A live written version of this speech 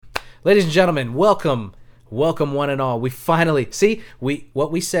Ladies and gentlemen, welcome one and all. We finally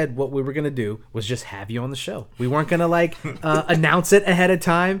what we said what we were gonna do was just have you on the show. We weren't gonna announce it ahead of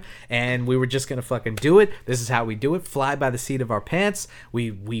time, and we were just gonna fucking do it. This is how we do it. Fly by the seat of our pants.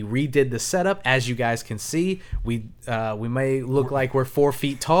 We redid the setup, as you guys can see. We may look like we're 4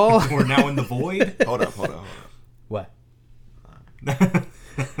 feet tall. We're now in the void. Hold up. What?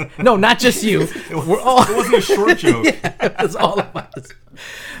 No, not just you. It wasn't a short joke. Yeah, it was all of us.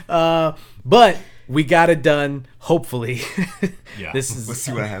 But we got it done. Hopefully, Yeah. Let's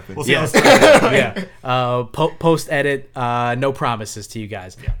see what happens. We'll see how yeah. Post edit. No promises to you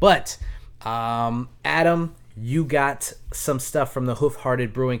guys. Yeah. But Adam, you got some stuff from the Hoof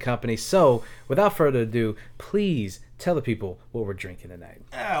Brewing Company. So without further ado, please tell the people what we're drinking tonight.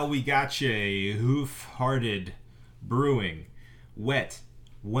 We got you Hoof-Hearted Brewing, wet,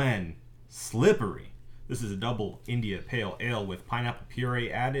 when, slippery. This is a double India Pale Ale with pineapple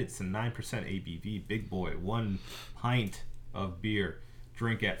puree added. It's a 9% ABV. Big boy. 1 pint of beer.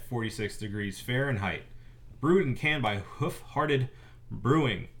 Drink at 46 degrees Fahrenheit. Brewed and canned by Hoof-Hearted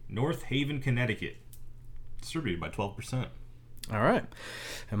Brewing, North Haven, Connecticut. Distributed by 12%. All right.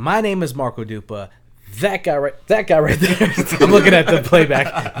 And my name is Marco Dupa. That guy right there. I'm looking at the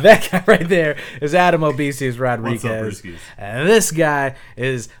playback. That guy right there is Adam Obesius Rodriguez. And this guy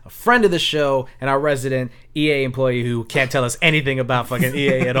is a friend of the show and our resident EA employee who can't tell us anything about fucking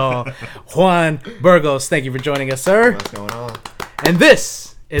EA at all. Juan Burgos, thank you for joining us, sir. What's going on? And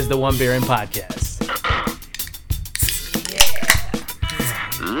this is the One Beer In Podcast.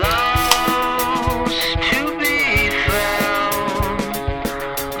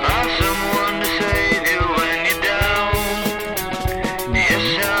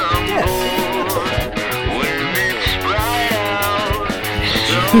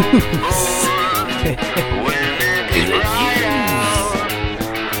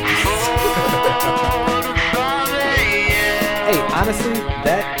 Hey, honestly,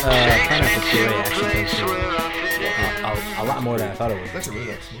 that pineapple puree actually tastes a lot more than I thought it would. It's actually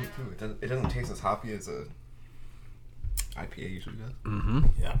really smooth too. It doesn't taste as hoppy as a IPA usually does. Mm-hmm.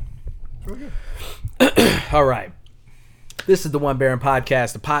 Yeah. It's really good. All right. This is the One Baron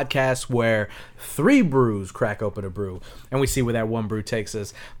Podcast, the podcast where 3 brews crack open a brew, and we see where that one brew takes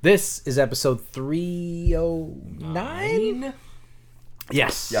us. This is episode 309?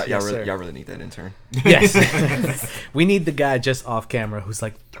 Yes. Yeah, yes, y'all really need that intern. Yes. We need the guy just off camera who's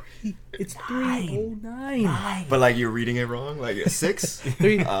like, it's 309. But like you're reading it wrong, like 6,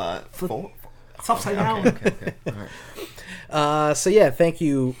 4. It's upside down. Okay. All right. So yeah, thank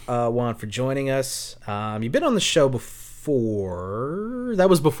you, Juan, for joining us. You've been on the show before. That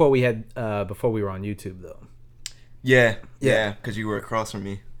was before we were on YouTube, though. Yeah, because you were across from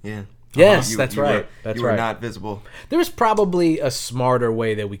me. Yeah. Yes, that's right. You were not visible. There was probably a smarter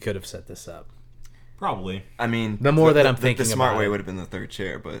way that we could have set this up. Probably. I mean, the more that I'm thinking the smart about way it. would have been the third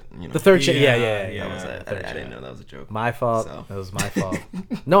chair, but you know, The third chair, yeah. I didn't know that was a joke. My fault. So. That was my fault.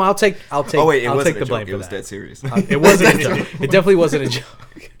 No, I'll take. Oh wait, I'll take the blame It for was that. dead serious. It wasn't a joke. It definitely wasn't a joke.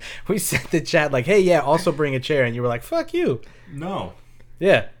 We sent the chat like, "Hey, yeah, also bring a chair," and you were like, "Fuck you." No.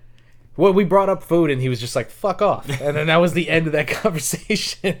 Yeah. Well, we brought up food, and he was just like, "Fuck off," and then that was the end of that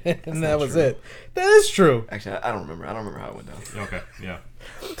conversation, and that was it. That is true. Actually, I don't remember. I don't remember how it went down. Okay. Yeah.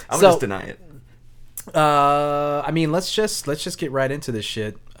 I'm gonna just deny it. I mean, let's just get right into this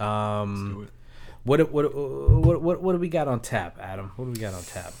shit. What do we got on tap, Adam? What do we got on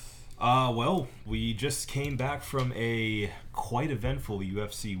tap? Well, we just came back from a quite eventful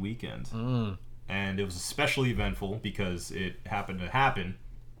UFC weekend. And it was especially eventful because it happened to happen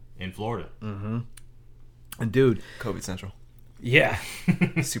in Florida. Mm-hmm. And dude, COVID Central. Yeah.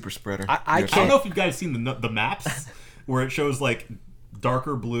 Super spreader. I don't know if you guys seen the maps where it shows like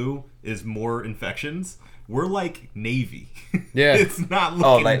darker blue is more infections. We're like Navy. Yeah. It's not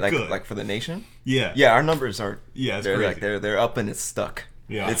looking good. like for the nation? Yeah. Yeah, our numbers are it's they're crazy. like they're up and it's stuck.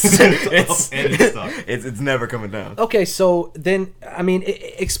 Yeah. It's Up and it's stuck. It's never coming down. Okay, so then, I mean,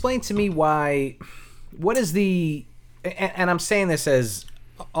 explain to me why, what is the, and I'm saying this as,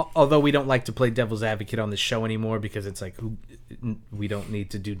 although we don't like to play devil's advocate on the show anymore because it's like, we don't need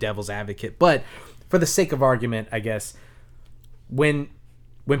to do devil's advocate, but for the sake of argument, I guess, when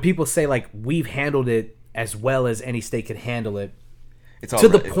people say like, we've handled it as well as any state could handle it, It's all to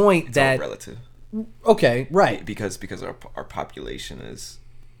the point it's that, all relative. Okay, right. Because our population is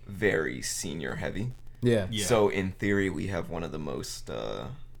very senior heavy. Yeah. So in theory, we have one of the most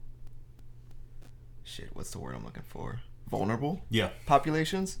what's the word I'm looking for? Vulnerable. Yeah.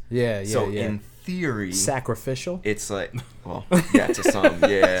 Populations. Yeah. So in theory, sacrificial. It's like, well, yeah, to some,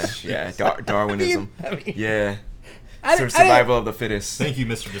 yeah, Darwinism. I mean, yeah. survival of the fittest. Thank you,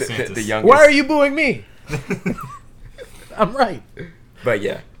 Mr. DeSantis. The youngest. Why are you booing me? I'm right. But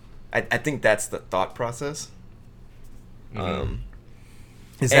yeah, I think that's the thought process.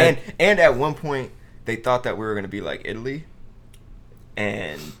 Is that, And at one point they thought that we were going to be like Italy,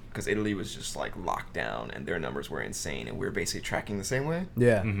 and because Italy was just like locked down and their numbers were insane, and we were basically tracking the same way.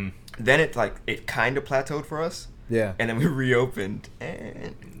 yeah. Then it kind of plateaued for us. Yeah. And then we reopened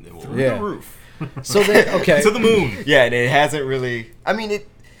and through Yeah. the roof. So then, okay. To the moon. Yeah, and it hasn't really. I mean,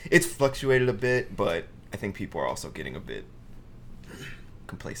 it's fluctuated a bit, but I think people are also getting a bit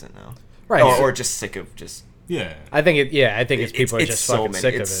complacent now, Right. Or just sick of just. Yeah. I think it's people are just fucking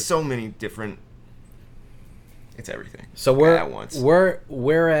sick of it. It's so many different. It's everything. So at once.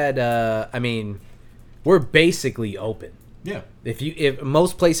 we're at I mean, we're basically open. Yeah. If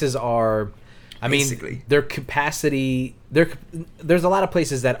most places are, I Basically. mean, their capacity. There's a lot of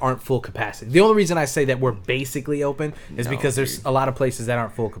places that aren't full capacity. The only reason I say that we're basically open is No, because there's dude. a lot of places that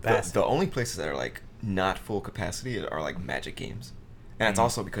aren't full capacity. The only places that are like not full capacity are like Magic games, and it's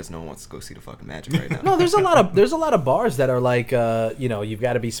also because no one wants to go see the fucking Magic right now. No, there's a lot of bars that are like, you've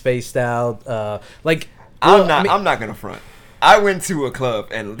got to be spaced out. I'm not gonna front. I went to a club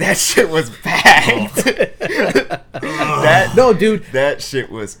and that shit was packed. No, dude. That shit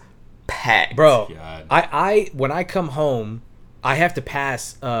was packed, Bro, God. I when I come home, I have to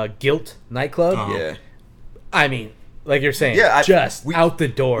pass Guilt nightclub. Uh-huh. Yeah, I mean, like you're saying, Yeah, out the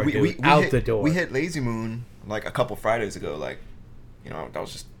door, dude. Out the door. We hit Lazy Moon like a couple Fridays ago. Like, I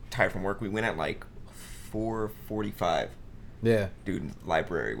was just tired from work. We went at like 4:45. Yeah. Dude,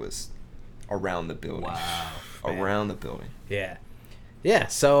 library was around the building. Wow. Around the building. Yeah. Yeah,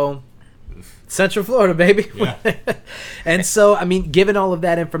 so Central Florida, baby. Yeah. And so, I mean, given all of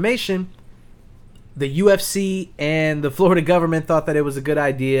that information, the UFC and the Florida government thought that it was a good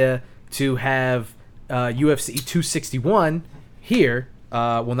idea to have UFC 261 here.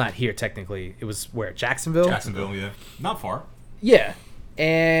 Well, not here, technically. It was where? Jacksonville? Jacksonville, yeah. Not far. Yeah.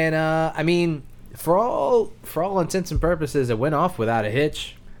 And, I mean, for all intents and purposes, it went off without a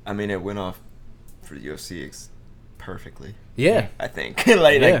hitch. I mean, it went off for the UFC perfectly. Yeah. I think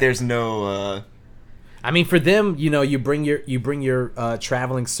like Yeah. there's no. I mean, for them, you bring your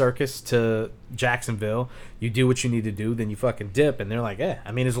traveling circus to Jacksonville. You do what you need to do, then you fucking dip, and they're like,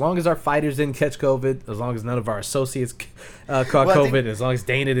 I mean, as long as our fighters didn't catch COVID, as long as none of our associates caught Well, I think- COVID, as long as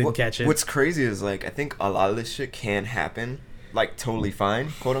Dana didn't catch it. What's crazy is like I think a lot of this shit can happen like totally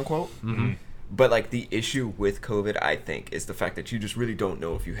fine, quote unquote. Mm-hmm. But like the issue with COVID, I think, is the fact that you just really don't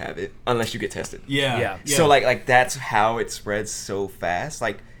know if you have it unless you get tested. Yeah. Yeah. So like that's how it spreads so fast.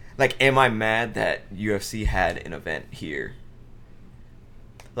 Like am I mad that UFC had an event here?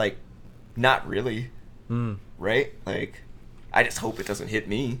 Like, not really. Right? Like, I just hope it doesn't hit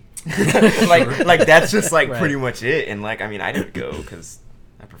me. like that's just like Right. pretty much it. And like, I mean, I didn't go because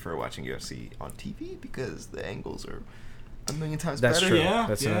I prefer watching UFC on TV because the angles are a million times That's better. true. Yeah,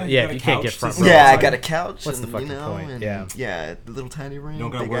 That's yeah, enough. you Yeah, got if a you can't get couch front to row. sit Yeah, on. I got a couch. What's the and, fucking you know, point? And, Yeah. the little tiny ring,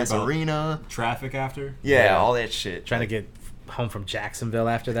 Don't gotta big worry ass about arena. Traffic after. Yeah, all that shit. Trying to get home from Jacksonville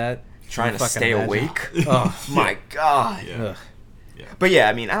after that. Trying to Fucking stay imagine. awake. Oh, My God. Yeah. ugh. But yeah,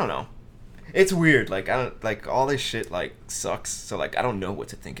 I mean, I don't know. It's weird. Like I don't like all this shit. Like sucks. So like I don't know what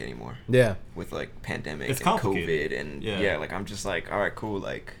to think anymore Yeah. with like pandemic It's and complicated. COVID and Yeah. like I'm just like, all right, cool.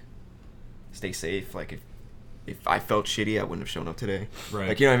 Like, stay safe. Like if I felt shitty, I wouldn't have shown up today. Right.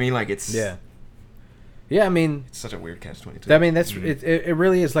 Like you know what I mean? Like it's Yeah. Yeah, I mean, It's such a weird catch-22. I mean that's it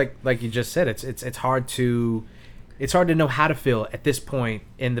really is like you just said. It's hard to know how to feel at this point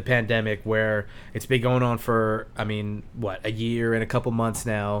in the pandemic where it's been going on for a year and a couple months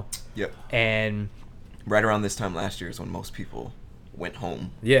now. Yep. And Right around this time last year is when most people went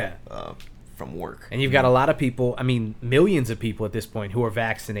home yeah. from work. And you've got a lot of people, millions of people at this point who are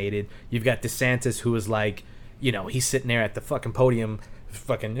vaccinated. You've got DeSantis who is like, he's sitting there at the fucking podium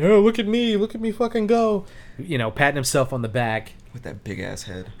fucking, oh, look at me fucking go. Patting himself on the back. With that big ass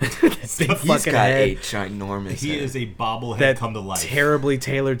head. Big He's fucking got head. a ginormous He head. is a bobblehead That come to life. terribly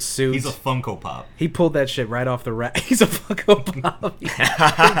tailored suit. He's a Funko Pop. He pulled that shit right off the rack. He's a Funko Pop.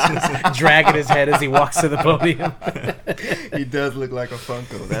 Just dragging his head as he walks to the podium. He does look like a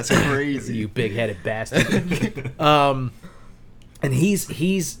Funko. That's crazy. You big-headed bastard. And he's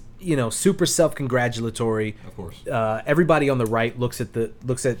super self-congratulatory. Of course. Everybody on the right looks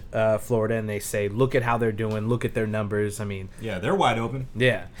at Florida and they say, look at how they're doing. Look at their numbers. Yeah, they're wide open.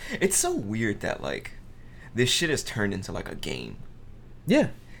 Yeah. It's so weird that like this shit has turned into like a game. Yeah.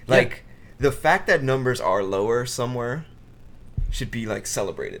 Like the fact that numbers are lower somewhere should be like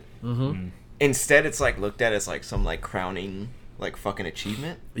celebrated. Mm-hmm. Instead, it's like looked at as like some like crowning like fucking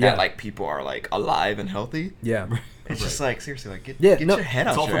achievement Yeah. that like people are like alive and healthy. Yeah. It's just like, seriously, like, get no, your head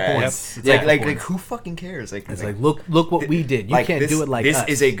It's out all your for ass. points. It's Yeah. all for Like, points. who fucking cares? Like, It's like, look what we did. You like, can't this, do it like this us.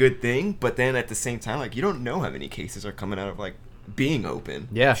 is a good thing, but then at the same time, like, you don't know how many cases are coming out of, like, being open.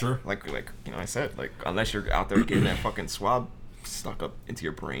 Yeah. Sure. Like I said, like, unless you're out there getting that fucking swab stuck up into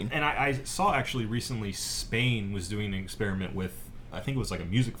your brain. And I saw actually recently Spain was doing an experiment with, I think it was like a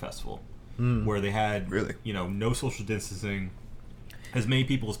music festival, where they had, Really? no social distancing, as many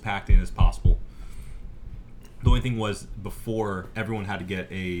people as packed in as possible. The only thing was, before, everyone had to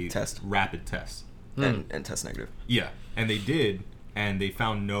get a rapid test. And test negative. Yeah, and they did, and they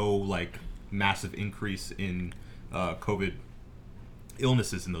found no, like, massive increase in COVID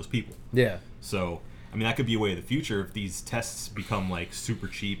illnesses in those people. Yeah. So, I mean, that could be a way of the future if these tests become, like, super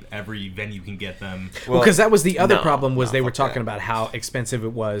cheap. Every venue can get them. Well, because that was the other no, problem was no, they were fuck talking that. about how expensive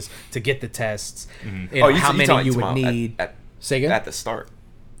it was to get the tests, and Oh, how many talking you would about need. Say again? At the start.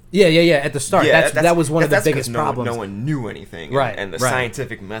 Yeah. At the start, that was one of the that's biggest 'cause problems. No one knew anything, Right, And the right.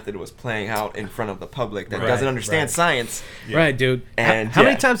 scientific method was playing out in front of the public that Right, doesn't understand right. science. Yeah. Right, dude. And, how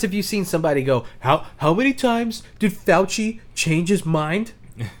many yeah. times have you seen somebody go, how many times did Fauci change his mind?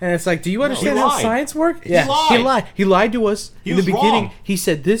 And it's like, do you understand how lied. science works? He lied. He lied to us He in the was beginning. wrong. He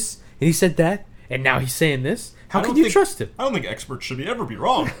said this and he said that, and now he's saying this. How I can don't you think- trust him? I don't think experts should ever be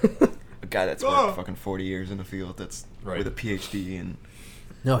wrong. A guy that's Oh. worked fucking 40 years in the field, that's Right. with a PhD.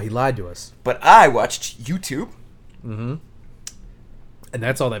 No, he lied to us, But I watched YouTube. and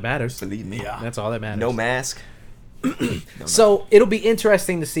that's all that matters. Believe me. That's all that matters. No mask. So it'll be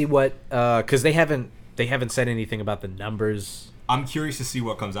interesting to see what, because they haven't said anything about the numbers. I'm curious to see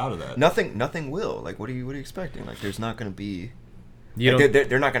what comes out of that. Nothing will. Like, what are you expecting? Like, there's not going to be. You Like, don't,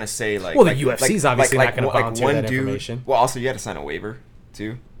 they're not going to say like. Well, the like, UFC's obviously not gonna volunteer that information. Well, also you had to sign a waiver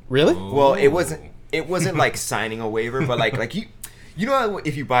too. really? Well, it wasn't like signing a waiver, but like you know how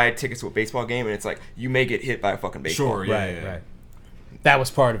if you buy tickets to a baseball game and it's like you may get hit by a fucking baseball. Sure, yeah, Right, yeah. right. That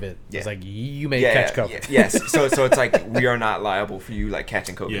was part of it. Yeah. It's like you may catch COVID. Yes. So it's like we are not liable for you like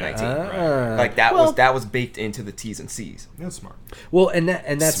catching COVID-19. Yeah. Like that was baked into the T's and C's. That's smart. Well, and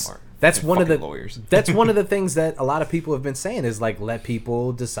that's Smart. that's They're one of the fucking lawyers. that's one of the things that a lot of people have been saying is like let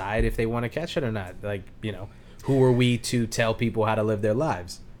people decide if they want to catch it or not. Like, who are we to tell people how to live their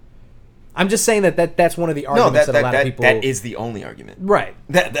lives? I'm just saying that's one of the arguments that a lot of people. That is the only argument. Right.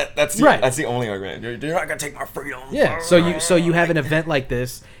 That's Right. That's the only argument. You're not gonna take my freedom. Yeah. So you have an event like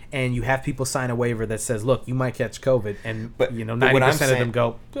this, and you have people sign a waiver that says, "Look, you might catch COVID," and But 90% of them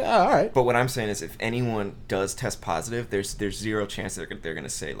go, "All right." But what I'm saying is, if anyone does test positive, there's zero chance they're gonna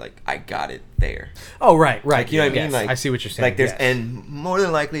say like, "I got it there." Oh, right. Like, you know what I mean? Yes, Like, I see what you're saying. Like there's yes. and more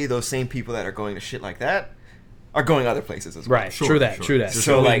than likely those same people that are going to shit like that are going other places as well. Right. Sure, true that. sure. True that. There's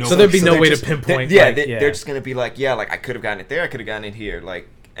So really like, no so there'd be way- no they're way just- to pinpoint. They're just gonna be like, yeah, like I could have gotten it there, I could have gotten it here, like,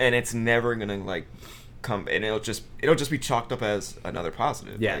 and it's never gonna like come, and it'll just be chalked up as another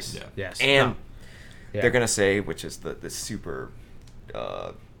positive. Yes. Like, Yeah. Yes. and Yeah. they're gonna say, which is the super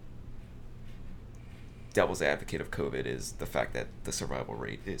devil's advocate of COVID, is the fact that the survival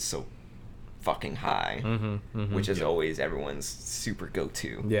rate is so fucking high, which is always everyone's super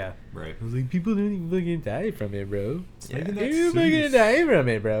go-to. Yeah. Right. I was like, people don't even fucking die from it, bro. Yeah. Maybe They that's don't fucking serious. die from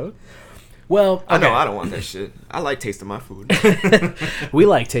it, bro. Well, I know okay. I don't want that shit. I like tasting my food. We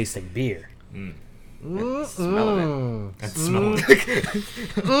like tasting beer. Smell of it. And smell it.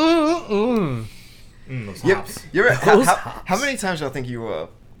 Those Yeah, hops. Those how hops. many times do I think you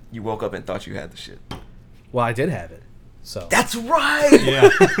woke up and thought you had the shit? Well, I did have it. So That's right. Yeah.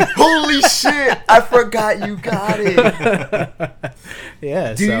 Holy shit! I forgot you got it.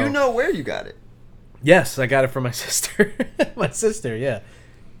 yeah. Do so- you know where you got it? Yes, I got it from my sister. My sister, yeah.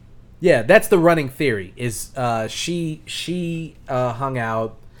 Yeah, that's the running theory. Is she hung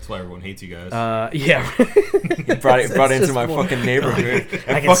out? That's why everyone hates you guys. Yeah. Brought it into just my more- fucking neighborhood.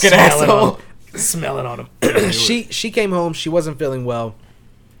 I That can fucking smell it asshole. on him. Smell it on him. She came home. She wasn't feeling well.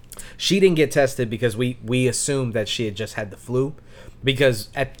 She didn't get tested because we assumed that she had just had the flu, because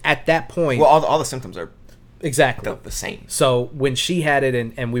at that point, Well, all the symptoms are exactly the same. So when she had it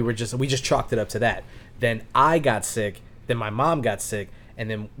and we just chalked it up to that. Then I got sick. Then my mom got sick. And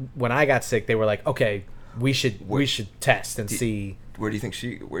then when I got sick, they were like, okay, we should test and see. Where'd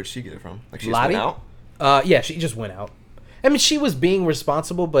she get it from? Like she just Lottie? went out? Yeah, she just went out. I mean, she was being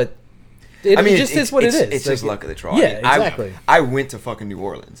responsible, but it just is what it is. It's just luck of the draw. Yeah, I mean, exactly. I went to fucking New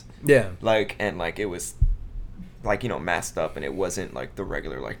Orleans. Yeah. And it was like, masked up, and it wasn't like the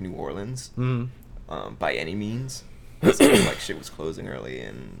regular like New Orleans by any means. So, like shit was closing early,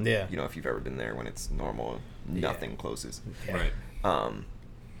 and Yeah. if you've ever been there when it's normal, nothing closes. Yeah. Right.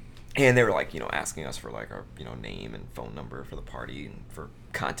 And they were like, asking us for like our name and phone number for the party and for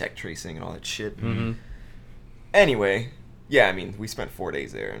contact tracing and all that shit. Anyway, yeah, I mean, we spent 4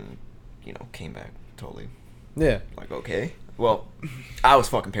 days there and, came back totally, like, okay. Well, I was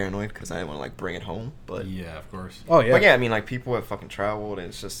fucking paranoid because I didn't want to, like, bring it home, but... Yeah, of course. Oh, yeah. But, yeah, I mean, like, people have fucking traveled, and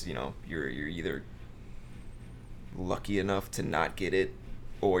it's just, you're either lucky enough to not get it,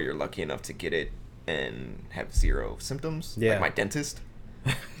 or you're lucky enough to get it and have zero symptoms. Yeah. Like my dentist.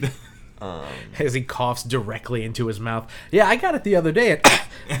 As he coughs directly into his mouth. Yeah, I got it the other day.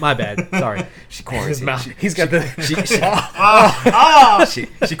 My bad. Sorry. She quarantined. His mouth. He's got the.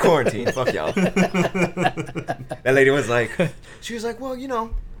 She quarantined. Fuck y'all. That lady was like, well,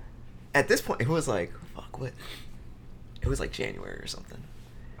 at this point, it was like, fuck, what? It was like January or something.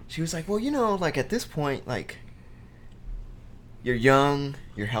 She was like, well, like at this point, like, you're young,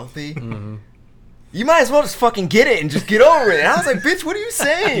 you're healthy. Mm-hmm. You might as well just fucking get it and just get over it. And I was like, bitch, what are you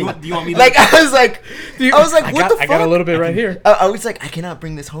saying? Do you want me to... Like, I was like, what the fuck? I got a little bit right here. I was like, I cannot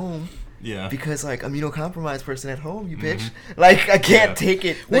bring this home. Yeah. Because, like, immunocompromised person at home, you bitch. Like, I can't take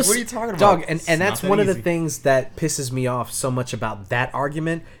it. Like, what are you talking about? Dog, and that's one of the things that pisses me off so much about that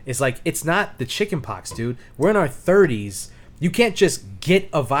argument is, like, it's not the chicken pox, dude. We're in our 30s. You can't just get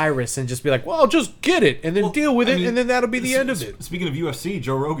a virus and just be like, well, just get it and then deal with it, and then that'll be the end of it. Speaking of UFC,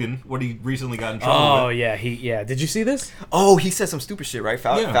 Joe Rogan, what he recently got in trouble with. Yeah. Did you see this? Oh, he said some stupid shit, right?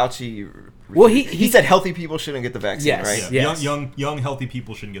 Fauci. Well, he said healthy people shouldn't get the vaccine, right? Yeah. Yes. Young, healthy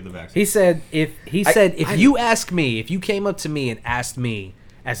people shouldn't get the vaccine. He said if you ask me, if you came up to me and asked me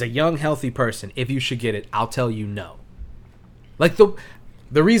as a young, healthy person if you should get it, I'll tell you no. Like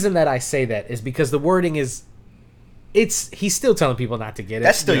the reason that I say that is because the wording is. He's still telling people not to get it.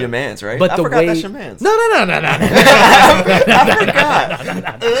 That's still your man's, right? But I forgot that's your man's. No. I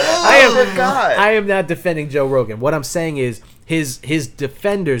forgot. I am not defending Joe Rogan. What I'm saying is his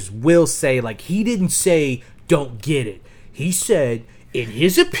defenders will say, like, he didn't say don't get it. He said, in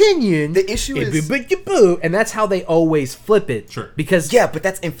his opinion, the issue is, and that's how they always flip it. Sure. Because but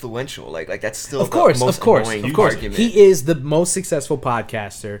that's influential. Like that's still of course. Argument. He is the most successful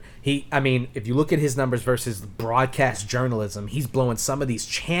podcaster. If you look at his numbers versus broadcast journalism, he's blowing some of these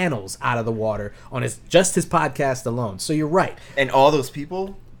channels out of the water on his podcast alone. So you're right. And all those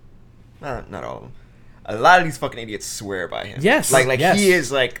people, not all of them. A lot of these fucking idiots swear by him. Yes. Like he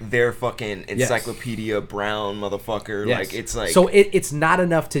is like their fucking encyclopedia brown motherfucker. Yes. Like it's like so it's not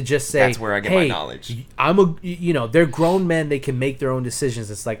enough to just say that's where I get my knowledge. They're grown men, they can make their own decisions.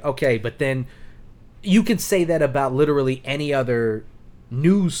 It's like, okay, but then you can say that about literally any other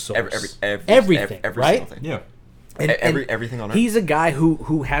news source. Everything, right? Thing. Yeah. And everything on Earth. He's a guy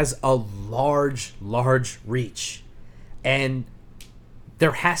who has a large reach, and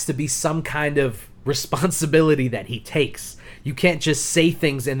there has to be some kind of responsibility that he takes. You can't just say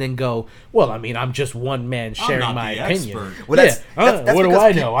things and then go, well, I mean, I'm just one man sharing my opinion. Expert. Well, that's what do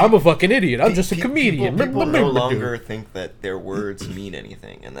I know? I'm a fucking idiot. I'm just a comedian. People no longer think that their words mean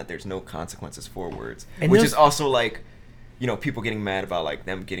anything and that there's no consequences for words. And which is also like, people getting mad about like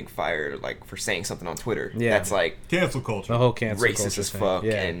them getting fired like for saying something on Twitter. Yeah. That's like cancel culture. The whole cancel racist culture as thing. fuck.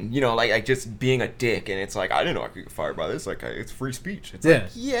 Yeah. And like just being a dick, and it's like, I didn't know I could get fired by this. Like it's free speech. It's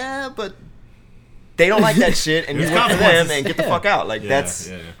like, but they don't like that shit, and you work for them and get the fuck out. Like that's.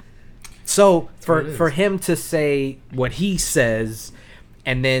 Yeah. So for him to say what he says,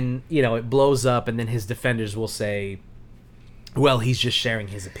 and then it blows up, and then his defenders will say, "Well, he's just sharing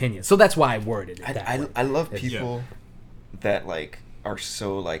his opinion." So that's why I worded it that way. I love people that like are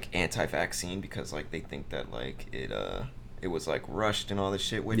so like anti-vaccine because like they think that like it was like rushed and all this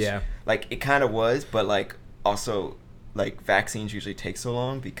shit, which like it kind of was, but like also. Like vaccines usually take so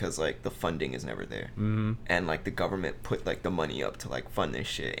long because like the funding is never there, and like the government put like the money up to like fund this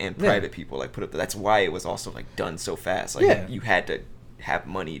shit, and private people like put up. That's why it was also like done so fast. Like you had to have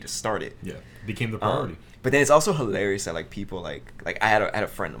money to start it. Yeah, became the priority. But then it's also hilarious that like people like I had a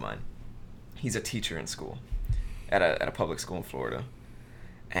friend of mine. He's a teacher in school, at a public school in Florida,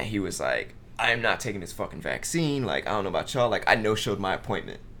 and he was like, "I am not taking this fucking vaccine. Like I don't know about y'all. Like I no-showed my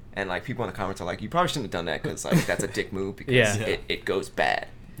appointment." And, like, people in the comments are like, you probably shouldn't have done that because, like, that's a dick move because it goes bad.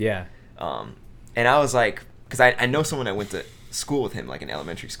 Yeah. And I was like, because I know someone that went to school with him, like, in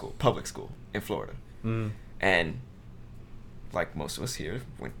elementary school, public school in Florida. Mm. And, like, most of us here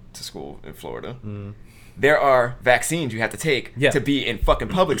went to school in Florida. Mm. There are vaccines you have to take to be in fucking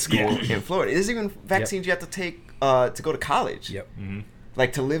public school in Florida. There's even vaccines you have to take to go to college. Yep. Mm-hmm.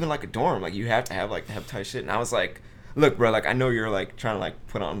 Like, to live in, like, a dorm. Like, you have to have, like, the hepatitis shit. And I was like... Look, bro, like, I know you're, like, trying to, like,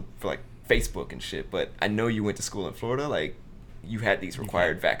 put on for, like, Facebook and shit, but I know you went to school in Florida. Like, you had these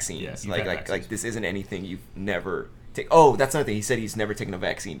required vaccines. Like, this isn't anything you've never taken. Oh, that's another thing. He said he's never taken a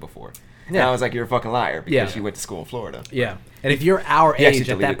vaccine before. And I was like, you're a fucking liar because you went to school in Florida. Yeah. And if you're our He actually age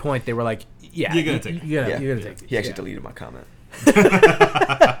at that point, they were like, yeah, You're gonna take it. You're gonna take it. He actually deleted my comment.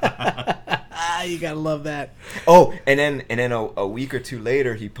 You gotta love that. Oh, and then a week or two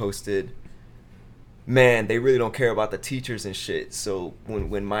later, he posted, man, they really don't care about the teachers and shit. So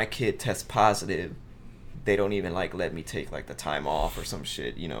when my kid tests positive, they don't even like let me take like the time off or some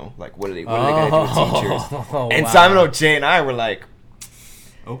shit. You know, like what are they gonna do with teachers? And Simon O.J. and I were like,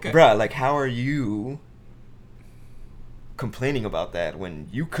 Okay. bruh, like how are you complaining about that when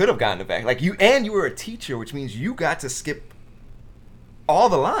you could have gotten it back? Like you were a teacher, which means you got to skip all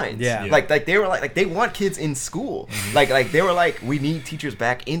the lines. Yeah. Like they were like they want kids in school. Like they were like, we need teachers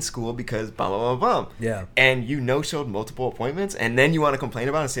back in school because bum bum bum bum. Yeah. And you no-showed multiple appointments, and then you want to complain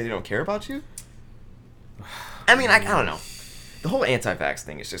about it and say they don't care about you? I mean, I don't know. The whole anti-vax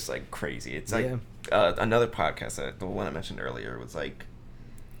thing is just like crazy. It's like another podcast, the one I mentioned earlier, was like.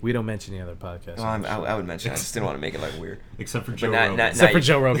 We don't mention the other podcasts. Oh, I would mention it. I just didn't want to make it like weird. Except for Joe But Rogan. Except for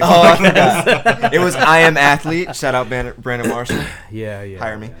Joe Rogan. Oh, I forgot. It was I Am Athlete. Shout out Brandon Marshall. Yeah.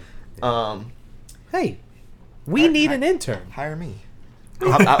 Hire me. Hey, we need an intern. Hire me.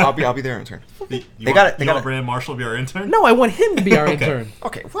 I'll be their intern. You They want, got it. you want Brandon Marshall to be our intern? No, I want him to be our intern.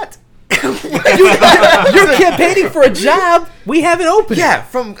 Okay, what? You're campaigning for a job. We have it open. Yeah,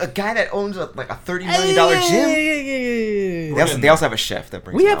 from a guy that owns like a $30 million gym. They also have a chef that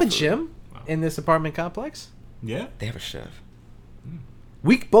brings. We them have a out food. gym in this apartment complex. Yeah. They have a chef.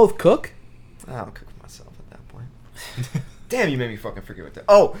 We both cook. I'll cook for myself at that point. Damn, you made me fucking forget what that.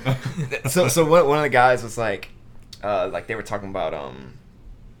 Oh, so one of the guys was like they were talking about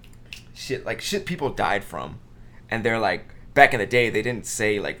shit people died from, and they're like, back in the day they didn't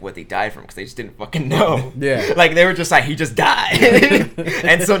say like what they died from because they just didn't fucking know. Yeah, like they were just like, he just died.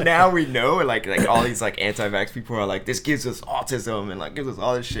 And so now we know, like all these like anti-vax people are like, this gives us autism and like gives us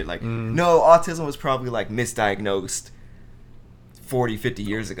all this shit. Like no, autism was probably like misdiagnosed 40-50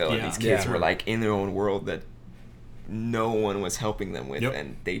 years ago, and these kids were like in their own world that no one was helping them with,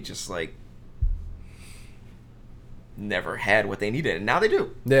 and they just like never had what they needed, and now they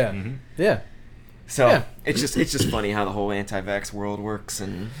do. Yeah. So it's just funny how the whole anti-vax world works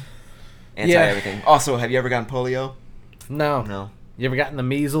and anti-everything. Also, have you ever gotten polio? No. You ever gotten the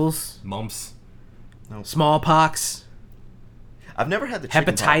measles? Mumps. No. Smallpox? I've never had the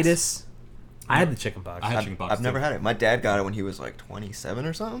chickenpox. Hepatitis? I had the chickenpox. I had chickenpox. I've never had it. My dad got it when he was like 27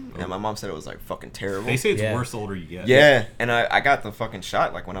 or something, and my mom said it was like fucking terrible. They say it's worse the older you get. Yeah, and I got the fucking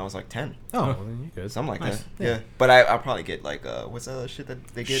shot like when I was like 10. Oh, well, then you good. Something like Nice. that. Yeah. But I'll probably get like, what's that other shit that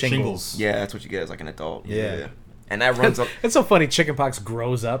they get? Shingles. Yeah, that's what you get as like an adult. Yeah. And that runs up. It's so funny. Chickenpox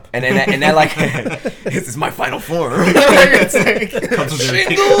grows up. And that like, this is my final form. It's like, Comes with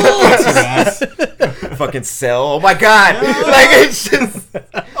their your ass. fucking cell. Oh my god! Like it's just,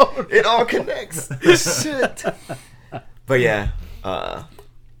 it all connects. Shit. But yeah, I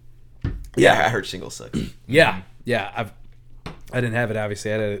heard shingles sucks. Yeah. I didn't have it,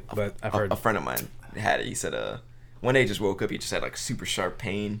 obviously. I had it, but I've heard. A friend of mine had it. He said, one day he just woke up. He just had like super sharp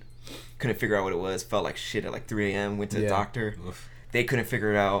pain. Couldn't figure out what it was. Felt like shit at like 3 a.m. Went to the doctor. Oof. They couldn't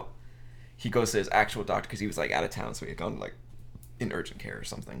figure it out. He goes to his actual doctor because he was like out of town, so he had gone like in urgent care or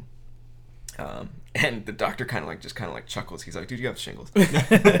something. And the doctor kind of chuckles. He's like, "Dude, you have shingles."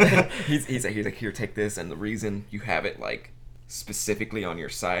 he's like, "Here, take this." And the reason you have it like specifically on your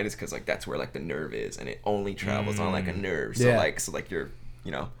side is because like that's where like the nerve is, and it only travels on like a nerve. So like you're,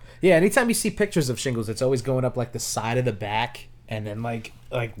 you know. Yeah. Anytime you see pictures of shingles, it's always going up like the side of the back, and then like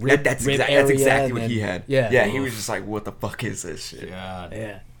rib, that's rib exactly area, what and he had. Yeah. He was just like, "What the fuck is this shit?"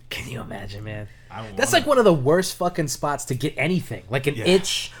 Yeah. Can you imagine, man? want That's like one of the worst fucking spots to get anything, like an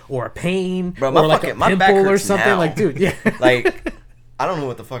itch or a pain, Bro, or like a my back pimple or hurts something. now. Like, dude, yeah. Like, I don't know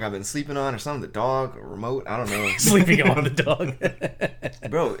what the fuck I've been sleeping on or something. The dog, a remote, I don't know. Sleeping on the dog.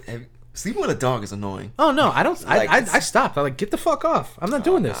 Bro, sleeping with a dog is annoying. Oh no, I don't. Like, I stopped. I'm like, get the fuck off. I'm not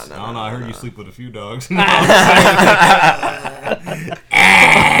doing this. I don't know. I heard you sleep with a few dogs. Nasty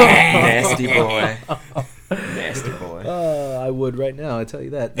boy. Nasty boy. I would right now. I tell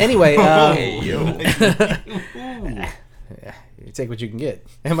you that. Anyway, Hey, yo. you take what you can get.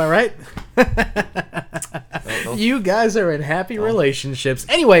 Am I right? You guys are in happy relationships.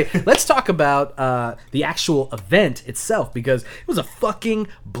 Anyway, let's talk about the actual event itself, because it was a fucking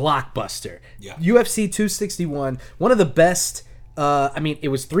blockbuster. Yeah. UFC 261, one of the best. It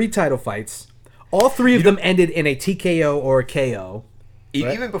was 3 title fights. All 3 of them ended in a TKO or a KO.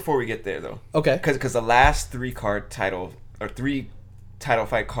 Right? Even before we get there, though. Okay. Because the last 3 title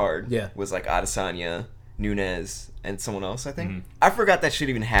fight card was like Adesanya, Nunes, and someone else, I think. I forgot that shit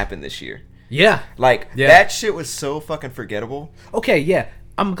even happened this year. Yeah. Like, that shit was so fucking forgettable. Okay, yeah.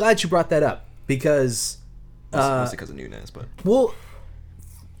 I'm glad you brought that up because Mostly because of Nunes, but well,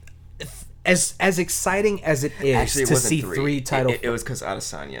 as exciting as it is actually, it to wasn't see three title, It was because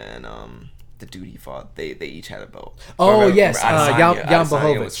Adesanya and the dude he fought, they each had a belt. Oh, yes, Adesanya, Jan Adesanya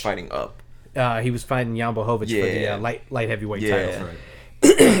Blachowicz. was fighting up. he was fighting Jan Blachowicz for Yeah. the light heavyweight Yeah.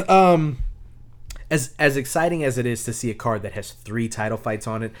 title. As exciting as it is to see a card that has 3 title fights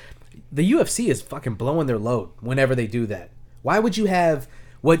on it, the UFC is fucking blowing their load whenever they do that. Why would you have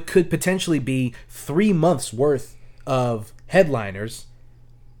what could potentially be 3 months worth of headliners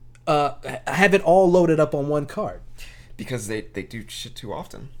have it all loaded up on one card? Because they do shit too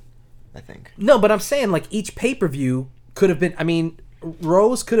often, I think. No, but I'm saying like each pay-per-view could have been. I mean,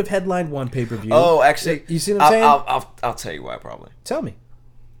 Rose could have headlined one pay-per-view. Oh, actually, you see what I'm saying? I'll tell you why. Probably Tell me.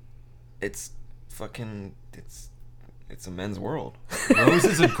 it's a men's world. Rose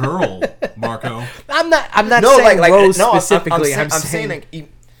is a girl, Marco. I'm not saying Rose specifically. I'm saying like,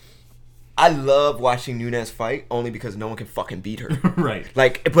 I love watching Nunes fight only because no one can fucking beat her. Right.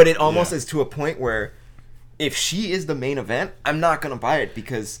 Like, but it almost is to a point where if she is the main event, I'm not gonna buy it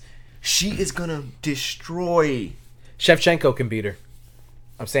because she is gonna destroy. Shevchenko can beat her.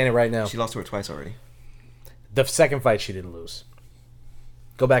 I'm saying it right now. She lost to her twice already. The second fight, she didn't lose.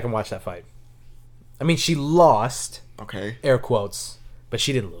 Go back and watch that fight. I mean, she lost, Okay. air quotes, but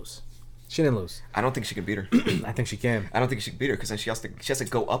she didn't lose. She didn't lose. I don't think she can beat her. I think she can. I don't think she can beat her because then she has to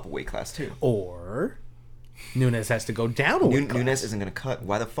go up a weight class too. Or Nunes has to go down a weight class. Nunes isn't gonna cut.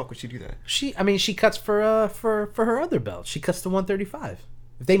 Why the fuck would she do that? She cuts for her other belt. She cuts to 135.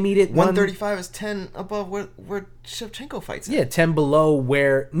 If they meet at 135 is 10 above where Shevchenko fights at. Yeah, 10 below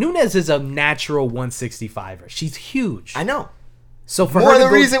where Nunes is a natural 165er. She's huge. I know. So for More her to the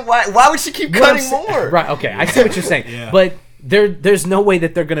go, reason why would she keep what I'm cutting sa- more? Right, okay. I see what you're saying. Yeah. But there's no way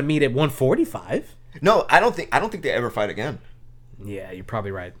that they're going to meet at 145. No, I don't think they ever fight again. Yeah, you're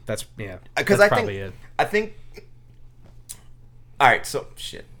probably right. That's Because that's I probably think it. I think. All right, so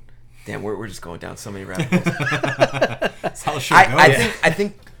shit. Damn, we're just going down so many rabbit holes. That's how it should go. I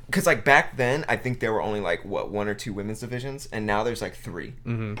think because like back then, I think there were only like what 1 or 2 women's divisions, and now there's like 3.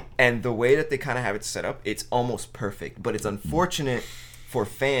 Mm-hmm. And the way that they kind of have it set up, it's almost perfect. But it's unfortunate for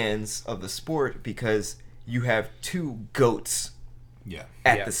fans of the sport because you have 2 goats Yeah.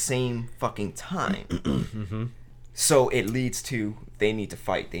 at the same fucking time. Mm-hmm. So it leads to they need to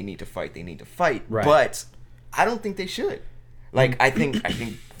fight. Right. But I don't think they should. Like I think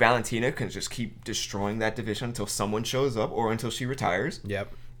Valentina can just keep destroying that division until someone shows up or until she retires.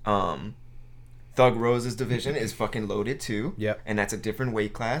 Yep. Thug Rose's division is fucking loaded too. Yep. And that's a different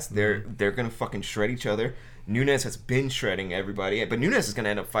weight class. They're gonna fucking shred each other. Nunes has been shredding everybody, but Nunes is gonna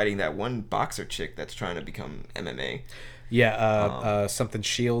end up fighting that one boxer chick that's trying to become MMA. Yeah, something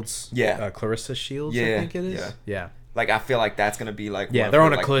Shields. Yeah. Clarissa Shields, I Yeah, think it is. yeah. Yeah. Like I feel like that's gonna be like Yeah, one of they're her,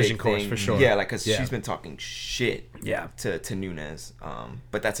 on a like, collision big course thing. for sure. Yeah, like because Yeah. she's been talking shit. Yeah. To Nunes.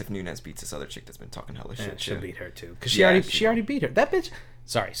 But that's if Nunes beats this other chick that's been talking hella shit. She'll too. beat her too. Because Yeah, she already beat her. That bitch.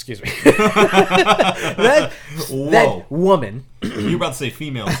 Sorry, excuse me. Whoa. that woman. You're about to say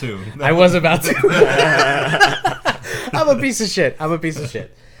female, too. I was about to. I'm a piece of shit.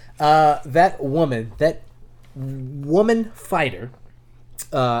 That woman fighter,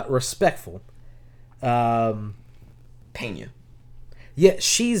 respectful. Pena. Yeah,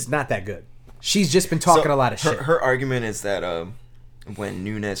 she's not that good. She's just been talking a lot of shit. Her argument is that when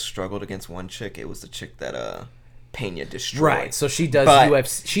Nunes struggled against one chick, it was the chick that Pena destroyed. Right. So she does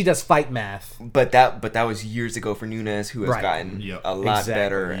UFC. She does fight math. But that was years ago for Nunes, who has Right. gotten Yep. a lot Exactly.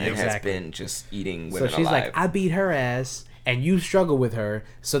 better and has Exactly. been just eating So women she's alive. like, I beat her ass, and you struggle with her.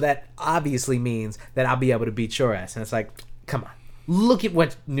 So that obviously means that I'll be able to beat your ass. And it's like, come on, look at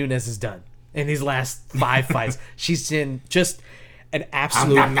what Nunes has done in these last 5 fights. She's in just an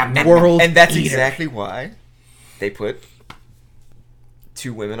absolute world and that's eater. exactly why they put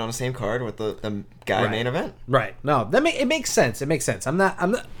 2 women on the same card with the guy Right. main event. Right. No, it makes sense. It makes sense. I'm not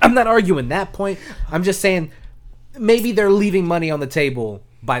arguing that point. I'm just saying maybe they're leaving money on the table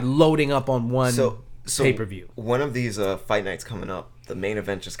by loading up on one pay-per-view. One of these fight nights coming up, the main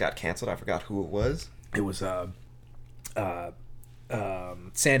event just got canceled. I forgot who it was. It was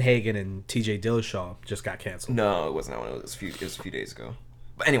Sandhagen and TJ Dillashaw just got canceled. No, it wasn't that one. It was a few days ago.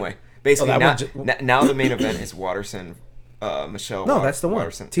 But anyway, basically that one now the main event is Watterson, Michelle. No, that's the one.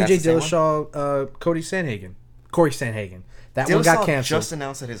 Watterson. TJ That's the same one? Dillashaw, Corey Sandhagen. That one Dillashaw got canceled. just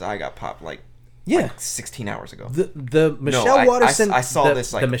announced that his eye got popped like Yeah. 16 hours ago. The Michelle Watterson. I saw the,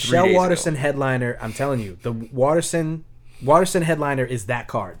 this like the 3 Michelle days Watterson ago. headliner. I'm telling you, the Watterson headliner is that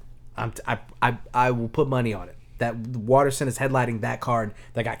card. I will put money on it. that Waterson is headlining that card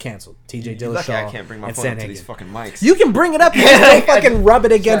that got canceled. TJ You're lucky Dillashaw I can't bring my and phone up to Sandhagen. these fucking mics. You can bring it up. You just don't fucking rub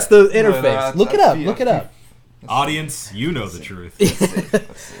it against the interface. Look it up. Look it up. Audience, you know the truth.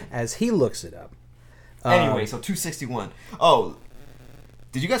 Let's see. As he looks it up. Anyway, so 261. Oh,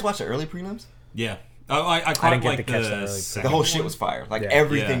 did you guys watch the early prelims? Yeah. Oh, I caught didn't get like to catch that early. second The whole one. shit was fire. Like Yeah.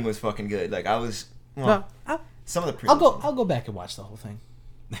 everything Yeah. was fucking good. Like I was. No, Well, some of the prelims. I'll go back and watch the whole thing.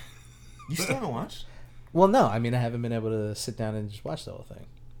 You still haven't watched? Well, no, I mean I haven't been able to sit down and just watch the whole thing.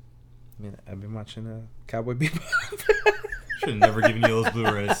 I mean I've been watching Cowboy Bebop. Should have never given you those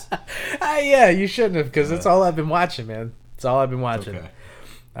Blu-rays. Yeah, you shouldn't have, because that's all I've been watching, man. It's all I've been watching. Okay.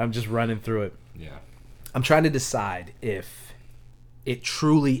 I'm just running through it. Yeah. I'm trying to decide if it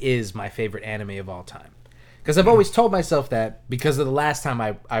truly is my favorite anime of all time. Because I've always told myself that because of the last time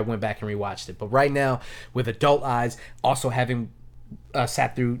I went back and rewatched it. But right now, with adult eyes, also having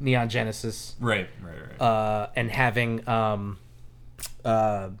sat through Neon Genesis, Right. and having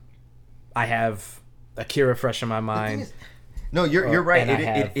I have Akira fresh in my mind, No, you're right. and I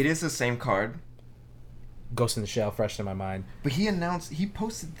have- It is the same card. Ghost in the Shell fresh in my mind. But he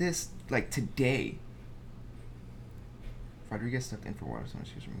posted this like today. Rodriguez stepped in for water, so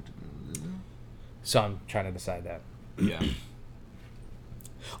she was removed. So I'm trying to decide that. Yeah.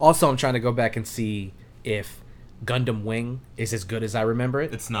 Also, I'm trying to go back and see if Gundam Wing is as good as I remember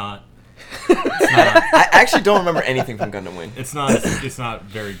it. It's not. I actually don't remember anything from Gundam Wing. It's not. It's not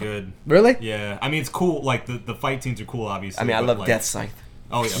very good. Really? Yeah. I mean, it's cool. Like the fight scenes are cool, obviously. I mean, I but, love like, Death Scythe.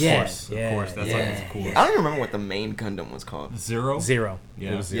 Oh Yeah, of yeah, course. That's yeah, like it's cool. I don't even remember what the main Gundam was called. Zero. Zero.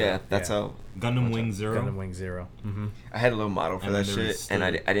 Yeah. It was Zero. Yeah, that's how. Gundam Wing Zero. Gundam Wing Zero. Mm-hmm. I had a little model for And that then there shit, was and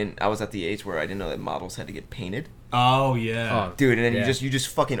the- I didn't. I was at the age where I didn't know that models had to get painted, Oh yeah. Oh, dude. And then Yeah. you just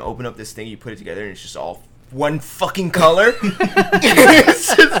fucking open up this thing, you put it together, and it's just all one fucking color.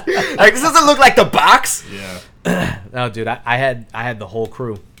 It's just, like this doesn't look like the box. Yeah. No, dude, I had the whole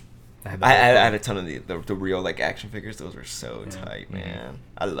crew. I had the I whole crew. had a ton of the real like action figures. Those were so tight, man.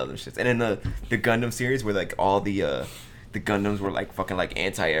 I love them shits. And in the Gundam series, where like all the Gundams were like fucking like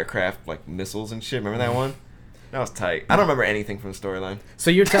anti-aircraft like missiles and shit. Remember that one? That was tight. I don't remember anything from the storyline. So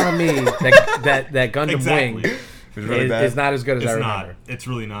you're telling me that Gundam Exactly. Wing It was really bad. is not as good as I It's remember. not. It's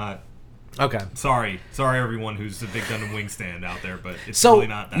really not. Okay. Sorry everyone who's a big Gundam Wing stand out there, but it's So, really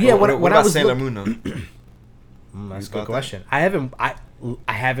not that. yeah, good. when I about was Sailor look- Moon though? That's a about good question. I haven't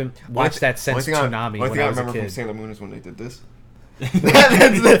watched that since Tsunami Only when thing I I was a remember from kid. Sailor Moon is when they did this.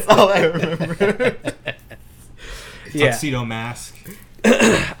 that's all I remember. Yeah, Tuxedo Mask.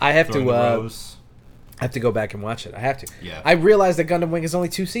 I have Throwing to. the rose. I have to go back and watch it. I have to. Yeah. I realized that Gundam Wing is only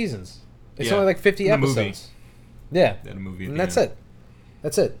 2 seasons. It's Yeah. only like 50 The movie. episodes. Yeah. They had a movie. At And the that's end. it.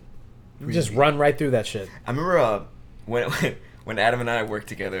 That's it. You just run right through that shit. I remember when Adam and I worked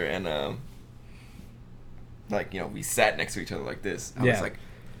together and like we sat next to each other like this. I Yeah. was like,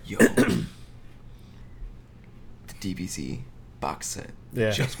 yo, the DBZ box set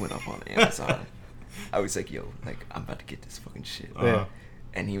Yeah. just went up on Amazon. I was like, yo, like I'm about to get this fucking shit. Yeah.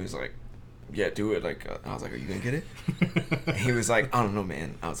 And he was like, yeah, do it. Like I was like, are you gonna get it? And he was like, I don't know,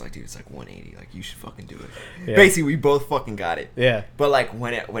 man. I was like, dude, it's like 180. Like you should fucking do it. Yeah. Basically, we both fucking got it. Yeah. But like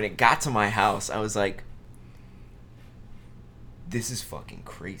when it got to my house, I was like, this is fucking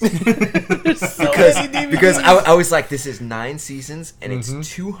crazy. because I was like, this is 9 seasons and it's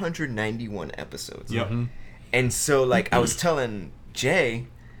 291 episodes. Yep. And so like I was telling Jay,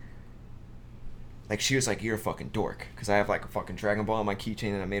 like she was like, you're a fucking dork, because I have like a fucking Dragon Ball on my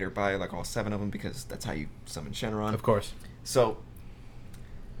keychain and I made her buy like all 7 of them because that's how you summon Shenron. Of course. So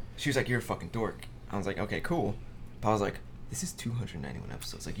she was like, you're a fucking dork. I was like, okay, cool. But I was like, this is 291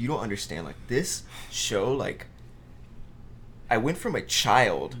 episodes. Like, you don't understand. Like, this show, like, I went from a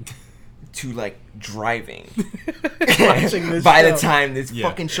child to, like, driving Watching this by show. the time this Yeah.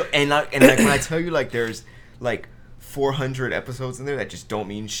 fucking show. And like, when I tell you, like, there's, like, 400 episodes in there that just don't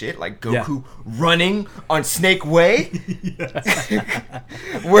mean shit. Like Goku running on Snake Way.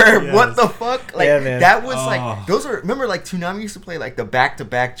 Where, Yes. what the fuck? Like, Yeah, man. that was Oh. like, those are, remember, like, Toonami used to play, like, the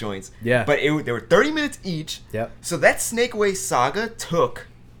back-to-back joints. Yeah. But they were 30 minutes each. Yep. So that Snake Way saga took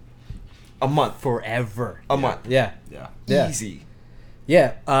a month. Forever. A month. Yeah. Yeah. Yeah. Easy.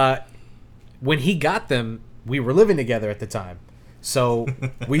 Yeah. When he got them, we were living together at the time. So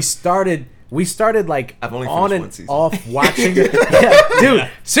we started like I've only on finished and one season. off watching it. Yeah, dude.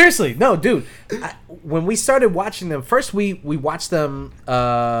 Seriously, no, dude. When we started watching them, first we watched them.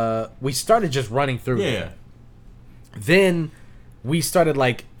 We started just running through. Yeah. them. Then we started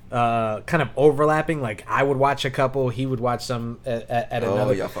like kind of overlapping. Like I would watch a couple, he would watch some at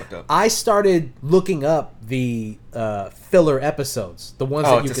another. Oh, y'all fucked up. I started looking up the filler episodes, the ones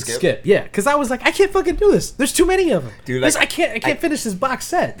that you could skip. Yeah, because I was like, I can't fucking do this. There's too many of them. Dude, like, I can't finish this box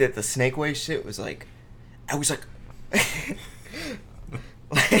set. The Snake Way shit was like, I was like,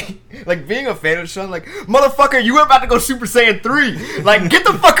 like being a fan of Sean, like, motherfucker, you were about to go Super Saiyan 3. Like, get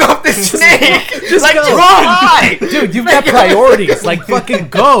the fuck off this snake. Just like, go. why? Dude, you've got priorities. Like, fucking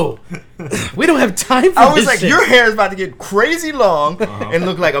go. We don't have time for this I was like, shit. your hair is about to get crazy long and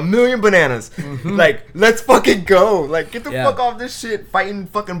look like a million bananas. Like, let's fucking go. Like, get the fuck off this shit fighting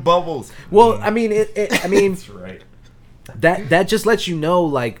fucking bubbles. Well, I mean, I mean, That's right. that just lets you know,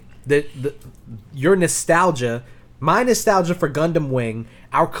 like, your nostalgia, my nostalgia for Gundam Wing,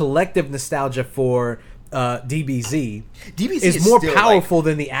 our collective nostalgia for DBZ, is more still, powerful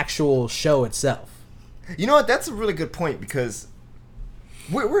than the actual show itself. You know what? That's a really good point because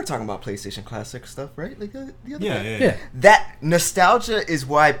we're talking about PlayStation Classic stuff, right? Like the other day. Yeah. That nostalgia is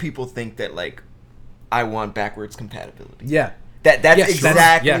why people think that, like, I want backwards compatibility. Yeah. That's Yes,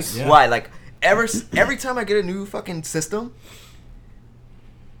 exactly yes. why. Like, every time I get a new fucking system,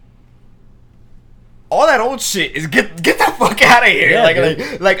 all that old shit is get the fuck out of here.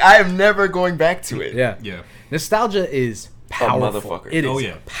 Yeah, like I am never going back to it. Yeah. Yeah. Nostalgia is powerful. motherfucker. It is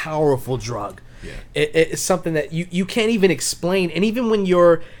yeah. a powerful drug. Yeah. It's something that you can't even explain. And even when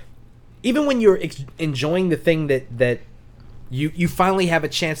you're enjoying the thing that you finally have a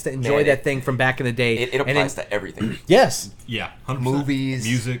chance to enjoy Man, that thing from back in the day. It applies to everything. Yes. Yeah. 100%.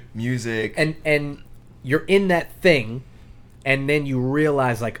 Movies, music. And you're in that thing, and then you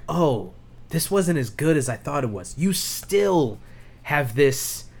realize, like, oh, this wasn't as good as I thought it was. You still have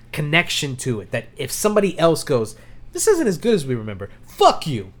this connection to it that if somebody else goes, this isn't as good as we remember, fuck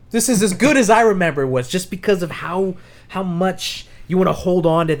you. This is as good as I remember it was, just because of how much you want to hold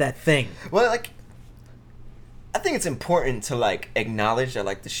on to that thing. Well, like, I think it's important to, like, acknowledge that,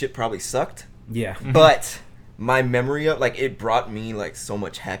 like, the shit probably sucked. Yeah. But my memory of, like, it brought me, like, so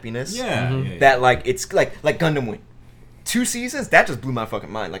much happiness. Yeah. That, like, it's like Gundam Wing. 2 seasons, that just blew my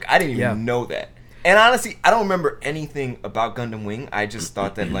fucking mind. Like, I didn't even know that. And honestly, I don't remember anything about Gundam Wing. I just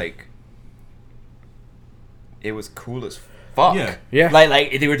thought that, like, it was cool as fuck. Yeah.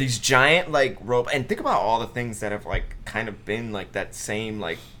 Like they were these giant, like, robots. And think about all the things that have, like, kind of been, like, that same,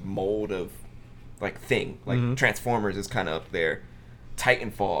 like, mold of, like, thing. Like, Transformers is kind of up there.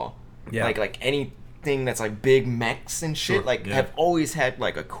 Titanfall. Yeah. Like anything that's, like, big mechs and shit, have always had,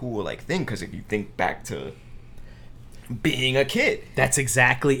 like, a cool, like, thing. Because if you think back to being a kid. That's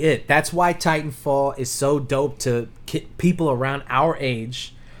exactly it. That's why Titanfall is so dope to people around our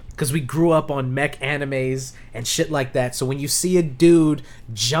age, because we grew up on mech animes and shit like that. So when you see a dude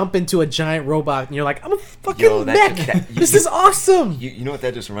jump into a giant robot and you're like, I'm a fucking mech. This is awesome. You know what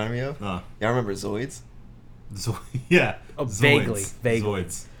that just reminded me of? Y'all remember Zoids? Yeah. Oh, vaguely.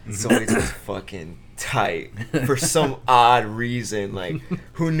 Zoids. Zoids was fucking tight for some odd reason. Like,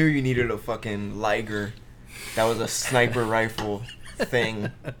 who knew you needed a fucking Liger? That was a sniper rifle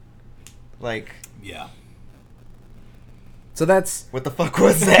thing. Like, yeah. So that's what the fuck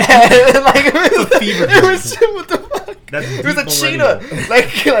was that? Like, it was what the fuck? It was a cheetah.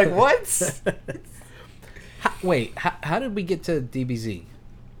 Like what? Wait, how did we get to DBZ?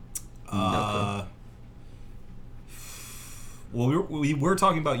 Well, we were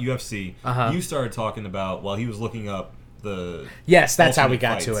talking about UFC. You started talking about while he was looking up the. Yes, that's how we Ultimate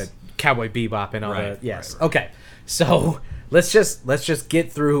got Fights. to it. Cowboy Bebop and all Right, that. Yes. right. Okay. So let's just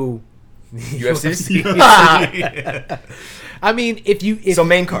get through UFC. I mean, if So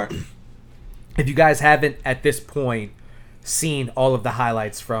main card. if you guys haven't at this point seen all of the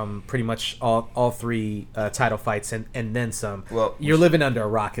highlights from pretty much all 3 title fights and then some, Well, you're living under a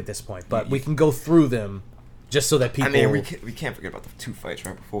rock at this point. But we can go through them just so that people. I mean, we can't forget about the 2 fights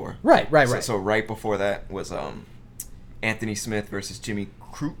right before. Right. So right before that was Anthony Smith versus Jimmy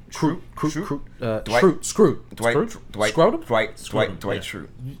Schrute.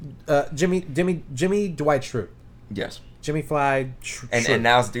 Jimmy Dwight Schrute. Yes. Jimmy Fly. And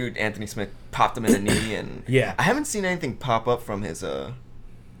now's dude Anthony Smith popped him in the knee, and Yeah. I haven't seen anything pop up from his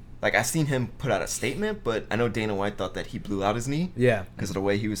like, I've seen him put out a statement, but I know Dana White thought that he blew out his knee. Yeah. Because of the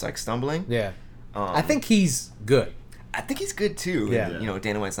way he was, like, stumbling. Yeah. I think he's good. I think he's good too. Yeah. And, you know,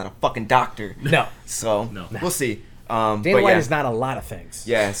 Dana White's not a fucking doctor. No. So we'll see. Dana White is not a lot of things.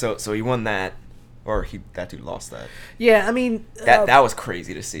 Yeah. So he won that, or that dude lost that. Yeah, I mean That was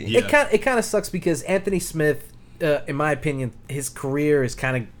crazy to see. Yeah. It kind of sucks because Anthony Smith, in my opinion, his career is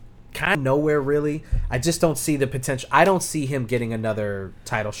kind of nowhere really. I just don't see the potential. I don't see him getting another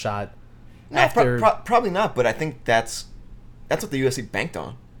title shot. No, after probably not. But I think that's what the UFC banked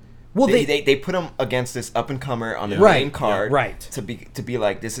on. Well, they put him against this up and comer on the Right. main card, Yeah, right. To be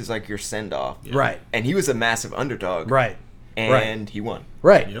like, this is like your send off, Right. And he was a massive underdog, Right. And he won,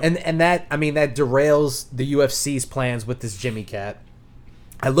 Right. Yep. And that, I mean, that derails the UFC's plans with this Jimmy Cat.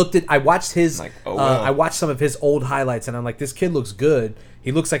 I watched his, Like, oh, wow. I watched some of his old highlights, and I'm like, this kid looks good.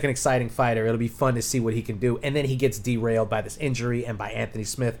 He looks like an exciting fighter. It'll be fun to see what he can do. And then he gets derailed by this injury and by Anthony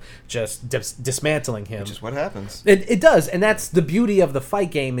Smith just dismantling him. which is what happens. It does, and that's the beauty of the fight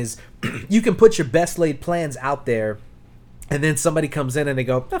game is you can put your best laid plans out there, and then somebody comes in and they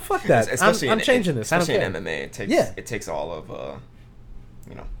go, oh, "Fuck that! I'm changing this. I don't Especially care." in MMA, it takes all of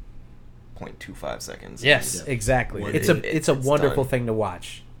 0.25 seconds. Yes, exactly. It's a wonderful thing to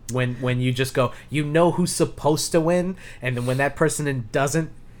watch when you just go, you know who's supposed to win, and then when that person doesn't,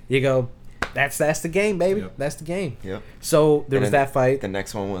 you go, that's the game, baby. Yep. That's the game. Yep. So there was that fight. The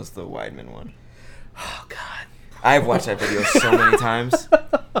next one was the Weidman one. Oh God. I've watched that video so many times.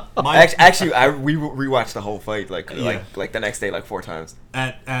 Actually, we rewatched the whole fight like the next day like 4 times.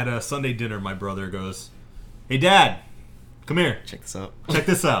 At a Sunday dinner, my brother goes, "Hey, Dad, come here. Check this out. Check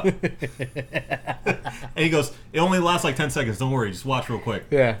this out." And he goes, "It only lasts like 10 seconds. Don't worry. Just watch real quick."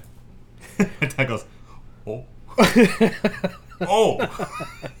 Yeah. And Dad goes, "Oh." Oh.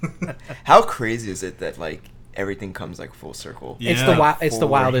 How crazy is it that like everything comes like full circle? Yeah. It's the For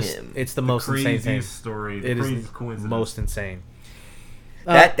wildest. him. It's the most insane thing. Crazy story. It Crazy is coincidence. most insane.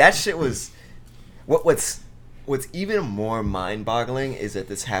 That shit was what's even more mind-boggling is that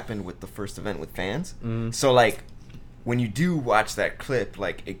this happened with the first event with fans. So like when you do watch that clip,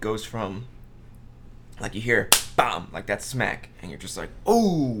 like it goes from like you hear bam, like that smack, and you're just like,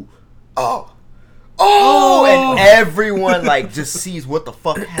 oh, and everyone like just sees what the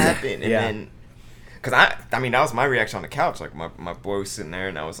fuck happened, and then because I mean that was my reaction on the couch. Like my boy was sitting there,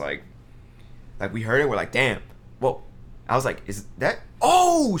 and I was like we heard it, we're like, damn, whoa. I was like, is that?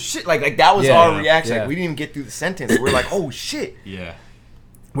 Oh shit! Like that was our reaction. Yeah. Like we didn't even get through the sentence. We're like, oh shit! Yeah.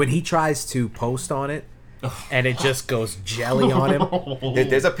 When he tries to post on it, and it just goes jelly on him.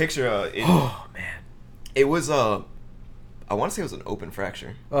 There's a picture. Oh man! It was I want to say it was an open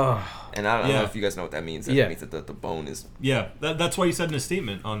fracture. Oh. And I don't know if you guys know what that means. That means that the bone is. Yeah, that's why he said in his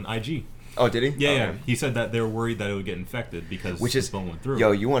statement on IG. Oh, did he? Yeah. He said that they were worried that it would get infected because his bone went through.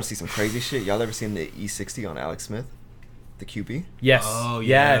 Yo, you want to see some crazy shit? Y'all ever seen the E60 on Alex Smith? The QB? Yes. Oh,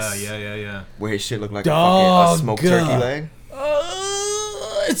 yeah. Yes. Yeah. Where his shit looked like a smoked turkey leg?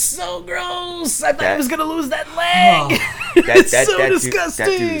 Oh, it's so gross. I thought he was going to lose that leg. It's so disgusting.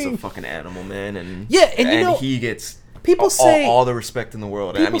 That dude is a fucking animal, man. And you know, he gets people say all the respect in the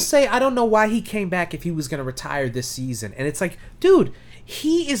world. People say, I don't know why he came back if he was going to retire this season. And it's like, dude,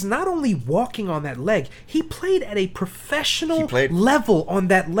 he is not only walking on that leg, he played at a professional level on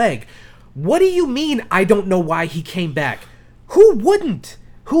that leg. What do you mean, I don't know why he came back? Who wouldn't?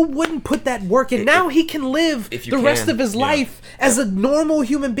 Who wouldn't put that work in? Now he can live the rest of his life as a normal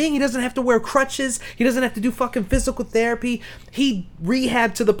human being. He doesn't have to wear crutches. He doesn't have to do fucking physical therapy. He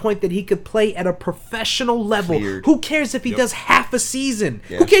rehabbed to the point that he could play at a professional level. Who cares if he does half a season?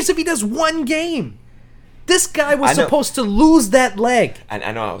 Who cares if he does one game? This guy was supposed to lose that leg.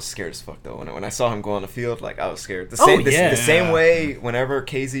 I know I was scared as fuck, though. When I saw him go on the field, like, I was scared. The same way whenever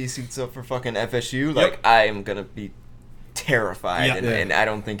KZ suits up for fucking FSU, like, I am going to be terrified. And I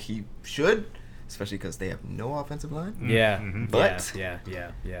don't think he should, especially because they have no offensive line. Yeah. But yeah.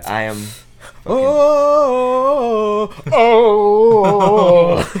 I am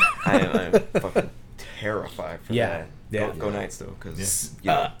I am fucking terrified for that. Go Knights, though, because,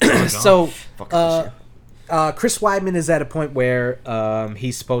 Chris Weidman is at a point where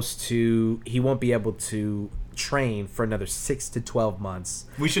he won't be able to train for another 6 to 12 months.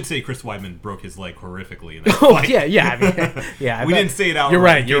 We should say Chris Weidman broke his leg horrifically in that fight. I mean, we didn't say it out. You're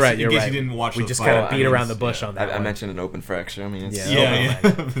right. In case you didn't watch. We just kind of beat around the bush on that. I mentioned an open fracture. I mean, it's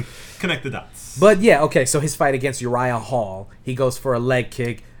connect the dots. But okay. So his fight against Uriah Hall, he goes for a leg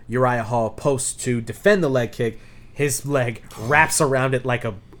kick. Uriah Hall posts to defend the leg kick. His leg wraps around it like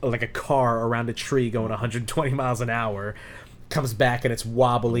a car around a tree going 120 miles an hour, comes back and it's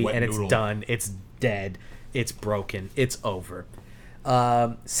wobbly and it's done. It's dead. It's broken. It's over.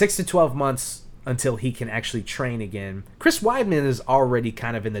 6 to 12 months until he can actually train again. Chris Weidman is already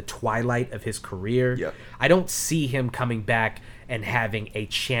kind of in the twilight of his career. Yep. I don't see him coming back and having a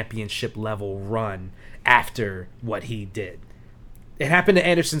championship level run after what he did. It happened to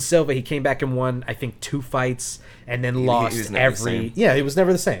Anderson Silva. He came back and won, I think, 2 fights, and then lost every. Yeah, he was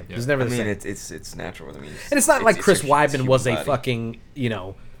never the same. He was never the same. It's natural. I mean, and it's not like Chris Weidman was a fucking,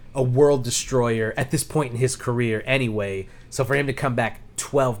 a world destroyer at this point in his career anyway. So for him to come back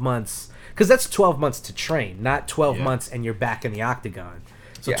 12 months, because that's 12 months to train, not 12 months and you're back in the octagon.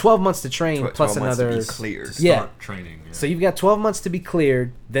 So 12 months to train plus 12 months to another be cleared. Yeah. Start training. Yeah. So you've got 12 months to be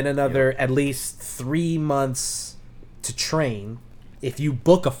cleared, then another at least 3 months to train if you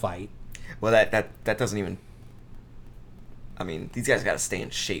book a fight. Well, that doesn't even. I mean, these guys got to stay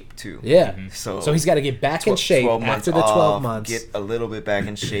in shape too. Yeah. So he's got to get back in shape 12 months after the 12 off, months. Get a little bit back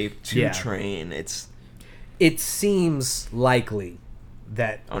in shape to Yeah. train. It seems likely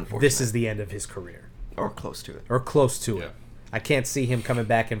that Unfortunate. this is the end of his career. Or close to it. Or close to Yeah. it. I can't see him coming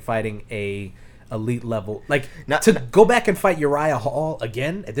back and fighting a elite level. Like, Not- to go back and fight Uriah Hall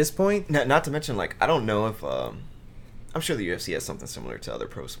again at this point? Not to mention, like, I don't know if I'm sure the UFC has something similar to other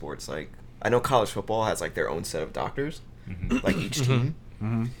pro sports. Like, I know college football has like their own set of doctors, like each team,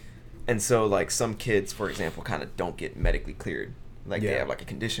 and so like some kids, for example, kind of don't get medically cleared. Like they Yeah. have like a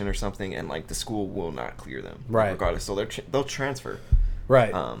condition or something, and like the school will not clear them, Right. regardless. So they'll transfer.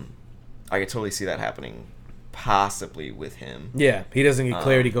 Right. I could totally see that happening, possibly with him. Yeah, he doesn't get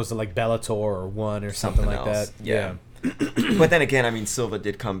cleared. He goes to like Bellator or One or something like else. that. Yeah. But then again, I mean, Silva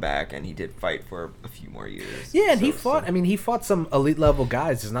did come back and he did fight for a few more years. Yeah, and he So- fought. I mean, he fought some elite level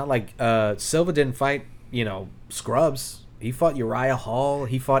guys. It's not like Silva didn't fight, scrubs. He fought Uriah Hall.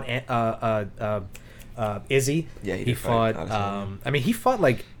 He fought Izzy. Yeah, he he did fight fought. Adesanya. I mean, he fought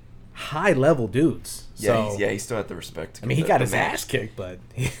like high level dudes. Yeah, So, he still had the respect. To I mean, he give got the his match. ass kicked, but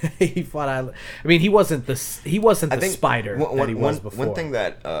he fought. I mean, he wasn't the spider that he was before. One thing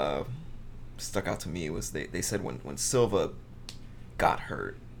that stuck out to me was they said when Silva got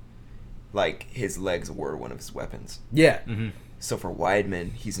hurt, like his legs were one of his weapons. Yeah. So for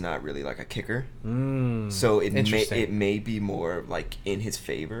Weidman, he's not really like a kicker. Mm, So interesting. it may be more like in his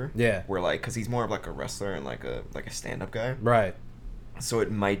favor. Yeah. Where like because he's more of like a wrestler and like a stand up guy. Right. So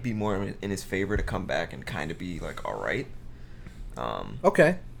it might be more in his favor to come back and kind of be like all right.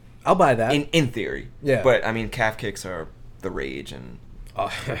 Okay. I'll buy that. In theory. Yeah. But I mean, calf kicks are the rage, and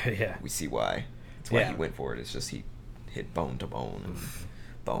Oh, yeah. we see why. That's why Yeah. he went for it. It's just he hit bone to bone and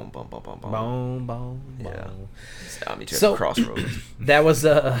bone. Bone. Yeah. I mean, So- so, crossroads. That was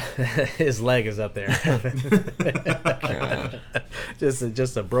his leg is up there.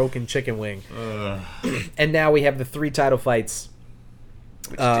 just a broken chicken wing. And now we have the 3 title fights.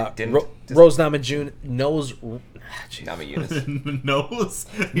 Which Rose Namajunas knows. Jeez. Namajunas. Nose?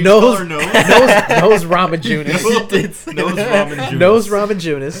 Knows Nose? Ramajunas. Nose Ramen Knows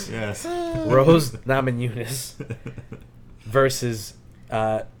Ramajunas. Yes. Rose Namajunas versus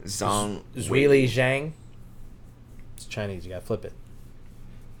Zhang Weili Zhang. It's Chinese. You gotta flip it.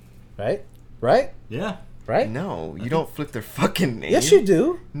 Right? Yeah. Right? No, you don't flip their fucking name. Yes, you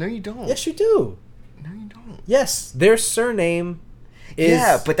do. No, you don't. Yes, you do. No, you don't. Yes, their surname is.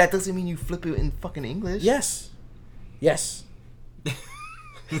 Yeah, but that doesn't mean you flip it in fucking English. Yes.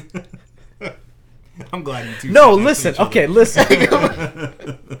 I'm glad you two. No, said that to listen. each other.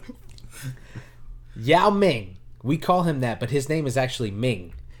 Okay, listen. Yao Ming. We call him that, but his name is actually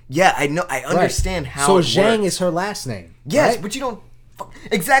Ming. Yeah, I know. I understand Right. how. So it Zhang works. is her last name. Yes, right? but you don't.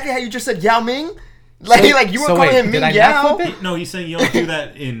 Exactly how you just said Yao Ming. Like you were so calling wait, him did Ming I not Yao. flip it? No, he's saying you don't do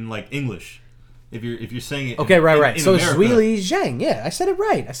that in like English. If you're saying it. Okay, right. In So it's America, Weili Zhang. Yeah, I said it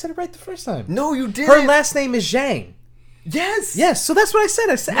right. I said it right the first time. No, you didn't. Her last name is Zhang. Yes. Yes, so that's what I said.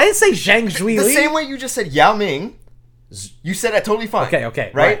 I didn't say Zhang Zhuili. The same way you just said Yao Ming. You said that totally fine. Okay,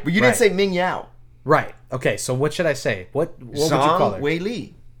 Right? right, But you didn't right. say Ming Yao. Right. Okay, so what should I say? What would you Zhang call her? Wei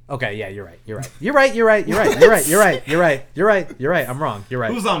Li. Okay, yeah, you're right. You're right. I'm wrong. You're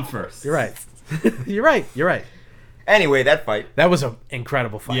right. Who's on first? You're right. You're right. Anyway, that fight. That was an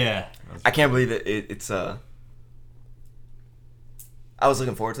incredible fight. Yeah. I can't believe that it's I was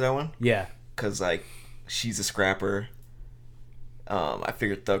looking forward to that one Yeah. because like she's a scrapper. I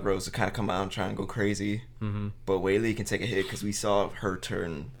figured Thug Rose would kind of come out and try and go crazy, but Wei Li can take a hit because we saw her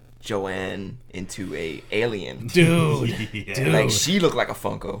turn Joanne into a alien. Dude. Yeah. Dude. Like she looked like a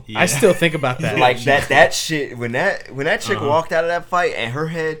Funko. Yeah. I still think about that. Like that shit when that chick walked out of that fight and her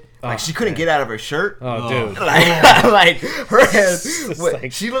head like she couldn't get out of her shirt. Oh, dude. Like her head,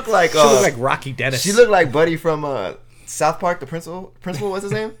 like- she looked like She looked like Rocky Dennis. she looked like Buddy from South Park. The principal, what's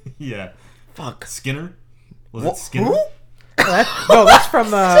his name? Yeah. Fuck. Skinner? Was Wha- it Skinner? Who? No, that's from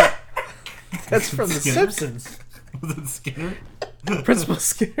The Skinner? Simpsons. Was it Skinner? Principal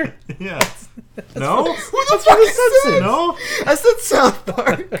Skinner. Yeah. No? Who the That's fuck from The is that? Simpsons. No? I said South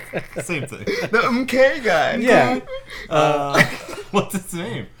Park. Same thing. The MK guy. Yeah. What's his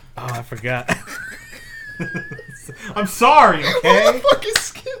name? Oh, I forgot. I'm sorry, Who okay? the fuck is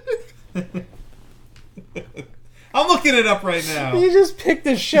Skinner? I'm looking it up right now. You just picked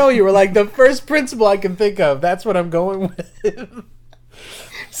a show. You were like, the first principal I can think of. That's what I'm going with.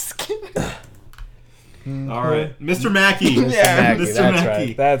 Skinner. All right, Mr. Mackey. Yeah, Mr. That's Mackey.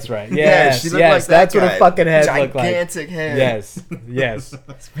 right. That's right. Yeah, Yes, she looked yes. like that That's what guy. a fucking head looked like. Gigantic head. Yes, yes.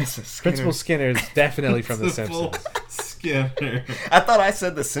 Mr. Skinner. Principal Skinner is definitely from The Principal Simpsons. Skinner. I thought I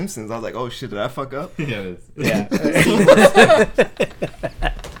said The Simpsons. I was like, oh shit, did I fuck up? Yeah. Yeah.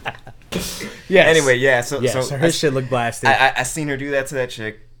 Yes. Anyway, yeah. So her shit looked blasted. I seen her do that to that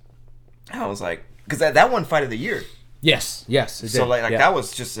chick. I was like, because that won Fight of the Year. yes. It So did. like Yeah. that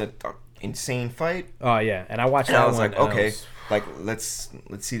was just an insane fight. Oh yeah, and I watched And that I was one. like, and I okay, was- like let's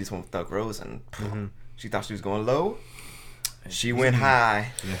see this one with Doug Rose, and she thought she was going low. She went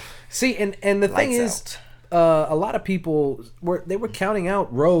high. Yeah. See, and the thing Lights is, a lot of people were counting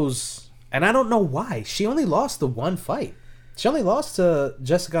out Rose, and I don't know why. She only lost the one fight. She only lost to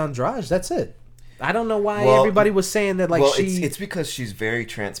Jessica Andrade. That's it. I don't know why Well- everybody was saying that. Like Well, she, it's because she's very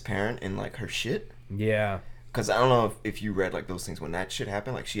transparent in like her shit. yeah, Because I don't know if you read like those things when that shit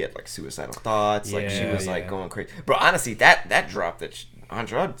happened. Like she had like suicidal thoughts. Like she Yeah, was like yeah. going crazy. Bro, honestly, that drop that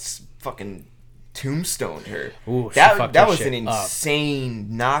Andrade fucking tombstoned her. Ooh, she that fucked that her was shit an up.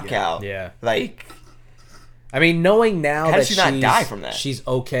 insane knockout. Yeah. Like I mean, knowing now How that did she not she's, die from that? she's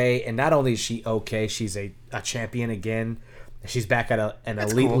okay, and not only is she okay, she's a champion again. She's back at an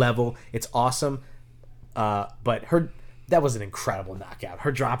That's elite cool. level. It's awesome. But that was an incredible knockout.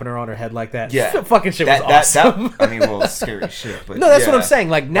 Her dropping her on her head like that. Yeah. Fucking shit was awesome. I mean, well, it's scary shit. But No, that's what yeah. I'm saying.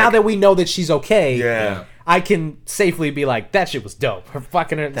 Like now that we know that she's okay, Yeah. I can safely be like, that shit was dope. Her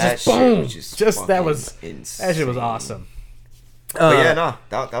fucking her, That just shit boom, was just that fucking was insane. that shit was awesome. But yeah, no,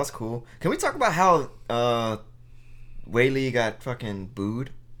 that was cool. Can we talk about how Wei Li got fucking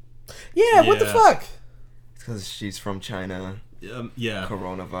booed? Yeah, what the Yeah. fuck? It's because she's from China. Yeah.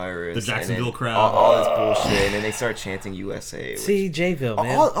 Coronavirus. The Jacksonville and then crowd. All this bullshit, and then they start chanting USA. Which, See, Jayville,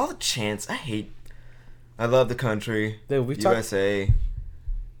 man. all the chants. I love the country. Dude, we've talked- USA.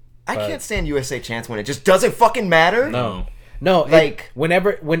 I But- can't stand USA chants when it just doesn't fucking matter. No. No, Like-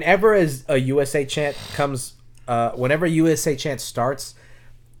 whenever as a USA chant comes, whenever a USA chant starts,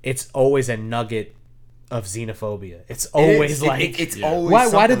 it's always a nugget of xenophobia. It's always it's Yeah. always why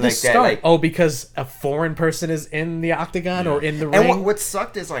something did this like start? That, like, Oh, because a foreign person is in the octagon or in the and ring. what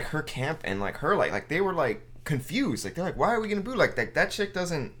sucked is like her camp and like her like they were like confused. Like they're like, why are we gonna boo? Like that chick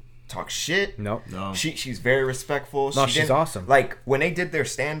doesn't talk shit. No. She's very respectful. No, She she's didn't- awesome. Like when they did their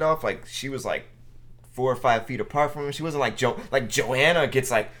standoff, like she was like 4 or 5 feet apart from him. She wasn't like Joanna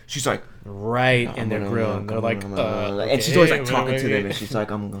gets like she's like right in their grill, and they're like, and she's always like talking to them, and she's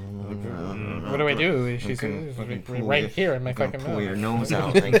like, I'm gonna. what do I do? She's Pull right your- here in my I'm gonna fucking pull mouth. your nose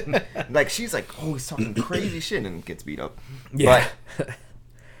out. Like she's like always talking crazy shit and gets beat up. Yeah. But,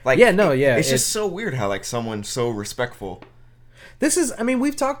 like Yeah, no, yeah, It's it's- just so weird how like someone so respectful. This is, I mean,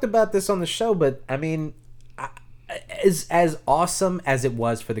 we've talked about this on the show, but I mean, as awesome as it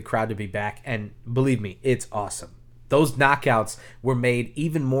was for the crowd to be back, and believe me, it's awesome. Those knockouts were made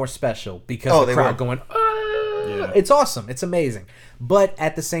even more special because the they crowd were. going, Yeah. it's awesome, it's amazing. But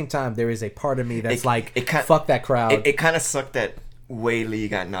at the same time, there is a part of me that's fuck that crowd. It kind of sucked that Wei Li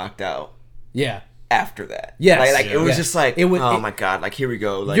got knocked out yeah. after that. Yes. Like it was Yes. just like, It was- oh it- my god, like here we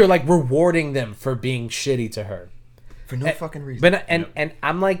go. Like You're like rewarding them for being shitty to her. for no fucking reason. But and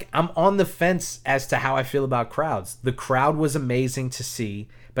I'm like, I'm on the fence as to how I feel about crowds. The crowd was amazing to see,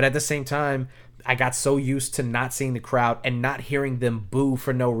 but at the same time, I got so used to not seeing the crowd and not hearing them boo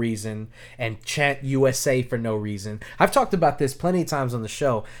for no reason and chant USA for no reason. I've talked about this plenty of times on the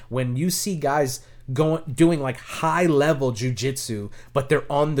show. When you see guys doing like high level jujitsu, but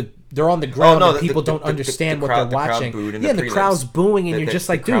they're on the ground no, and people don't understand what they're the crowd watching. booed in Yeah, the the crowd's prelims. booing, and The- you're the- just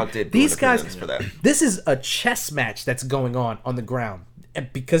the like, crowd dude, did boo in these the guys. prelims for that. This is a chess match that's going on the ground.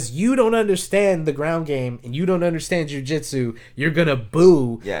 And because you don't understand the ground game and you don't understand jiu-jitsu, you're going to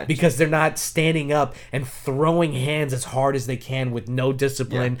boo Yeah. because they're not standing up and throwing hands as hard as they can with no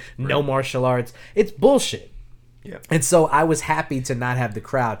discipline, no martial arts. It's bullshit. Yeah. And so I was happy to not have the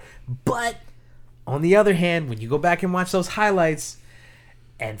crowd. But on the other hand, when you go back and watch those highlights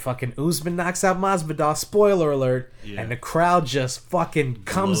and fucking Usman knocks out Masvidal, spoiler alert, Yeah. and the crowd just fucking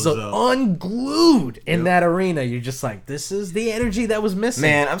comes Blows up. unglued in that arena, you're just like, this is the energy that was missing.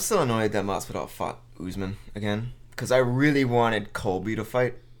 Man, I'm still annoyed that Masvidal fought Usman again because I really wanted Colby to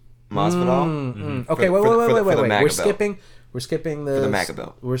fight Masvidal. Okay, For- wait. for the We're MAGA belt. skipping. We're skipping the MAGA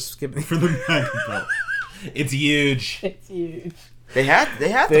belt. We're skipping. For the MAGA belt. It's huge. It's huge. They had to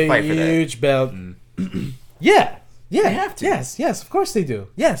The fight for that. huge belt. Yeah. Yeah, They have to. Yes, of course they do.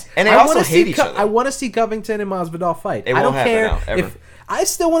 Yes, And they I also wanna hate see each other. I want to see Covington and Masvidal fight. It I don't won't happen care now, ever. if I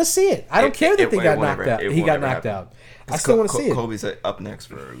still want to see it. I don't care that they got won't knocked ever- out. it He won't got ever knocked happen. out. I still want to see it. Colby's up next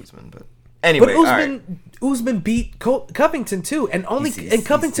for Usman, but anyway, But all right. Usman beat Covington too, and He's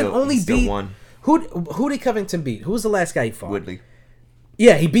Covington still- only he still beat. won. Who did Covington beat? Who was the last guy he fought? Woodley.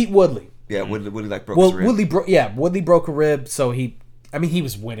 Yeah, he beat Woodley. Yeah, Woodley like broke his rib. Woodley broke a rib, so he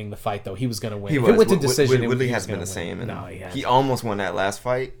was winning the fight though. He was going to win. He if was. it went to decision, Woodley he has was been gonna the win. same. And No, he almost won that last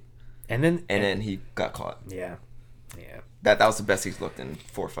fight, and then he got caught. Yeah. That was the best he's looked in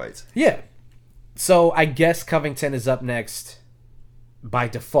 4 fights. Yeah. So I guess Covington is up next by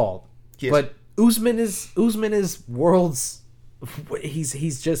default, but Usman is worlds.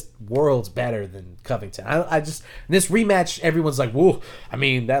 He's just worlds better than Covington. I just this rematch, everyone's like, whoa. I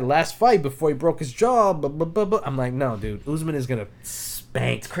mean, that last fight before he broke his jaw. I'm like, no, dude. Usman is gonna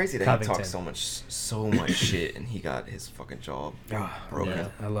spank. It's crazy that Covington. he talks so much shit, and he got his fucking jaw broken. Yeah,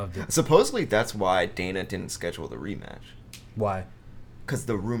 I loved it. Supposedly, that's why Dana didn't schedule the rematch. Why? Because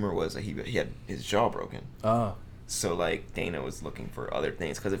the rumor was that he had his jaw broken. Oh. So like Dana was looking for other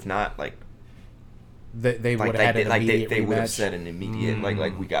things. Because if not, like they would have had an immediate they would have rematch. said an immediate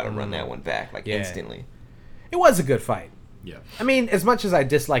like we got to run that one back instantly. It was a good fight. Yeah. I mean, as much as I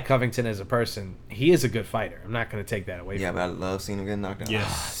dislike Covington as a person, he is a good fighter. I'm not going to take that away from him. Yeah, but I love seeing him get knocked out. Yes.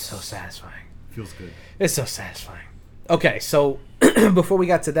 It's so satisfying. Feels good. It's so satisfying. Okay, so before we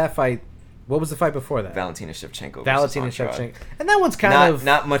got to that fight, what was the fight before that? Valentina Shevchenko. Valentina Shevchenko. And that one's kind of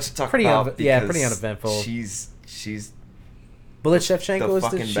not much to talk pretty about. pretty uneventful. She's But Shevchenko the is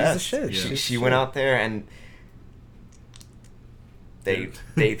fucking she's best. the shit. Yeah. She went out there and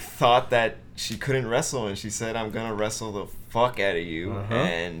they thought that she couldn't wrestle, and she said, "I'm gonna wrestle the fuck out of you,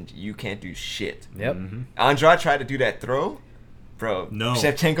 and you can't do shit." Yep. Andrade tried to do that throw, bro. No.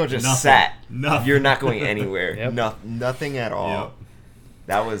 Shevchenko just Nothing. sat. Nothing. You're not going anywhere. Yep. Nothing at all. Yep.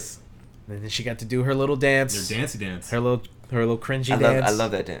 That was. And then she got to do her little dance. Their dancey dance. Her little cringy dance. I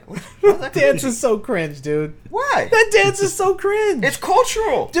love that dance. That dance is so cringe, dude. Why? That dance is so cringe. It's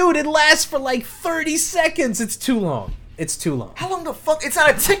cultural. Dude, it lasts for like 30 seconds. It's too long. It's too long. How long the fuck? It's not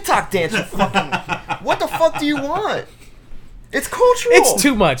a TikTok dance, you fucking. What the fuck do you want? It's cultural. It's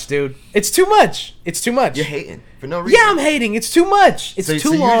too much, dude. It's too much. It's too much. You're hating for no reason. Yeah, I'm hating. It's too much. It's too so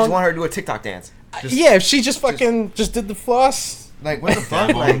long. you just want her to do a TikTok dance? Yeah, if she just did the floss. Like what the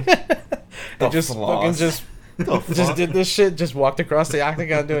fuck? Like the just floss. fucking just did this shit. Just walked across the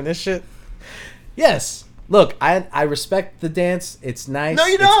octagon doing this shit. Yes. Look, I respect the dance. It's nice. No,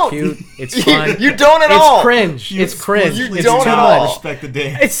 you don't. It's cute. It's fun. You don't at all. It's cringe. It's cringe. You It's don't too at much. all. Respect the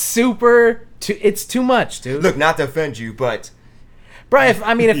dance. It's super. It's too much, dude. Look, not to offend you, but Bro, if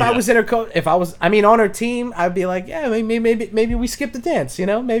I Yeah. was in her on her team, I'd be like, yeah, maybe we skip the dance, you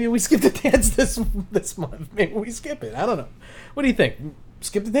know? Maybe we skip the dance this month. Maybe we skip it. I don't know. What do you think?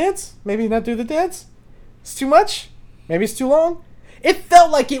 Skip the dance? Maybe not do the dance? It's too much? Maybe it's too long? It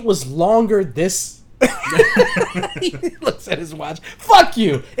felt like it was longer this. He looks at his watch. Fuck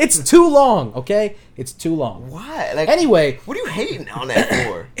you. It's too long, okay? It's too long. why? Like Anyway, what are you hating on that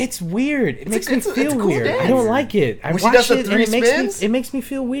for? it's weird. It makes me it's a feel cool weird. dance. I don't like it. I When she watch does the it and three it makes spins? me makes me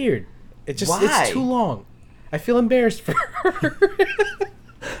feel weird. It's Why? too long. I feel embarrassed for her.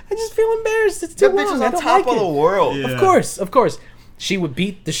 I just feel embarrassed. It's too That bitch long. is I on don't top like of the it. world. Yeah. Of course. She would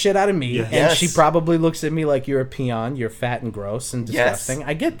beat the shit out of me, Yeah. and Yes. she probably looks at me like you're a peon, you're fat and gross and Yes. disgusting.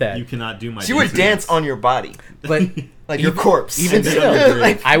 I get that. You cannot do my She would dancey dance on your body, But like your corpse. even And then still, on your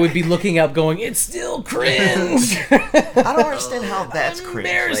grave. I would be looking up going, it's still cringe. I don't understand how that's I'm cringe.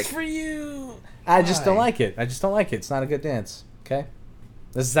 embarrassed Like, for you. I just don't Why? like it. It's not a good dance. Okay,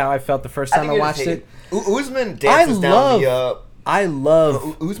 this is how I felt the first time I you're watched just it. hating. Usman dances down the. I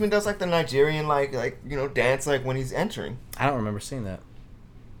love. Usman does like the Nigerian like dance like when he's entering. I don't remember seeing that.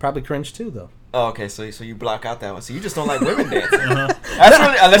 Probably cringe too, though. Oh, okay, so you block out that one. So you just don't like women dancing. That's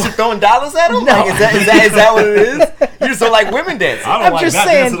what, unless you're throwing dollars at them. No. Like, is that what it is? You just don't like women dancing. I don't I'm like just that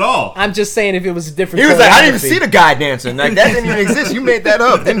saying. dance at all. I'm just saying if it was a different. He was like, I didn't even choreography. see the guy dancing. Like that didn't even exist. You made that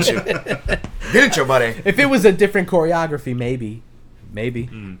up, didn't you? Didn't you, buddy? If it was a different choreography, maybe.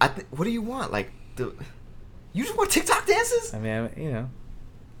 What do you want? Like you just want TikTok dances? I mean,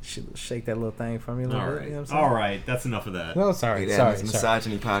 shake that little thing for me a little All bit. right. You know what I'm saying? All right. That's enough of that. No, sorry. Hey, Sorry. it's a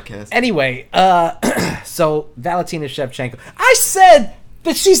misogyny podcast. Anyway, so Valentina Shevchenko. I said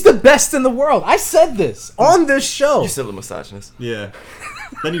that she's the best in the world. I said this on this show. You're still a misogynist. Yeah.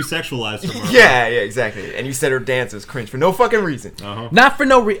 Then you sexualize her. Mark. Yeah, exactly. And you said her dance is cringe for no fucking reason. Uh-huh. Not for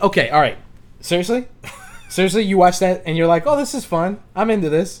no reason. Okay, all right. Seriously? Seriously, you watch that and you're like, oh, this is fun. I'm into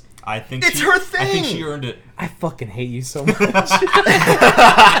this. I think It's her I think thing. she earned it. I fucking hate you so much.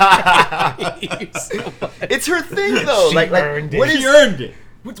 It's her thing though. She like earned it. what She is earned it.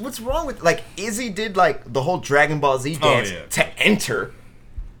 what's wrong with like Izzy did like the whole Dragon Ball Z dance yeah. to enter.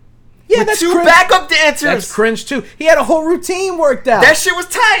 Yeah, With that's two cringe. backup dancers. That's cringe too. He had a whole routine worked out. That shit was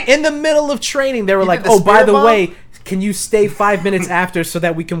tight. In the middle of training, they were He like, did the "Oh, by spirit the bomb? way, Can you stay 5 minutes after so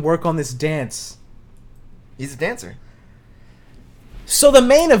that we can work on this dance? He's a dancer. So the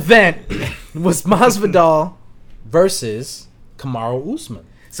main event was Masvidal versus Kamaru Usman.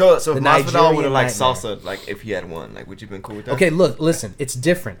 So if The Masvidal Nigerian would have like nightmare. salsa, like if he had won, like would you have been cool with that? Okay, look, listen, it's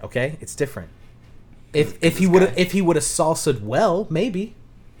different. Okay, it's different. If he this would guy. if he would have salsa'd well, maybe.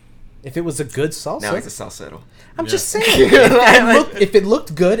 If it was a good salsa, Now he's a salsero. I'm Yeah. just saying. If it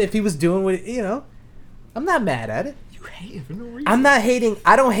looked good, if he was doing what I'm not mad at it. You hate him for no reason. I'm not hating.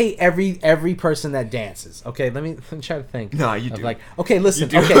 I don't hate every person that dances. Okay, let me try to think. No, you of do. Like, okay, listen.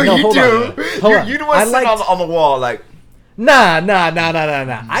 You do. Okay, no, you hold do. on. Hold on. You the one I sitting liked- on the wall, like. Nah.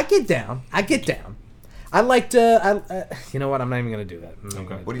 I get down. I liked. You know what? I'm not even gonna do that. I'm not even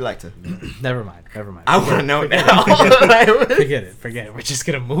gonna Okay. What do you like to? Never mind. I want to know Forget now. it. Forget it. We're just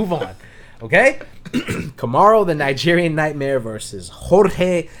gonna move on. Okay? Kamaru, the Nigerian Nightmare versus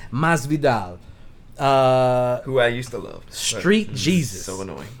Jorge Masvidal. Who I used to love. Street Jesus. So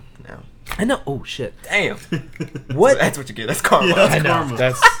annoying now. I know. Oh shit. Damn. What? That's what you get. That's karma. Yeah. I know. karma.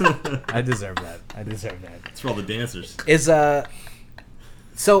 That's. I deserve that. It's for all the dancers. Is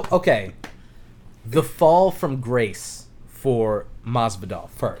So okay. The fall from grace for Masvidal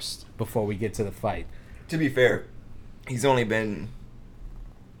first before we get to the fight. To be fair, he's only been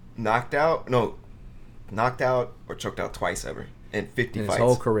knocked out or choked out twice ever in 50 In his fights.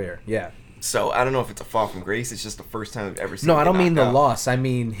 whole career. Yeah. So I don't know if it's a fall from grace. It's just the first time I've ever seen. No, him I get don't mean the knocked out. loss. I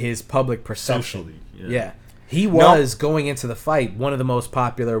mean his public perception. Socially, Yeah. He was going into the fight one of the most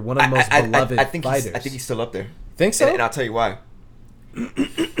popular, one of the most beloved I think fighters. I think he's still up there. Think so? And I'll tell you why.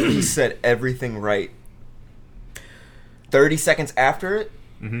 He said everything right. 30 seconds after it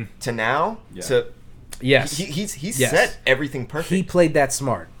to now Yeah. to Yes. he Yes. said everything perfect. He played that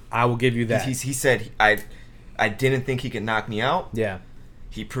smart. I will give you that. He said I didn't think he could knock me out. Yeah.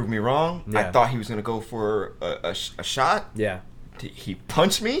 He proved me wrong. Yeah. I thought he was gonna go for a shot. Yeah. He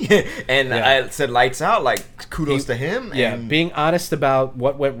punched me, and Yeah. I said lights out. Like kudos to him. Yeah. And Being honest about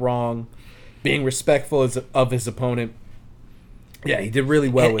what went wrong, being respectful of his opponent. Yeah, he did really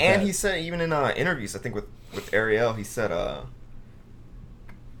well with that. And he said even in interviews, I think with Ariel, he said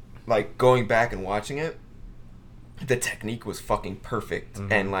like going back and watching it, the technique was fucking perfect.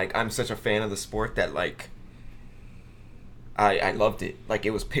 And like I'm such a fan of the sport that like I loved it. Like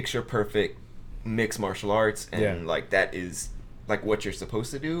it was picture perfect mixed martial arts, and Yeah. like that is like what you're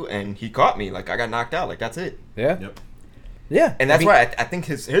supposed to do. And he caught me. Like I got knocked out. Like that's it. Yeah. Yep. Yeah. And that's I mean, why I think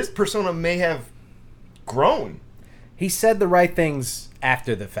his persona may have grown. he said the right things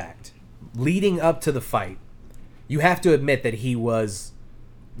after the fact. Leading up to the fight, you have to admit that he was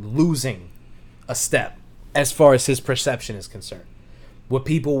losing a step as far as his perception is concerned.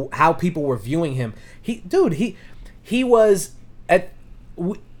 How people were viewing him. He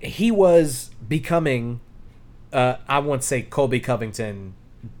was becoming I won't say Colby Covington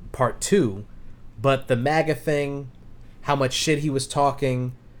part 2, but the MAGA thing, how much shit he was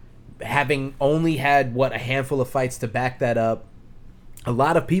talking, having only had a handful of fights to back that up, a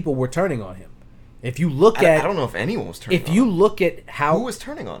lot of people were turning on him. If you look I at don't know if anyone was turning. if on you him. look at how Who was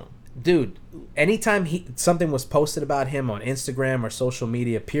turning on him? dude, anytime something was posted about him on Instagram or social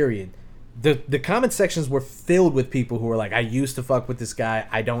media, period, the comment sections were filled with people who were like, I used to fuck with this guy,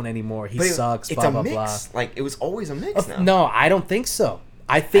 I don't anymore, he sucks, It's blah a blah mix. blah. Like it was always a mix now. No, I don't think so.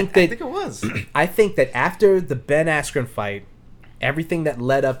 I I think think it was. I think that after the Ben Askren fight, everything that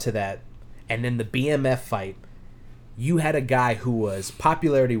led up to that, and then the BMF fight, you had a guy who was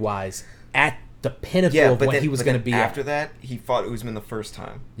popularity wise at the pinnacle Yeah, of but what then, he was but going to then be after at. that, he fought Usman the first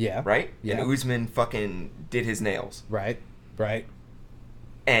time. Yeah. Right? Yeah. And Usman fucking did his nails. Right.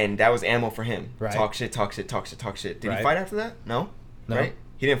 And that was ammo for him. Right. Talk shit. Did Right. he fight after that? No? No. Right?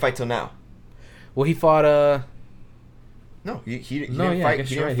 He didn't fight till now. Well, he fought No, he didn't no, yeah, I fight. guess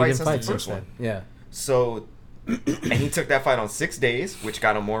He you're right. didn't He fight didn't since fight the since first then. one. Yeah. So, and he took that fight on 6 days, which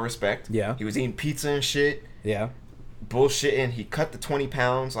got him more respect. Yeah. He was eating pizza and shit, Yeah. bullshitting. He cut the 20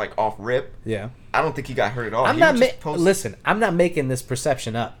 pounds like off rip. Yeah. I don't think he got hurt at all. I'm He not was just post- listen, I'm not making this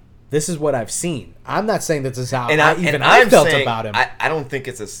perception up. This is what I've seen. I'm not saying that this is how And I I'm felt saying, about him. I don't think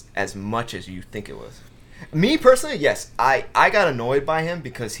it's as much as you think it was. Me personally, yes, I got annoyed by him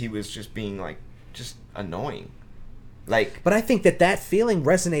because he was just being like just annoying. Like, but I think that feeling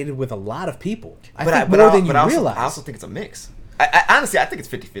resonated with a lot of people. I but think I, but more I, than you but I also, realize. I also think it's a mix. I honestly, I think it's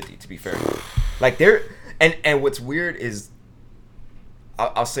 50-50, to be fair. Like there, and what's weird is,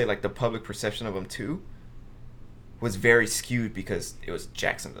 I'll say like the public perception of him too was very skewed because it was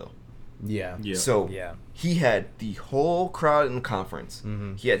Jacksonville. yeah. Yeah. So Yeah. he had the whole crowd in the conference.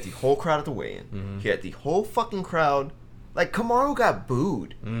 Mhm. He had the whole crowd at the weigh-in. He had the whole fucking crowd. Like Kamaru got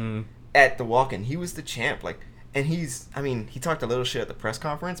booed Mm. at the walk-in. He was the champ. Like And he talked a little shit at the press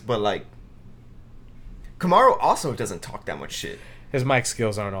conference, but like, Kamaru also doesn't talk that much shit. His mic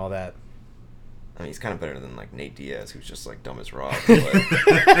skills aren't all that. I mean, he's kind of better than like Nate Diaz, who's just like dumb as rock.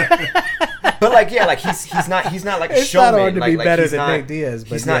 But like, yeah, like he's not like a It's showman. not hard to be like, better he's than not, Nate Diaz,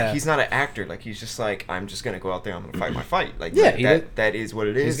 but he's not an actor. Like he's just like, I'm just gonna go out there, I'm gonna fight my fight. Like that is what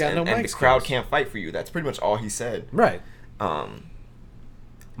it is. got no and mic the crowd skills. can't fight for you. That's pretty much all he said. Right.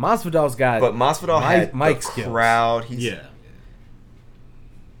 Masvidal's got, but Masvidal had mic the skills. crowd. Yeah.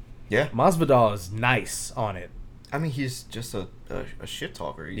 Masvidal is nice on it. I mean, he's just a shit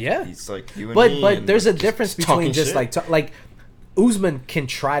talker. He's like you and me. But there's a difference between talking just shit. like Usman can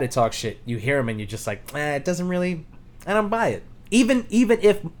try to talk shit. You hear him and you're just like, it doesn't really. I don't buy it. Even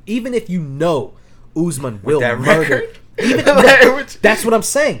if you know Usman will that murder. record? That's what I'm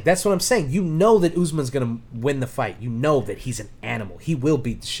saying. You know that Usman's gonna win the fight. You know that he's an animal. He will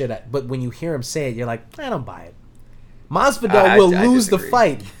beat the shit out. But when you hear him say it, you're like, I don't buy it. Masvidal will lose the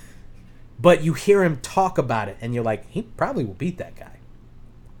fight. But you hear him talk about it, and you're like, he probably will beat that guy.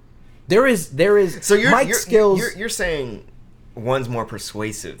 There is. So skills. You're saying one's more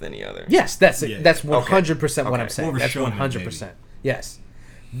persuasive than the other. Yes, that's 100% what Okay. I'm saying. More of a That's showman, 100%. Yes,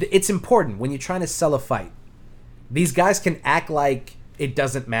 it's important when you're trying to sell a fight. These guys can act like it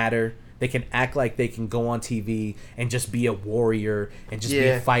doesn't matter. They can act like they can go on TV and just be a warrior and just be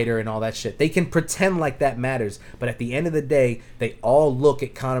a fighter and all that shit. They can pretend like that matters. But at the end of the day, they all look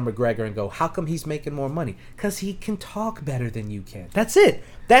at Conor McGregor and go, how come he's making more money? Because he can talk better than you can. That's it.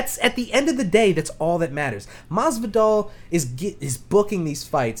 That's at the end of the day, that's all that matters. Masvidal is booking these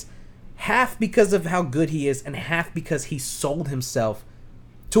fights half because of how good he is and half because he sold himself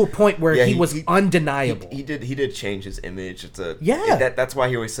to a point where he was undeniable. He did change his image. That's why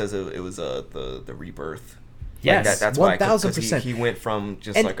he always says it was the rebirth. Yes, like that's 1000%. He went from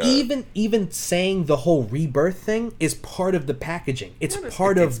just and like even saying the whole rebirth thing is part of the packaging. It's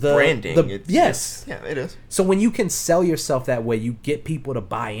part it's of the branding. Yes, it is. So when you can sell yourself that way, you get people to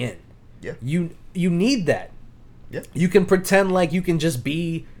buy in. Yeah, you need that. Yeah, you can pretend like you can just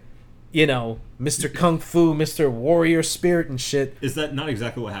be, Mr. Kung Fu, Mr. Warrior Spirit and shit. Is that not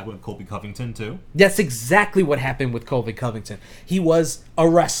exactly what happened with Colby Covington too? That's exactly what happened with Colby Covington. He was a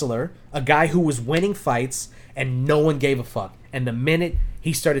wrestler, a guy who was winning fights, and no one gave a fuck. And the minute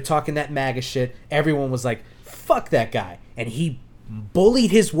he started talking that MAGA shit, everyone was like, fuck that guy. And he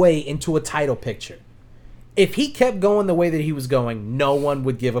bullied his way into a title picture. If he kept going the way that he was going, no one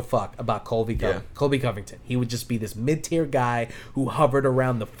would give a fuck about Colby Covington. He would just be this mid-tier guy who hovered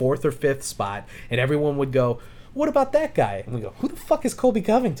around the 4th or 5th spot, and everyone would go, what about that guy? And we go, who the fuck is Colby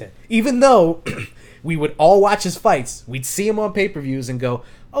Covington? Even though we would all watch his fights, we'd see him on pay-per-views and go,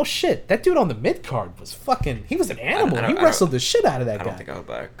 oh shit, that dude on the mid-card was he was an animal. He wrestled the shit out of that guy. I don't think I would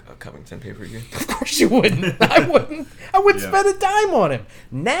buy a Covington pay-per-view. Of course you wouldn't. I wouldn't spend a dime on him.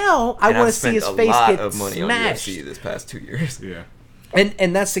 Now I want to see his face get of money smashed. on UFC this past 2 years. Yeah.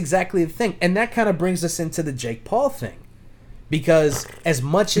 And that's exactly the thing. And that kind of brings us into the Jake Paul thing. Because as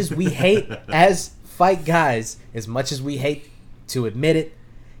much as we hate as fight guys, as much as we hate to admit it,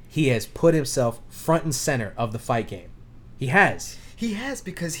 he has put himself front and center of the fight game. He has. He has,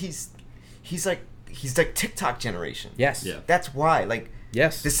 because he's like TikTok generation. Yes. Yeah. That's why. Like,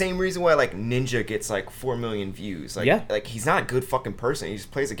 yes. The same reason why like Ninja gets like 4 million views. Like, like he's not a good fucking person. He just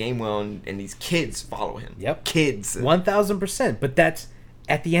plays the game well, and these kids follow him. Yep. Kids. 1000%. But that's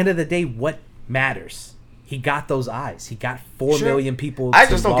at the end of the day what matters. He got those eyes. He got 4 million people. I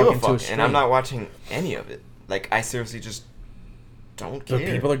just don't give a fuck, stream. and I'm not watching any of it. Like, I seriously just don't care. But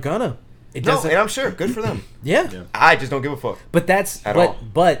people are gonna. And I'm sure good for them. Yeah. I just don't give a fuck. But that's at all.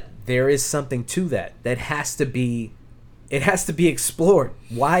 But there is something to that has to be. It has to be explored.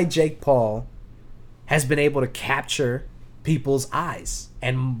 Why Jake Paul has been able to capture people's eyes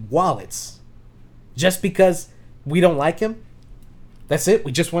and wallets, just because we don't like him. That's it.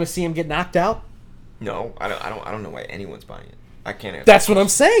 We just want to see him get knocked out. No, I don't know why anyone's buying it. I can't answer. That's what I'm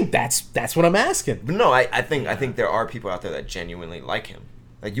saying. That's what I'm asking. But no, I think there are people out there that genuinely like him.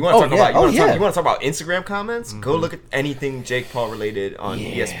 Like, you want to talk about you want to talk about Instagram comments? Mm-hmm. Go look at anything Jake Paul related on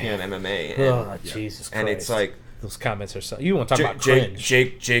ESPN MMA. And, Jesus Christ! And it's like those comments are so. You want to talk about cringe?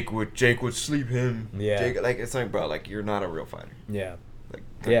 Jake would sleep him. Yeah. Jake, like, it's like, bro, like, you're not a real fighter. Yeah. Like,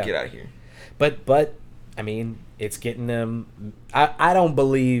 get out of here. But I mean, it's getting them. I don't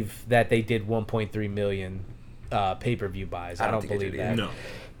believe that they did 1.3 million pay-per-view buys. I don't believe that. No.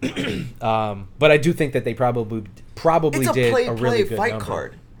 But I do think that they probably it's did a a really good fight number.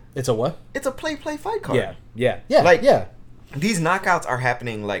 Card. It's a what? It's a play fight card. Yeah. Like, yeah. These knockouts are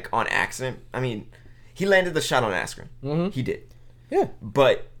happening like on accident. I mean, he landed the shot on Askren. Mm-hmm. He did. Yeah.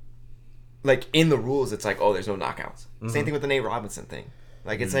 But like in the rules, it's like, oh, there's no knockouts. Same thing with the Nate Robinson thing.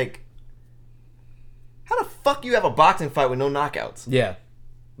 Like it's like, how the fuck you have a boxing fight with no knockouts? Yeah.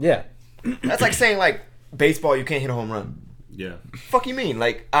 Yeah. That's like saying like baseball, you can't hit a home run. Yeah. Fuck you mean?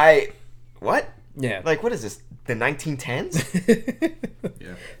 Like what? Yeah. Like what is this? The 1910s?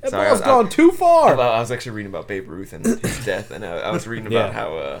 Yeah. That Sorry, ball's gone too far. I was actually reading about Babe Ruth and his death, and I was reading about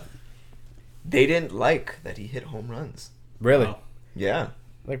how they didn't like that he hit home runs. Really? Wow. Yeah.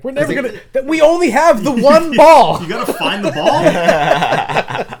 Like we're never gonna. That we only have the one ball. You gotta find the ball.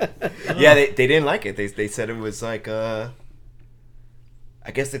 Yeah, they didn't like it. They said it was like I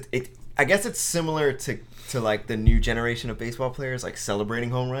guess it's similar to like the new generation of baseball players like celebrating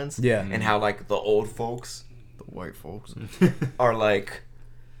home runs. Yeah. And how like the old folks, the white folks, are like,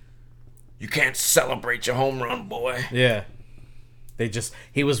 you can't celebrate your home run, boy. Yeah.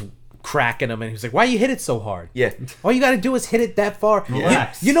 He was cracking him, and he was like, "Why you hit it so hard? Yeah. All you got to do is hit it that far.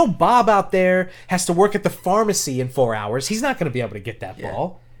 Relax. You know, Bob out there has to work at the pharmacy in 4 hours. He's not going to be able to get that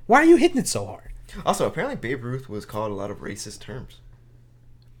ball. Why are you hitting it so hard?" Also, apparently Babe Ruth was called a lot of racist terms.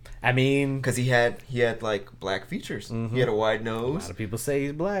 I mean, Because he had like black features. He had a wide a nose. lot of people say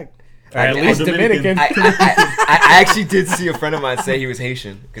he's black, or I- at I- least Dominican. Dominican. I actually did see a friend of mine say he was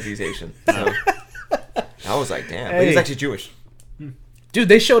Haitian because he's Haitian. So I was like, damn. But he's Hey. actually Jewish. Dude,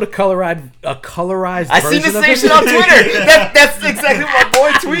 they showed a colorized I seen version the of same it. shit on Twitter. That's exactly what my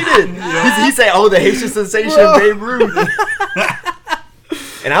boy tweeted. He said, "Oh, the Haitian sensation, Bro. Babe Ruth."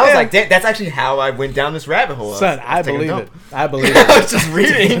 And I was like, "Damn, that's actually how I went down this rabbit hole." Son, I was taking a believe it. dump. I believe I it. was just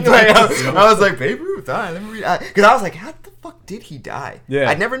reading. Like, I was like, Babe Ruth. All right, let me read. Because I was like, how the fuck did he die? Yeah.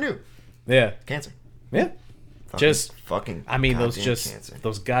 I never knew. Yeah, Cancer. yeah. Fucking, I mean, goddamn cancer.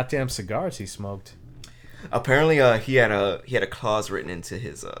 those goddamn cigars he smoked. Apparently, he had a clause written into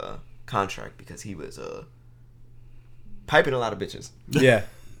his contract because he was piping a lot of bitches, Yeah.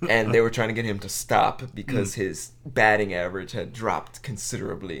 and they were trying to get him to stop because his batting average had dropped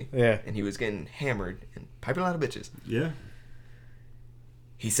considerably. Yeah. And he was getting hammered and piping a lot of bitches. Yeah.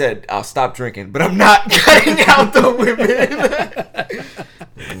 He said, "I'll stop drinking, but I'm not cutting out the women."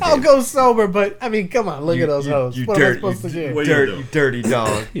 I'll go sober, but I mean, come on, look at those hoes. you What am I dirt- supposed to do? What are you gonna do? Dirty dog.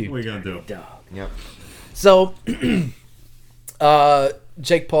 What are you gonna do? Yep. So,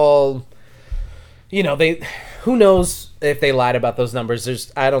 Jake Paul, you know, who knows if they lied about those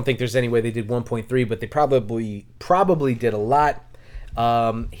numbers. I don't think there's any way they did 1.3, but they probably did a lot.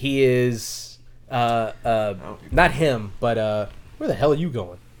 He is not him, but where the hell are you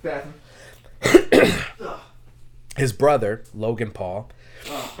going? Bathroom. His brother, Logan Paul.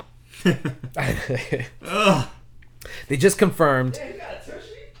 They just confirmed. You got a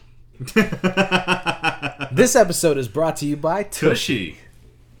tushy? This episode is brought to you by Tushy.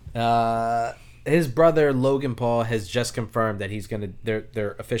 His brother Logan Paul has just confirmed that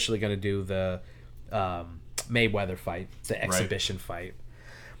they're officially gonna do the Mayweather fight, the exhibition fight,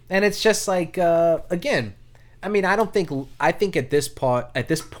 and it's just like again, I mean, I think at this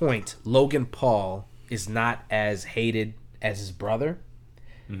point Logan Paul is not as hated as his brother,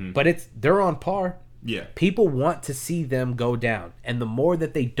 but they're on par. Yeah. People want to see them go down, and the more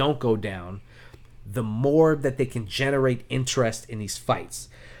that they don't go down, the more that they can generate interest in these fights.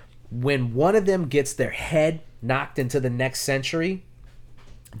 When one of them gets their head knocked into the next century,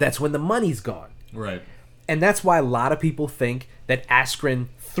 that's when the money's gone. Right. And that's why a lot of people think that Askren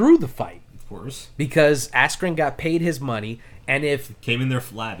threw the fight, Of course. because Askren got paid his money, and if Came in there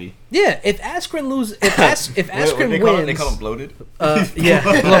flabby. Askren loses, if Askren They wins, call him bloated.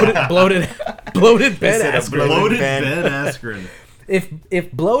 bloated Ben Instead of Askren. Bloated Ben. Ben Askren.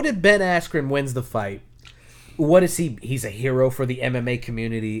 If bloated Ben Askren wins the fight, what is he? He's a hero for the MMA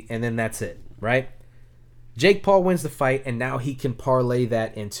community, and then that's it, right? Jake Paul wins the fight, and now he can parlay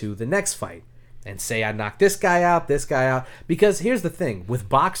that into the next fight and say, I knocked this guy out. Because here's the thing. With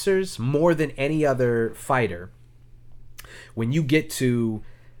boxers, more than any other fighter, when you get to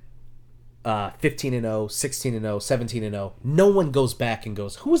 15-0, 16-0, 17-0, no one goes back and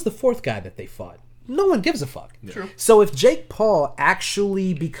goes, who was the fourth guy that they fought? No one gives a fuck. True. So if Jake Paul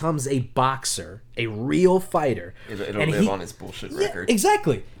actually becomes a boxer, a real fighter, It'll and live on his bullshit record.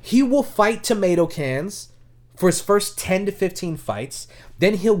 exactly. He will fight tomato cans for his first 10 to 15 fights.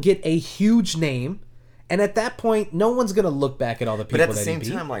 Then he'll get a huge name. And at that point, no one's going to look back at all the people But at the that same he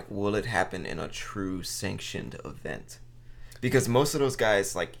beat. time, like, will it happen in a true sanctioned event? Because most of those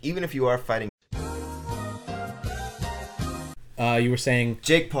guys, like, even if you are fighting You were saying,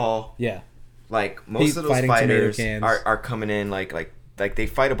 Jake Paul, yeah. like, most of those fighting tomato fighters cans. are coming in like they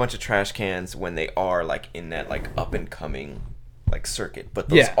fight a bunch of trash cans when they are like in that like up and coming like circuit. But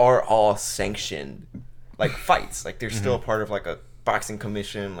those Yeah. are all sanctioned like fights. Like they're still part of like a boxing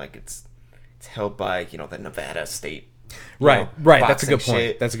commission. Like it's it's held by the Nevada state. Right. That's a good boxing point.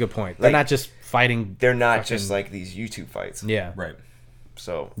 shit. That's a good point. They're Like, not just fighting. They're not fucking- just like these YouTube fights. Yeah. Right.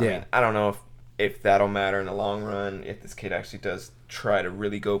 So Yeah. I mean, I don't know if that'll matter in the long run. If this kid actually does try to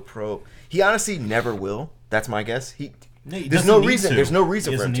really go pro, he honestly never will. That's my guess. He There's doesn't no need reason. to. There's no He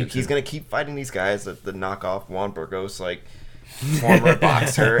reason for doesn't him to. need He's to. gonna keep fighting these guys, the knockoff Juan Burgos, like former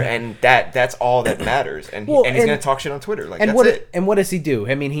boxer, and that's all that matters. And Well, he's gonna talk shit on Twitter. Like And that's what it. and what does he do?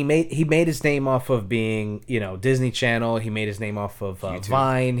 I mean, he made his name off of being Disney Channel. He made his name off of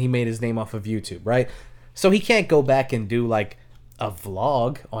Vine. He made his name off of YouTube, right? So he can't go back and do like a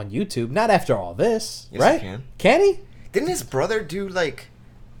vlog on YouTube. Not after all this, Yes, right? he can. Can he? Didn't his brother do like?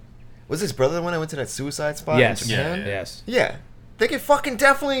 Was his brother the one that went to that suicide spot Yes. in Japan? Yeah. Yes. Yeah. They could fucking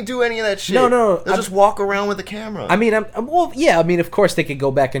definitely do any of that shit. No. They'll just walk around with a camera. I mean, well, yeah. I mean, of course they could go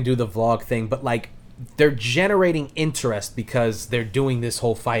back and do the vlog thing, but like, they're generating interest because they're doing this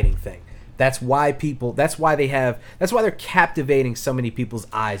whole fighting thing. That's why people. That's why they're captivating so many people's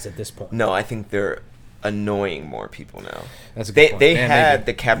eyes at this point. No, I think they're annoying more people now. That's a good point. They Yeah, had maybe.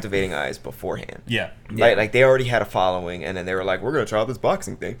 the captivating eyes beforehand. Yeah. Like they already had a following, and then they were like, "We're gonna try out this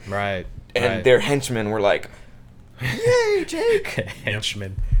boxing thing," Right. and right. their henchmen were like, "Yay, Jake!"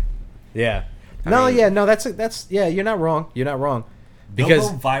 Henchman. Yeah. I mean- That's you're not wrong. You're not wrong. They'll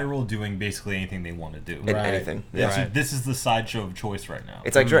Because go viral doing basically anything they want to do. And Right. anything. Yeah. Yeah, So Right. this is the sideshow of choice right now.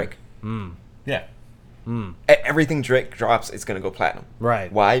 it's like Drake. Yeah. Everything Drake drops, it's gonna go platinum.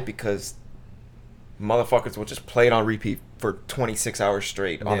 Right. Why? Because motherfuckers will just play it on repeat for 26 hours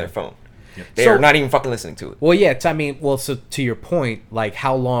straight on Yeah. their phone. Yep. They So- are not even fucking listening to it. Well, yeah. So to your point, like,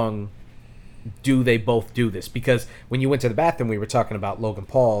 how long do they both do this? Because when you went to the bathroom, we were talking about Logan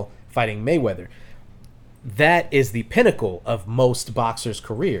Paul fighting Mayweather. That is the pinnacle of most boxers'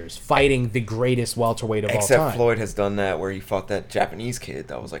 careers, fighting the greatest welterweight of all Except time. Floyd has done that where he fought that Japanese kid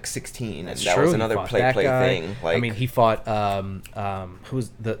that was like 16, That's and that true. was He another fought play that guy. thing. Like, I mean, he fought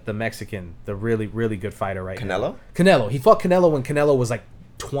who's the Mexican, the really really good fighter right now. Canelo? Canelo. He fought Canelo when Canelo was like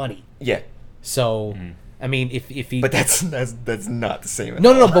 20. yeah, So, I mean, if he but that's not the same. At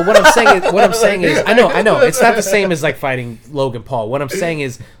No. all. But what I'm saying is, I know, it's not the same as like fighting Logan Paul. What I'm saying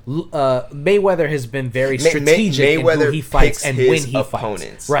is, Mayweather has been very strategic in who Mayweather he fights picks and his when he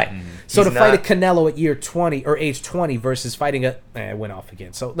opponents. fights. Right. So He's to fight a not- Canelo at year 20 or age 20 versus fighting I went off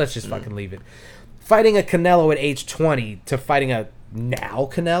again. So let's just fucking leave it. Fighting a Canelo at age 20 to fighting a now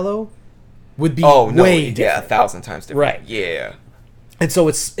Canelo would be Oh no, way yeah, different. 1,000 times different. Right. Yeah. And so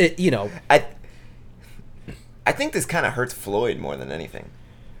it's I think this kind of hurts Floyd more than anything.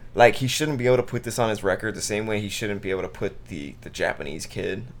 Like, he shouldn't be able to put this on his record the same way he shouldn't be able to put the Japanese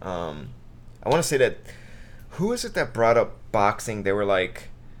kid. I want to say that, who is it that brought up boxing? They were like,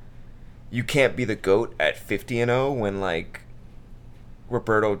 you can't be the GOAT at 50-0 when, like,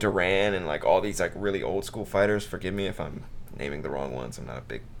 Roberto Duran and, like, all these, like, really old school fighters. Forgive me if I'm naming the wrong ones. I'm not a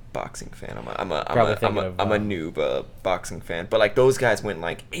big boxing fan. I'm a noob boxing fan. But, like, those guys went,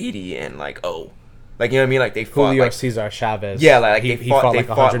 like, 80 and, like, oh. Like, you know what I mean? Like, they fought, Julio like, Cesar Chavez. yeah, like he they fought like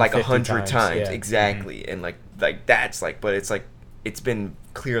 150 100 times. Yeah. Exactly. And like that's like, but it's like, it's been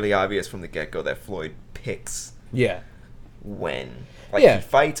clearly obvious from the get-go that Floyd picks Yeah. when, like, Yeah. he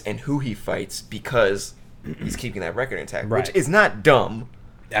fights and who he fights because he's keeping that record intact, Right. which is not dumb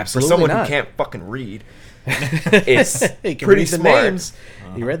Absolutely for someone not. who can't fucking read. It's He can pretty read the smart. names.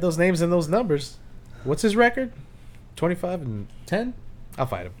 He read those names and those numbers. What's his record? 25 and 10? I'll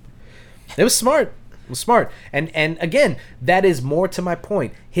fight him. It was smart. It was smart. And again, that is more to my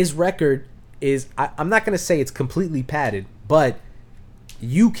point. His record is, I'm not going to say it's completely padded, but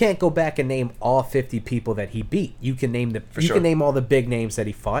you can't go back and name all 50 people that he beat. You can name sure. can name all the big names that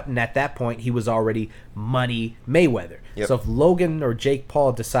he fought, and at that point he was already Money Mayweather. Yep. So if Logan or Jake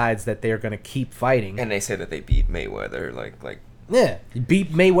Paul decides that they're going to keep fighting, And they say that they beat Mayweather, like. yeah, you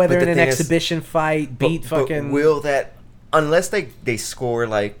beat Mayweather But in the an thing is- exhibition fight, beat fucking. But will that, unless they score,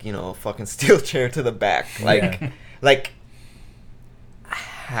 like, you know, a fucking steel chair to the back, like, Yeah. like,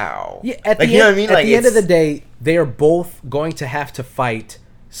 how? Yeah, at like, the you know end, what I mean? at Like, the end of the it's- day, they are both going to have to fight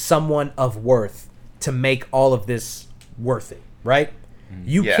someone of worth to make all of this worth it, right?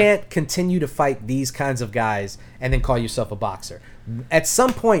 You Yeah. can't continue to fight these kinds of guys and then call yourself a boxer. At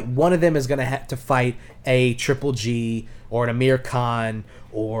some point, one of them is going to have to fight a Triple G or an Amir Khan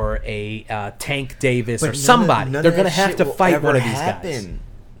or a Tank Davis or somebody. None They're of going to that have shit to will fight ever one of these guys. happen.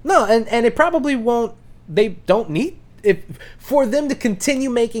 No, and it probably won't. They don't need, if for them to continue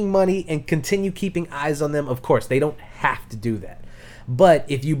making money and continue keeping eyes on them. Of course, they don't have to do that. But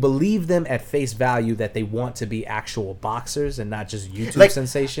if you believe them at face value that they want to be actual boxers and not just YouTube Like,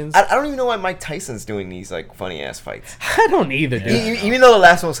 sensations, I don't even know why Mike Tyson's doing these like funny ass fights. I don't either, dude. Even though the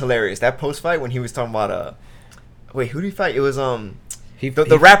last one was hilarious, that post fight when he was talking about wait, who did he fight? It was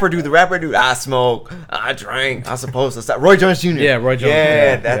the rapper dude. I smoke, I drank, I supposed to stop. Roy Jones Jr. Yeah, Roy Jones.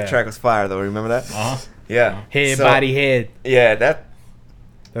 Yeah, that track was fire though. Remember that? Yeah. Head, body, head. Yeah, that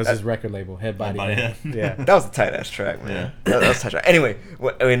was his record label. Head, body, head. Yeah. That was a tight ass track, man. Yeah. That was a tight track. Anyway,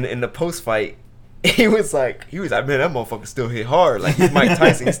 in the post fight, he was like, man, that motherfucker still hit hard. Like he's Mike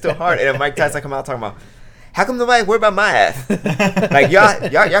Tyson, he's still hard. And then Mike Tyson come out talking about, how come nobody worry about my ass? Like y'all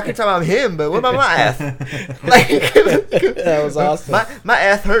keep talking about him, but what about my ass? Like that was awesome. My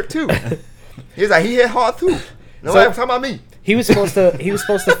ass hurt too. He was like, he hit hard too. Nobody talking about me. He was supposed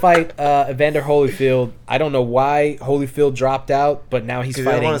to fight Evander Holyfield. I don't know why Holyfield dropped out, but now he's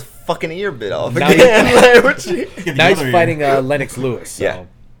fighting. He want his fucking ear bit off Now again. now he's fighting Lennox Lewis. So. Yeah,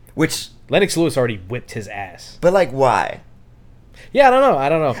 which Lennox Lewis already whipped his ass. But like, why? Yeah, I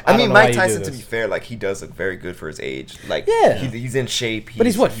don't know. I mean, Mike Tyson, to be fair, like he does look very good for his age. Like, yeah, he's in shape. But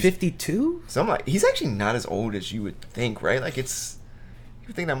he's what, 52? So I'm like, he's actually not as old as you would think, right? Like you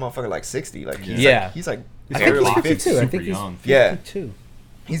would think that motherfucker like 60. Like he's like I think he's 52. I think he's 52.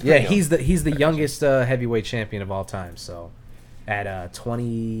 He's the youngest heavyweight champion of all time. So at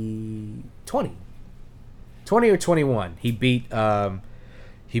 20 or 21, he beat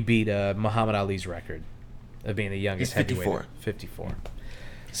Muhammad Ali's record of being the youngest heavyweight. 54.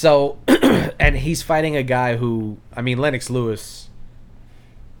 So and he's fighting a guy who, I mean, Lennox Lewis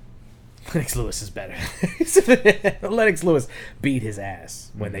is better. Lennox Lewis beat his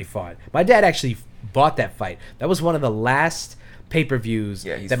ass when they fought. My dad actually bought that fight. That was one of the last pay-per-views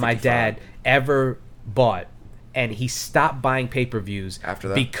that my dad ever bought, and he stopped buying pay-per-views after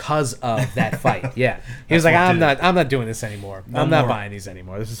that because of that fight. Yeah, he was like, I'm not doing this anymore. I'm not buying these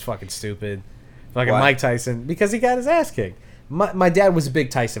anymore. This is fucking stupid. Fucking Mike Tyson, because he got his ass kicked. My dad was a big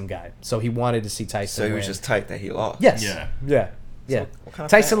Tyson guy, so he wanted to see Tyson. So he was just tight that he lost. Yes. Yeah. So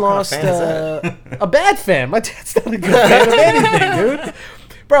Tyson lost a bad fan. My dad's not a good fan of anything, dude.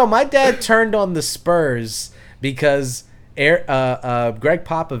 Bro, my dad turned on the Spurs because Greg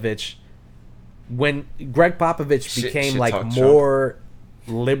Popovich, when Greg Popovich became like more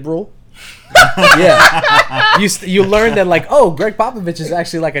liberal. Yeah, you learn that like, oh, Greg Popovich is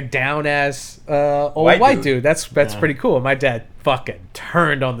actually like a down ass old white dude. That's pretty cool. My dad fucking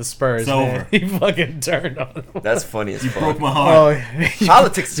turned on the Spurs. Man. He fucking turned on them. That's funny as fuck. You broke my heart. Oh,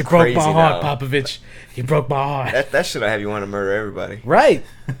 politics is you crazy broke my heart, now. Popovich. You broke my heart. That should have you want to murder everybody. Right?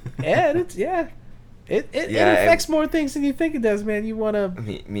 Yeah, It affects more things than you think it does, man. You want to.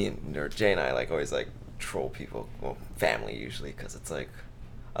 Me and Jay and I like always like troll people, well, family usually, because it's like.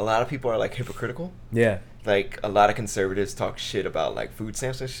 A lot of people are like hypocritical. Yeah. Like a lot of conservatives talk shit about like food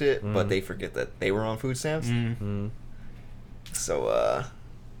stamps and shit, but they forget that they were on food stamps. Mm-hmm. So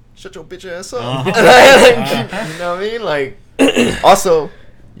shut your bitch ass up. You know what I mean? Like also,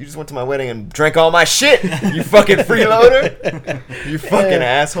 you just went to my wedding and drank all my shit. You fucking freeloader. You fucking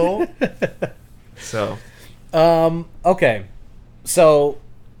asshole. So okay. So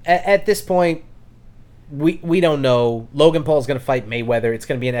at this point, we don't know. Logan Paul's going to fight Mayweather. It's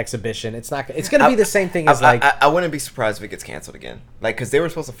going to be an exhibition. It's not. It's going to be the same thing as I wouldn't be surprised if it gets canceled again. Like, because they were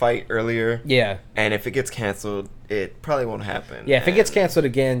supposed to fight earlier. Yeah. And if it gets canceled, it probably won't happen. Yeah. If it gets canceled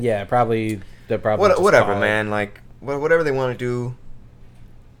again, yeah, probably they're probably whatever, man. Like whatever they want to do,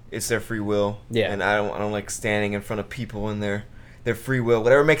 it's their free will. Yeah. And I don't like standing in front of people in their free will.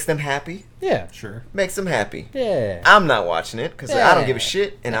 Whatever makes them happy. Yeah. Sure. Makes them happy. Yeah. I'm not watching it because I don't give a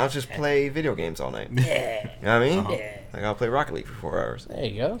shit, and I'll just play video games all night. Yeah. You know what I mean? Yeah. Like I'll play Rocket League for 4 hours. There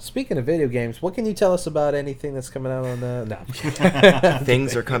you go. Speaking of video games, what can you tell us about anything that's coming out on the? No.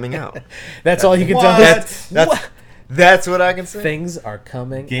 Things are coming out. That's all you can tell us. That's what I can say. Things are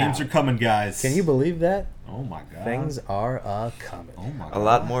coming. Games are coming, guys. Can you believe that? Oh my god. Things are coming. Oh my god. A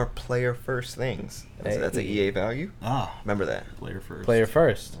lot more player first things. That's an EA value. Remember that. Player first. Player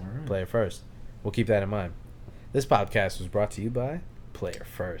first. Right. Player first. We'll keep that in mind. This podcast was brought to you by Player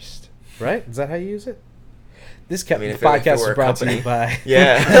First. Right? Is that how you use it? This podcast was brought to you by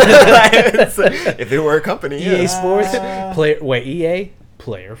yeah. If it were a company, EA Sports. EA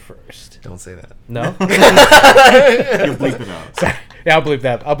Player First. Don't say that. No. You'll bleep it out. Sorry. Yeah, I'll bleep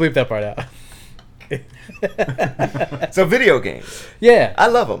that. I'll bleep that part out. So video games. Yeah. I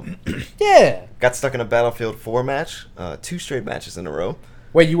love them. Yeah. Got stuck in a Battlefield 4 match. 2 straight matches in a row.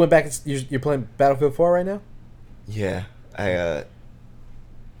 Wait, you went back and you're playing Battlefield 4 right now? Yeah.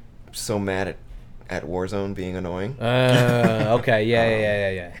 So mad at Warzone being annoying. Okay.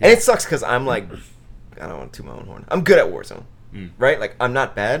 Yeah. And it sucks because I'm like, I don't want to toot my own horn. I'm good at Warzone. right? Like I'm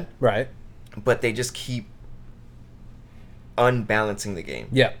not bad, Right. but they just keep unbalancing the game.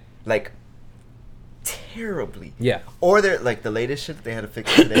 Yeah. Like terribly. Yeah. Or they're like the latest shit that they had to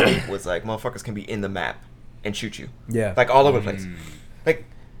fix today was like motherfuckers can be in the map and shoot you. Yeah. Like all over the place. Like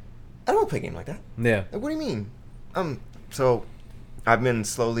I don't want to play a game like that. Yeah. Like what do you mean? So I've been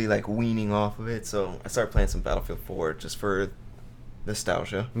slowly like weaning off of it. So I started playing some Battlefield 4 just for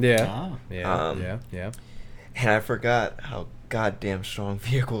nostalgia. Yeah. Ah. Yeah. Yeah. And I forgot how goddamn strong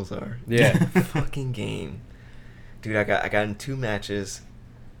vehicles are. Yeah. Fucking game. Dude, I got in 2 matches.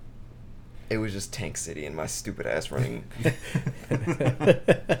 It was just Tank City and my stupid ass running.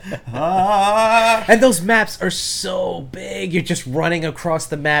 And those maps are so big. You're just running across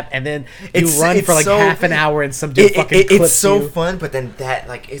the map, and then you It's run for like so- half an hour, and some dude fucking clips it's so you. fun, but then that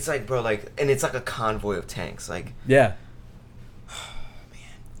like it's like bro like and it's like a convoy of tanks. Like Yeah.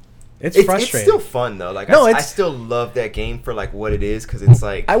 It's it's frustrating. still fun though. Like No, I it's- still love that game for like what it is because it's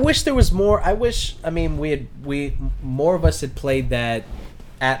like I wish there was more. I mean, we more of us had played that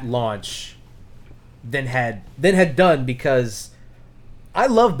at launch than had done, because I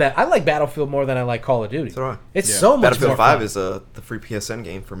like Battlefield more than I like Call of Duty. So do I. It's Yeah. so much Battlefield more 5 fun. is the free PSN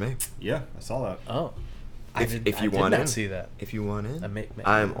game for me. Yeah, I saw that. Oh, If I you did want not in, see that. if you want in,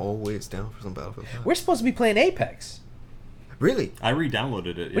 I I'm always down for some Battlefield 5. We're supposed to be playing Apex. Really? I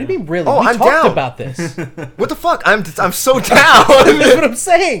re-downloaded it. What do you mean, really? Oh, we I'm talked down. about this. What the fuck? I'm so down. That's what I'm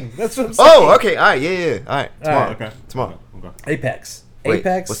saying. That's what I'm saying. Oh, okay. All right. Yeah. All right. All Tomorrow. right. Okay. Tomorrow. Okay. Apex. Wait,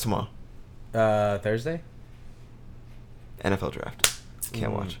 Apex. what's tomorrow? Thursday. NFL draft.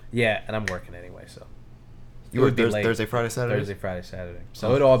 Can't watch. Yeah, and I'm working anyway, so You it were would be late. Thursday, Friday, Saturday? Thursday, Friday, Saturday. So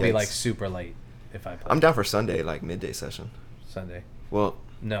Oh, it'll all be yikes. like super late if I play I'm down for Sunday, like midday session. Sunday. Well,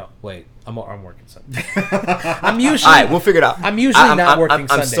 No, wait. I'm working Sunday. I'm usually. all right, we'll figure it out. I'm usually not working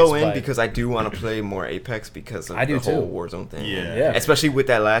I'm so Sundays, in but- because I do want to play more Apex because of I do the whole too. Warzone thing. Yeah. Yeah. Especially with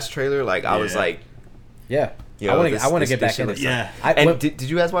that last trailer, like I was Yeah. like, Yeah. Yo, I want this- to this- get this back shit in it. looks Yeah. and Well, did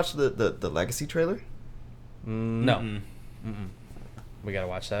you guys watch the Legacy trailer? no. Mm-mm. We gotta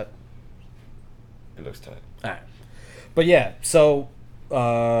watch that. It looks tight. All right. But yeah, so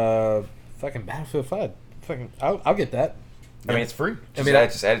fucking Battlefield 5. Fucking, I'll get that. I mean, it's free. Just, mean,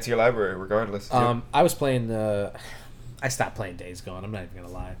 just add it to your library, regardless. I was playing. I stopped playing Days Gone. I'm not even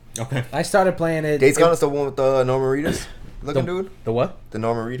gonna lie. Okay. I started playing it. Days Gone is the one with the Norman Reedus looking dude. The what? The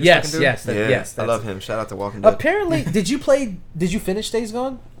Norman Reedus Yes, looking dude. yes, yeah, yes, I that's love it. him. Shout out to Walking Dead. Apparently, did you finish Days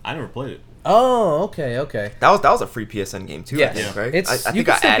Gone? I never played it. Oh, okay. That was a free PSN game too. Yes, I think, right? it's I you think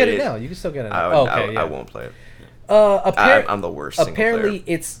can I still get added it now. You can still get it now. I, Oh, okay, yeah. I won't play it. I'm I'm the worst. Single apparently,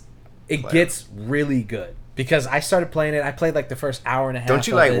 player. it player. gets really good because I started playing it. I played like the first hour and a half. Don't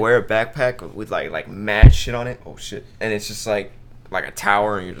you of like it. wear a backpack with like mad shit on it? Oh shit! And it's just like a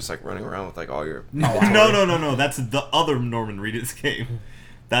tower, and you're just like running around with like all your. No. That's the other Norman Reedus game.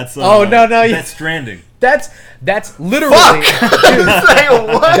 That's Oh, no, Death Stranding. That's literally dude, Like,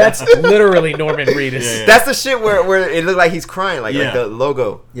 what? that's literally Norman Reedus. Yeah. That's the shit where it looked like he's crying, like Yeah. the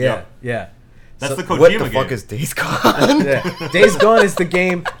logo. Yeah. That's So- the Kojima What the game. fuck is Days Gone? Yeah. Days Gone is the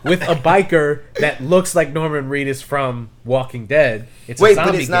game with a biker that looks like Norman Reedus from Walking Dead. It's a Wait,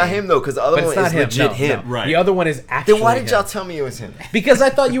 zombie but it's not game. him though, because the other But one it's not is him. legit No, him. no. Right. The other one is actually. Then why did y'all him. tell me it was him? Because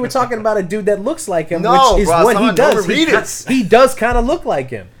I thought you were talking about a dude that looks like him, No, which is bro, I was what he talking does. about Norman Reedus. He does kind of look like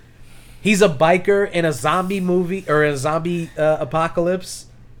him. He's a biker in a zombie movie or a zombie apocalypse.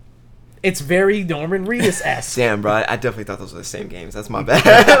 It's very Norman Reedus-esque. Damn, bro, I definitely thought those were the same games. That's my bad.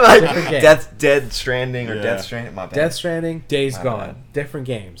 Like Different game. Dead Stranding or Yeah. Death Stranding. My bad. Death Stranding, Days My Gone, bad. different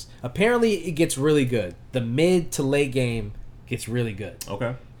games. Apparently, it gets really good. The mid to late game gets really good.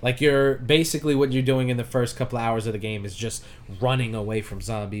 Okay. Like you're basically what you're doing in the first couple of hours of the game is just running away from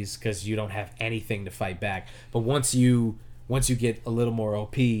zombies because you don't have anything to fight back. But once you get a little more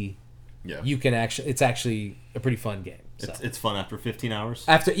OP, Yeah. you can it's actually a pretty fun game. So. It's fun after 15 hours.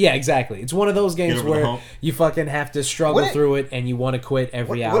 Yeah, exactly. It's one of those games over the where hump. you fucking have to struggle What- through it and you want to quit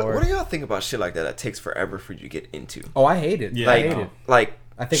every hour. What do y'all think about shit like that takes forever for you to get into? Oh, I hate it. Yeah, I Like, hate it. like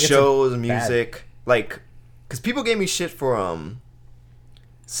I think it's shows, a music, like, because people gave me shit for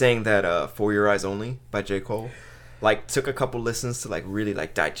saying that "For Your Eyes Only" by J. Cole, like, took a couple listens to like really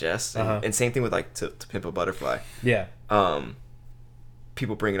like digest, and same thing with like to Pimp a Butterfly. Yeah.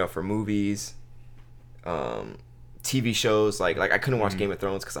 People bring it up for movies, TV shows. Like I couldn't watch Game of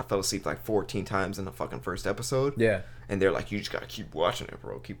Thrones because I fell asleep like 14 times in the fucking first episode. Yeah. And they're like, you just gotta keep watching it,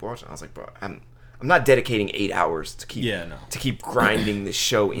 bro. Keep watching. I was like, bro, I'm not dedicating 8 hours to keep grinding this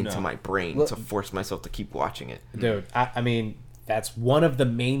show into my brain Well- to force myself to keep watching it. Dude, I mean, that's one of the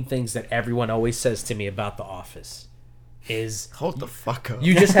main things that everyone always says to me about The Office. is Hold the fuck up.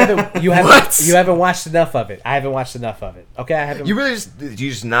 you just haven't you haven't What? you haven't watched enough of it. I haven't watched enough of it. Okay, I haven't. You really just did you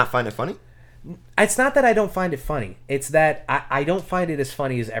just not find it funny? It's not that I don't find it funny. It's that I don't find it as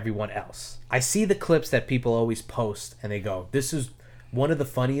funny as everyone else. I see the clips that people always post, and they go, "This is one of the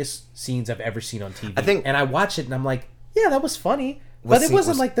funniest scenes I've ever seen on TV." I think- and I watch it, and I'm like, "Yeah, that was funny," but it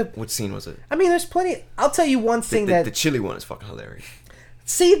wasn't like the. What scene was it? I mean, there's plenty. I'll tell you one thing The that chili one is fucking hilarious.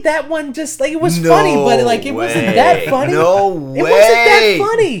 see that one just like it was No funny, but like it wasn't way. that funny. No It wasn't that way.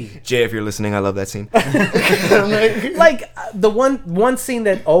 funny. Jay, if you're listening, I love that scene. Like the one scene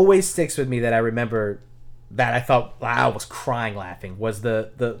that always sticks with me that I remember that I thought I was crying laughing was the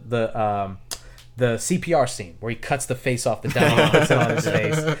CPR scene where he cuts the face off the dummy and puts it on his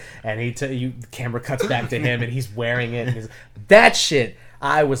face, and the camera cuts back to him and he's wearing it. And that shit,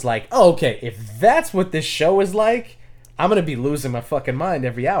 I was like, oh, okay, if that's what this show is like, I'm gonna be losing my fucking mind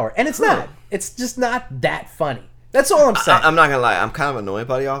every hour. And it's not. It's just not that funny. That's all I'm saying. I'm not gonna lie. I'm kind of annoyed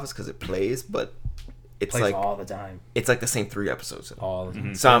by The Office because it plays, but it's Plays like all the time. it's like the same 3 episodes. All the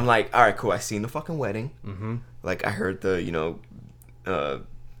time. So I'm like, all right, cool. I seen the fucking wedding. Mm-hmm. Like I heard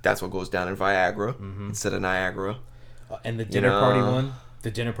that's what goes down in Viagra instead of Niagara. And the dinner party one,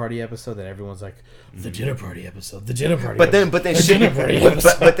 the dinner party episode that everyone's like, the dinner party episode, the dinner party. But then the shit, dinner party but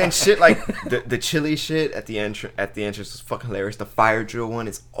episode. then shit like the chili shit at the entrance was fucking hilarious. The fire drill one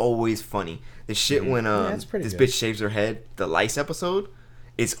is always funny. The shit when it's pretty this good. bitch shaves her head, the lice episode,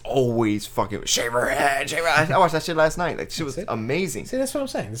 is always fucking shave her head, shave her head. I watched that shit last night. Like shit was it. amazing. See, that's what I'm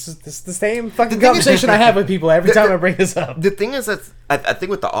saying. This is the same fucking thing is- conversation I have with people every time I bring this up. The thing is that I think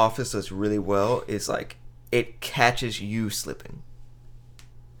what The Office does really well is like it catches you slipping.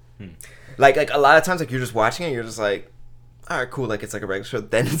 Like a lot of times, like you're just watching it, you're just like, all right, cool, like it's like a regular show.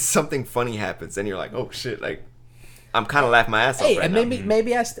 Then something funny happens, and you're like, oh shit, like I'm kind of laughing my ass off Hey, right and now.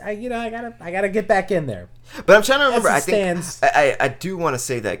 maybe I gotta get back in there. But I'm trying to remember. As it I think stands- I do want to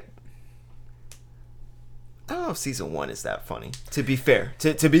say that I don't know if season 1 is that funny. To be fair,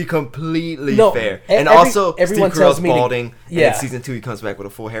 to be completely No, fair, every- and also everyone Steve tells Carell's me to- balding. yeah. And in season 2 he comes back with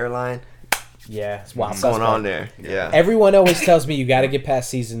a full hairline. Yeah, it's wild. What's going on there? Yeah. Everyone always tells me you got to get past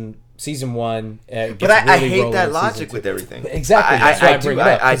season 1. But I hate that logic with everything. Exactly. That's why I bring it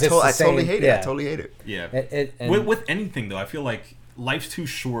up, 'cause it's the I totally same- hate it. yeah. I totally hate it. Yeah. And- With anything though, I feel like life's too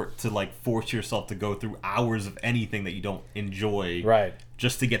short to like force yourself to go through hours of anything that you don't enjoy. Right.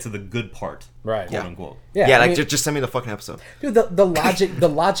 Just to get to the good part. Right. Quote Yeah. unquote. Yeah, I like mean, just send me the fucking episode. dude, the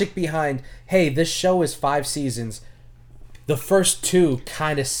logic behind, hey, this show is 5 seasons. The first 2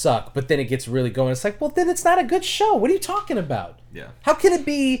 kind of suck, but then it gets really going. It's like, well, then it's not a good show. What are you talking about? Yeah. How can it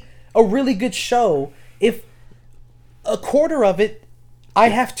be a really good show if a quarter of it I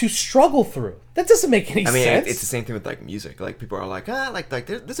have to struggle through? That doesn't make any I mean, sense. it's the same thing with like music. Like people are like, like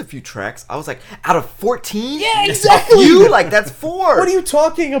there's a few tracks. I was like, out of 14, Yeah, exactly. A few, like that's 4. What are you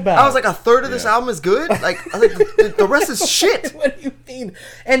talking about? I was like, a third of this album is good. Like, I was like the rest is shit. What do you mean?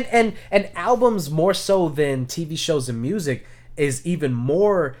 And albums more so than TV shows and music is even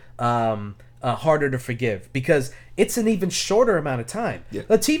more harder to forgive because it's an even shorter amount of time. Yeah.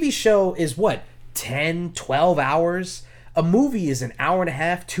 A TV show is what, 10, 12 hours? A movie is an hour and a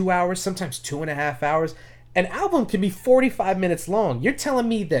half, 2 hours, sometimes 2.5 hours. An album can be 45 minutes long. You're telling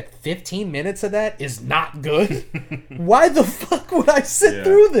me that 15 minutes of that is not good? Why the fuck would I sit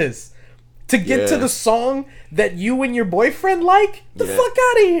through this? To get to Yeah. the song that you and your boyfriend like? The Yeah. fuck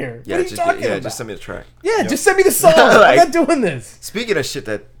out of here. Yeah, what are you talking about? just send me the track. Yeah, just send me the song. Like- I'm not doing this. Speaking of shit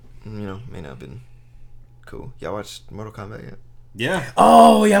that may not have been cool. Y'all watched Mortal Kombat yet? Yeah.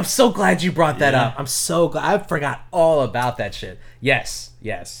 Oh, yeah, I'm so glad you brought that Yeah. up. I'm so glad. I forgot all about that shit. Yes.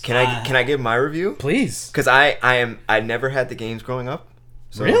 Can I give my review? Please. Because I never had the games growing up.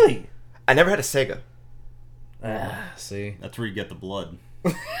 So Really? I never had a Sega. See. That's where you get the blood.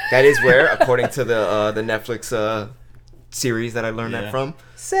 That is where, according to the Netflix series that I learned that Yeah. from.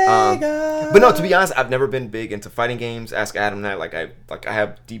 Sega. But no, to be honest, I've never been big into fighting games. Ask Adam that. Like I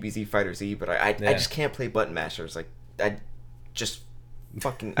have DBZ Fighter Z, but I just can't play button mashers. Like I just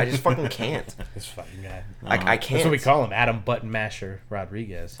fucking can't. This fucking guy. I can't. That's what we call him, Adam Button Masher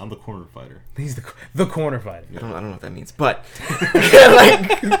Rodriguez. I'm the corner fighter. He's the corner fighter. I don't know what that means, but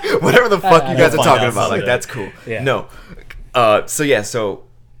like whatever the fuck you guys are We'll find talking out about, like someday. that's cool. Yeah. No, so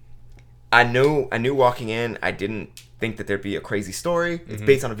I knew walking in, I didn't think that there'd be a crazy story. It's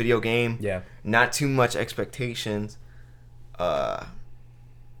based on a video game. Yeah. Not too much expectations.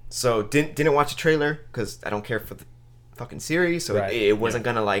 So didn't watch the trailer because I don't care for the fucking series, so Right. it wasn't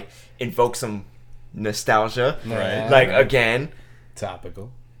gonna like invoke some nostalgia, Right. like Right. again.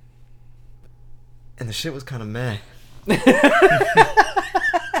 Topical. And the shit was kind of meh.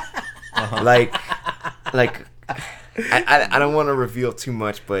 like I don't want to reveal too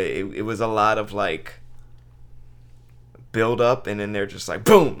much, but it was a lot of like build up, and then they're just like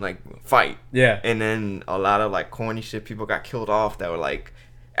boom, like fight. Yeah. And then a lot of like corny shit. People got killed off that were like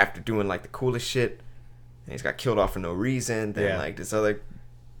after doing like the coolest shit, and he's got killed off for no reason. Then like this other,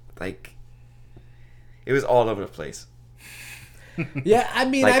 like, it was all over the place. Yeah, I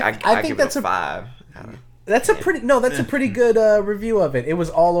mean, Like, I think give that's it a a 5. That's a pretty good review of it. It was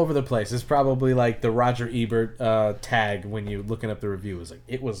all over the place. It's probably like the Roger Ebert tag when you're looking up the review. It was like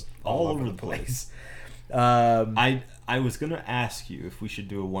it was all over the place. I was gonna ask you if we should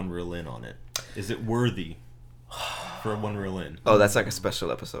do a one reel in on it. Is it worthy for a one reel in? Oh, that's like a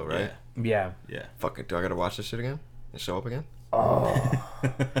special episode, right? Yeah. Fuck it. Do I gotta watch this shit again and show up again? Oh.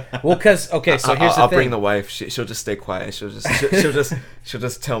 Well, because okay, so here's the I'll thing. bring the wife. She'll just stay quiet. She'll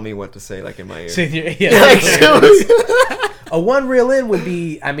just tell me what to say, like in my ear. So a one reel in would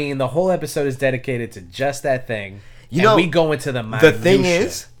be. I mean, the whole episode is dedicated to just that thing. You know, we go into the minutia. The thing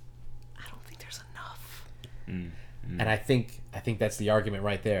is, I don't think there's enough. And I think that's the argument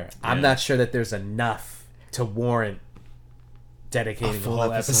right there. Yeah. I'm not sure that there's enough to warrant dedicating the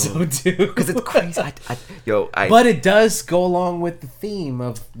whole episode to. Because it's crazy. But it does go along with the theme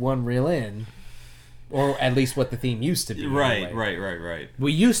of one reel in, or at least what the theme used to be. Right.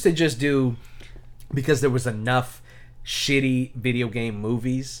 We used to just do, because there was enough shitty video game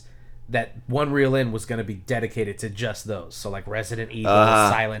movies, that one reel in was going to be dedicated to just those. So like Resident Evil,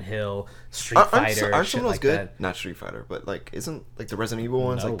 Silent Hill, Street Fighter, aren't shit some of those like good? that. Not Street Fighter, but like isn't like the Resident Evil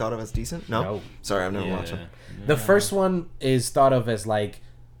ones like thought of as decent? No. Sorry, I've never watched them. The first one is thought of as like,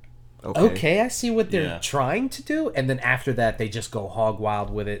 okay, I see what they're trying to do, and then after that they just go hog wild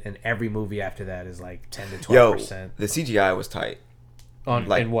with it, and every movie after that is like 10 to 12%. The CGI was tight. On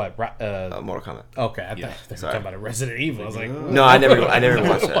like, in what? Mortal Kombat. Okay, I thought you were talking about a Resident Evil. I was like, no, I never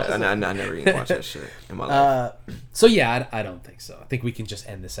watched that. I never even watched that shit in my life. So yeah, I don't think so. I think we can just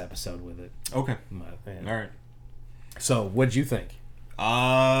end this episode with it. Okay. All right. So, what'd you think?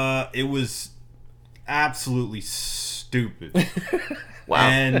 It was absolutely stupid. Wow.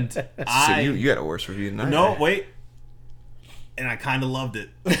 And So you had a worse review than I did. No, wait. And I kind of loved it.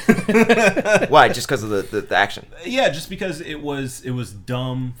 Why? Just because of the action? Yeah, just because it was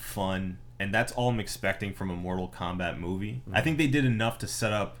dumb fun, and that's all I'm expecting from a Mortal Kombat movie. I think they did enough to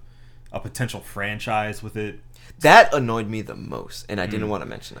set up a potential franchise with it. That annoyed me the most, and I didn't want to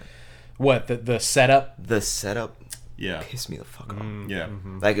mention it. What, the setup? The setup pissed me the fuck off. Yeah.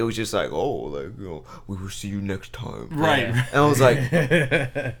 Mm-hmm. Like, it was just like, oh, like, you know, we will see you next time. Right. And I was like...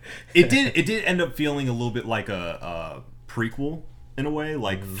 It did end up feeling a little bit like a prequel in a way,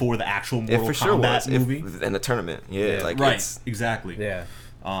 like for the actual Mortal Kombat movie. In the tournament. Yeah. Like, right. Exactly. Yeah.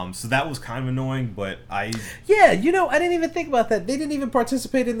 So that was kind of annoying, but Yeah, you know, I didn't even think about that. They didn't even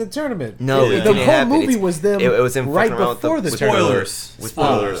participate in the tournament. No, the whole movie was them. It was right before the tournament.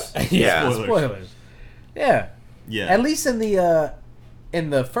 Spoilers. Spoilers. Yeah. Yeah. At least in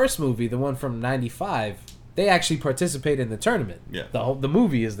the first movie, the one from '95, they actually participate in the tournament. Yeah. The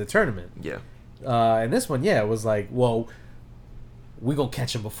movie is the tournament. Yeah. And this one, it was like, well, we gonna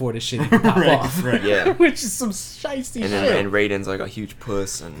catch him before this shit even pop off. Right. Yeah. Which is some shiesty shit. And Raiden's like a huge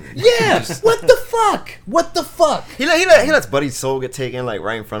puss, and what the fuck? What the fuck? He lets Buddy's soul get taken like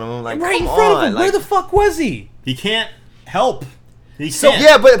right in front of him. Like, right in come front on, of him. like, Where the fuck was he? He can't help. So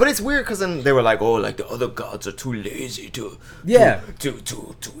yeah, but it's weird because then they were like, oh, like the other gods are too lazy to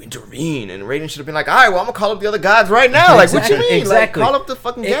intervene, and Raiden should have been like, all right, well, I'm gonna call up the other gods right now. Like, what you mean? Exactly. Like, call up the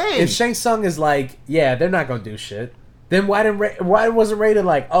fucking game. If Shang Tsung is like, yeah, they're not gonna do shit, then why wasn't Raiden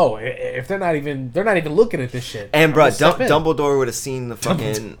like, oh, if they're not even looking at this shit? And bro, Dumbledore would have seen the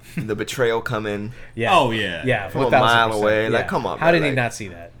fucking the betrayal coming. Yeah. Oh yeah. From a mile away. Like, come on. How did he not see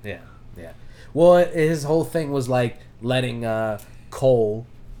that? Yeah. Well, his whole thing was like letting Cole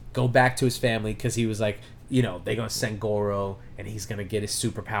go back to his family because he was like, you know, they're gonna send Goro and he's gonna get his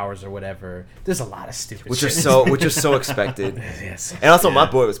superpowers or whatever. There's a lot of stupid which shit. is so expected. Yes. And also my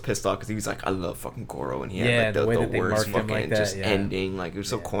boy was pissed off because he was like, I love fucking Goro, and he had like the way the that they worst marked him fucking like that, just ending. Like, it was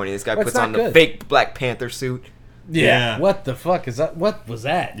so corny. This guy Well, puts it's on not the good. fake Black Panther suit. Yeah. What the fuck is that? What was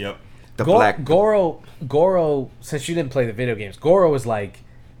that? Yep. The black Goro. Since you didn't play the video games, Goro was like,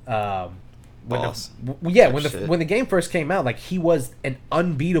 boss. When the game first came out, like, he was an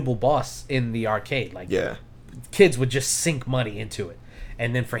unbeatable boss in the arcade. Like, kids would just sink money into it,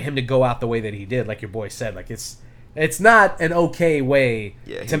 and then for him to go out the way that he did, like your boy said, like it's not an okay way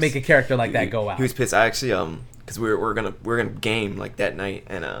to make a character like that go out. He was pissed. I actually because we're gonna game like that night,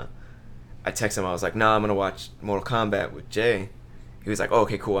 and I texted him. I was like, nah, I'm gonna watch Mortal Kombat with Jay. He was like, oh,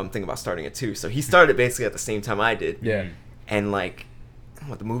 okay, cool. I'm thinking about starting it too. So he started basically at the same time I did. Yeah. And like,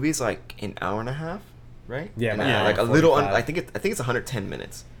 what, the movie's like an hour and a half, right? Yeah, And, yeah, like a little. I think it's 110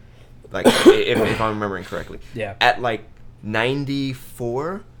 minutes. Like if I'm remembering correctly. Yeah. At like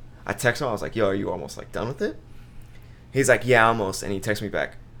 94, I texted him. I was like, "Yo, are you almost like done with it?" He's like, "Yeah, almost." And he texted me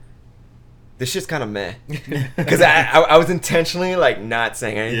back, "This shit's kind of meh," because I was intentionally like not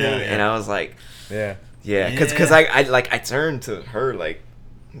saying anything, and I was like, Yeah. yeah, because I turned to her like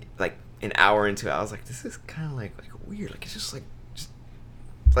an hour into it. I was like, this is kind of like weird. Like it's just like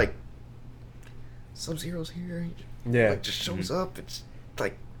Sub-Zero's here. Yeah. Like just shows up. It's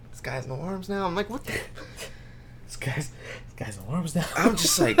like this guy has no arms now. I'm like, what the? This guy's no arms now. I'm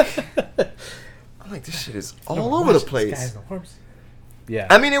just like, this shit is all over the place. This guy has no arms. Yeah.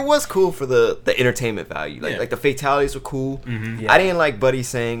 I mean, it was cool for the entertainment value. Like the fatalities were cool. Mm-hmm. Yeah. I didn't like Buddy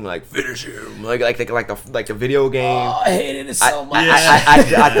saying like finish him like the video game. Oh, I hated it so much. I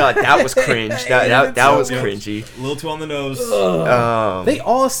thought that was cringe. That was Yeah. cringy. A little too on the nose. They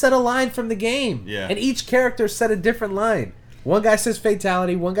all said a line from the game. Yeah. And each character said a different line. One guy says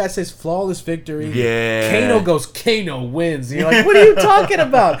fatality. One guy says flawless victory. Yeah. Kano goes, Kano wins. And you're like, what are you talking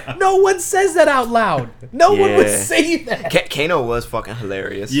about? No one says that out loud. No one would say that. Kano was fucking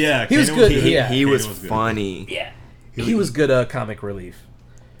hilarious. Yeah, He was Kano good. He, Yeah. he was Kano was good. funny. Yeah. He was good comic relief.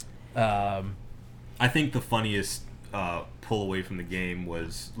 I think the funniest pull away from the game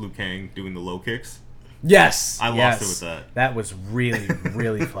was Liu Kang doing the low kicks. Yes. I lost it with that. That was really,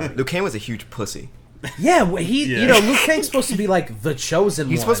 really funny. Liu Kang was a huge pussy. Yeah, you Yeah. know, Liu Kang's supposed to be like the chosen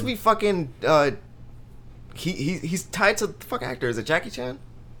one. He's supposed to be fucking. He's tied to the fuck actor. Is it Jackie Chan?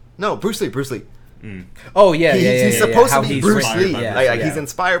 No, Bruce Lee. Oh yeah, yeah. He's supposed How to be he's Bruce inspired Lee. by Like, yeah. he's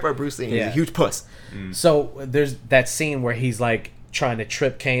inspired by Bruce Lee. And He's Yeah. a huge puss. So there's that scene where he's like trying to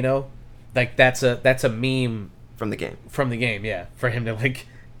trip Kano. Like that's a meme From the game. from the game, yeah. For him to like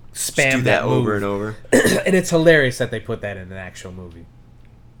Just spam do that move. over and over. And it's hilarious that they put that in an actual movie.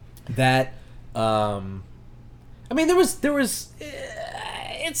 That I mean there was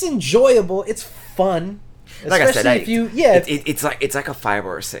it's enjoyable, it's fun. Like I said, Especially if you it's like a 5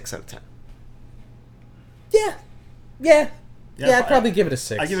 or a 6 out of 10. yeah, I'd probably give it a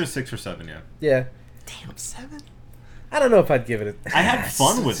 6. I give it a 6 or 7. Yeah. Yeah. Damn, 7. I don't know if I'd give it a... I had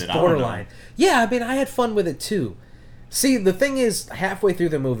fun with it. I don't know. Borderline. Yeah, I mean, I had fun with it, too. See, the thing is, halfway through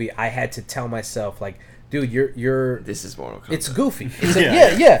the movie, I had to tell myself, like, dude, you're... This is Mortal Kombat. It's goofy.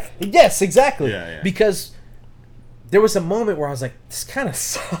 Yeah. Yes, exactly. Yeah. Because there was a moment where I was like, this kind of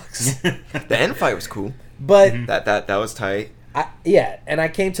sucks. The end fight was cool. But, That was tight. and I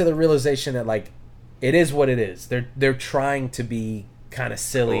came to the realization that, like, it is what it is. They're trying to be kind of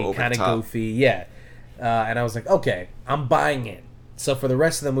silly, Over kind of top. goofy. Yeah. And I was like, okay, I'm buying in. So for the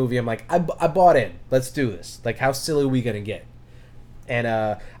rest of the movie, I'm like, I bought in. Let's do this. Like, how silly are we going to get? And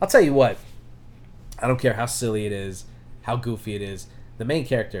I'll tell you what. I don't care how silly it is, how goofy it is. The main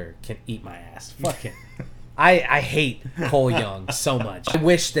character can eat my ass. Fuck him. I hate Cole Young so much. I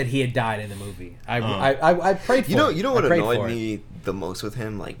wish that he had died in the movie. I prayed for him. You know what I prayed annoyed for it. me the most with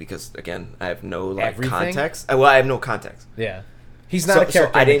him? Like, because, again, I have no, like, Everything? context. Well, I have no context. Yeah. He's not a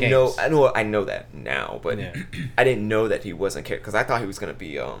character I in the didn't know. games. I know that now, but Yeah. I didn't know that he wasn't character because I thought he was gonna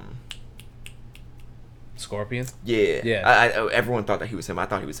be Scorpion? Yeah. Yeah. Everyone thought that he was him. I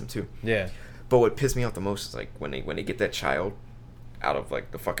thought he was him too. Yeah. But what pissed me off the most is like when they get that child out of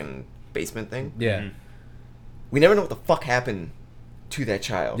like the fucking basement thing. Yeah. We never know what the fuck happened to that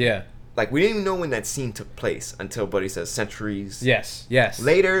child. Yeah. Like we didn't even know when that scene took place until Buddy says centuries Yes.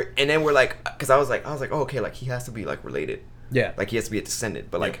 later, and then we're like, because I was like, oh, okay, like he has to be like related. Yeah. Like he has to be a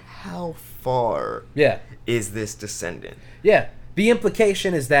descendant. But like, how far Yeah. is this descendant? Yeah. The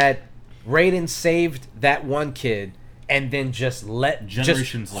implication is that Raiden saved that one kid and then just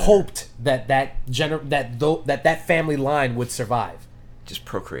Generations later. hoped that that family line would survive. Just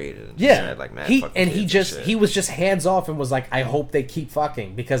procreated. And Yeah. just had, like, mad fucking kids and shit. he was just hands off and was like, I hope they keep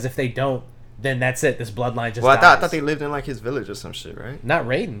fucking, because if they don't, then that's it. This bloodline just Well, I dies. thought they lived in like his village or some shit, right? Not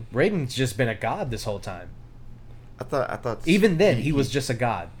Raiden. Raiden's just been a god this whole time. I thought. Even then, he was just a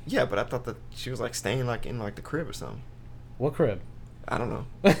god. Yeah, but I thought that she was like staying like in like the crib or something. What crib? I don't know.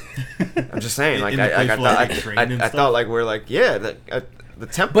 I'm just saying, like In the place where, like, they train and I stuff? thought like we're like the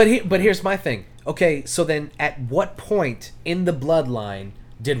temple. But here's my thing. Okay, so then at what point in the bloodline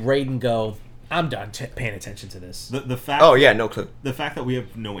did Raiden go, I'm done paying attention to this? The fact. Oh yeah, no clue. The fact that we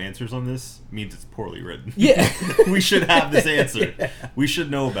have no answers on this means it's poorly written. Yeah. We should have this answer. We should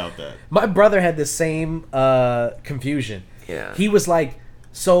know about that. My brother had the same confusion. Yeah. He was like,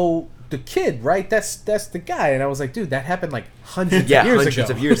 so the kid, right? That's the guy. And I was like, dude, that happened like hundreds of years ago. Hundreds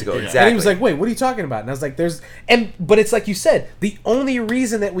of years ago, exactly. And he was like, wait, what are you talking about? And I was like, but it's like you said, the only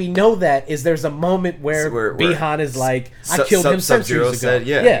reason that we know that is there's a moment where Bihan is like, I killed him centuries ago. Said,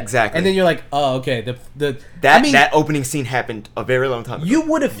 yeah, exactly. And then you're like, oh, okay. That opening scene happened a very long time ago. You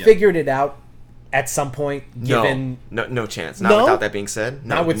would have figured it out at some point, given... No chance. Not without that being said.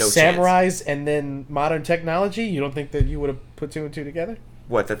 Not with samurais and then modern technology? You don't think that you would have put two and two together?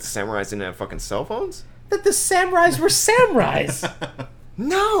 What, that the samurais didn't have fucking cell phones? That the samurais were samurais!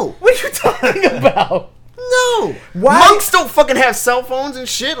 No! What are you talking about? No! Why? Monks don't fucking have cell phones and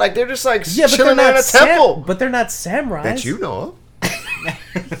shit. Like, they're just like chilling in a temple. But they're not samurais. That you know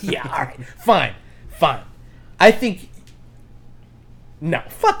of. Yeah, alright. Fine. I think... No,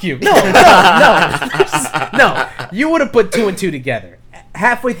 fuck you. No. You would have put two and two together.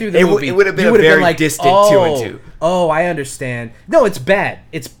 Halfway through the movie, it would have been a very distant 2 and 2. Oh, I understand. No, it's bad.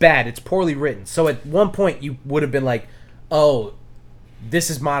 It's poorly written. So at one point, you would have been like, oh, this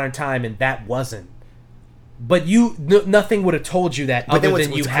is modern time, and that wasn't. But nothing would have told you that. But then what's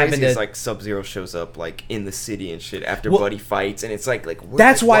crazy is like Sub-Zero shows up like in the city and shit after Buddy fights, and it's like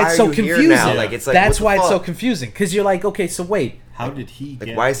that's why it's so confusing. Now? Like it's like that's why it's so confusing because you're like, okay, so wait, how did he?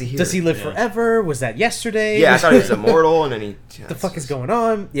 Like, why is he here? Does he live forever? Was that yesterday? Yeah, I thought he was immortal, and then he. What the fuck is going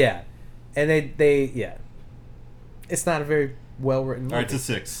on? Yeah, and they it's not a very well written movie. All right, it's a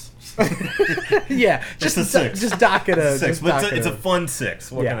 6. Yeah, just a 6. Just dock it a 6, but it's a fun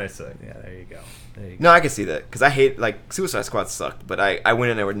 6. What can I say? Yeah, there you go. No, I can see that because I hate Suicide Squad sucked, but I went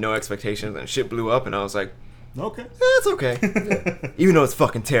in there with no expectations and shit blew up, and I was like, okay, it's okay. Even though it's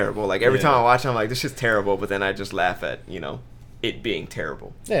fucking terrible. Like every time I watch it, I'm like, this shit's terrible, but then I just laugh at it being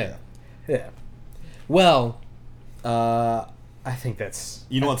terrible. Yeah. Well, I think that's.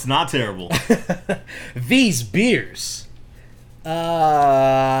 You know what's not terrible? These beers.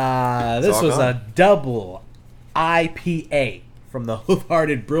 This was a double IPA from the Hoof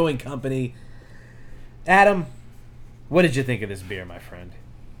Brewing Company. Adam, what did you think of this beer, my friend?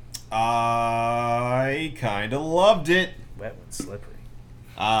 I kind of loved it. Wet and slippery.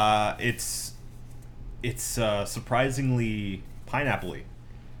 It's surprisingly pineapple-y.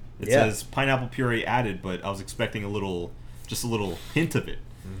 It says pineapple puree added, but I was expecting just a little hint of it.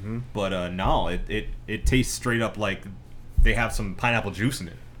 Mm-hmm. But no, it tastes straight up like they have some pineapple juice in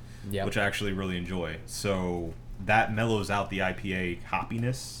it, which I actually really enjoy. So that mellows out the IPA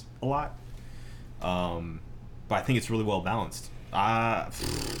hoppiness a lot. But I think it's really well balanced. I'm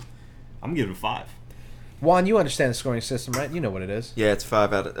gonna give it a 5. Juan, you understand the scoring system, right? You know what it is. Yeah, it's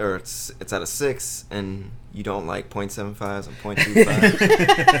 5 it's out of 6, and you don't like 0.75s and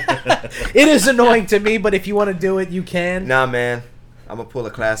 0.25. It is annoying to me, but if you want to do it, you can. Nah, man, I'm gonna pull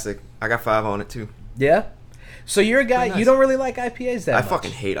a classic. I got 5 on it too. Yeah. So you're a guy. Nice. You don't really like IPAs that much. I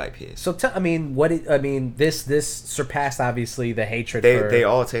fucking hate IPAs. So this surpassed obviously the hatred. They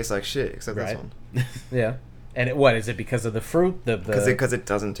all taste like shit except this one. Yeah. And what is it because of the fruit? Because it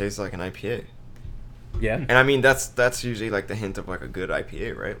doesn't taste like an IPA. Yeah. And I mean that's usually like the hint of like a good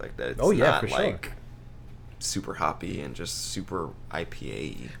IPA, right? Like that. It's not like super hoppy and just super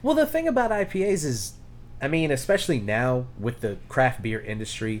IPA. Well, the thing about IPAs is, I mean, especially now with the craft beer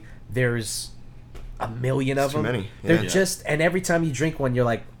industry, there's a million of them. Too many. Yeah. They're just, and every time you drink one, you're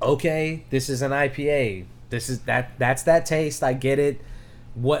like, okay, this is an IPA. This is that's that taste. I get it.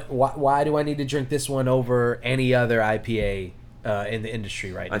 Why do I need to drink this one over any other IPA in the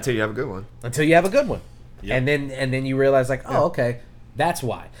industry right now? Until you have a good one. Yep. And then you realize like, oh, okay, that's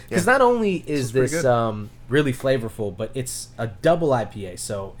why. Because not only is this really flavorful, but it's a double IPA,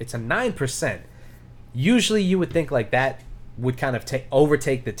 so it's a 9%. Usually, you would think like that would kind of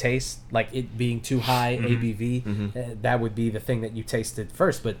overtake the taste, like it being too high ABV. Mm-hmm. That would be the thing that you tasted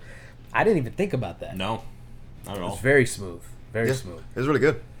first, but I didn't even think about that. No, not at all. It was very smooth. Very smooth. It was really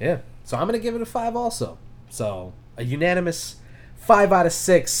good. Yeah. So I'm going to give it a 5 also. So a unanimous 5 out of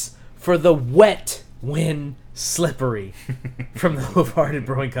 6 for the wet win slippery from the Hoof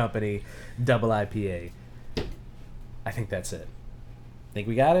Brewing Company double IPA. I think that's it. Think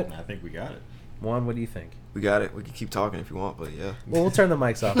we got it? I think we got it. Juan, what do you think? We got it. We can keep talking if you want, but yeah. Well, we'll turn the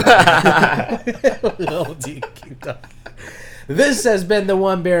mics off. Keep talking. This has been the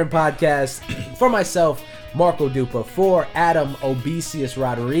One Baron Podcast. For myself, Marco Dupa. For Adam Obesius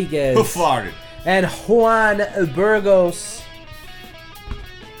Rodriguez. Hoof-hearted. And Juan Burgos.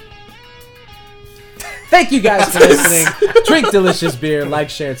 Thank you guys for listening. Drink delicious beer. Like,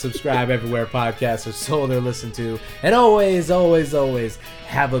 share, and subscribe everywhere podcasts are sold or listened to. And always, always, always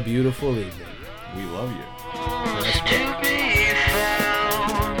have a beautiful evening. We love you. That's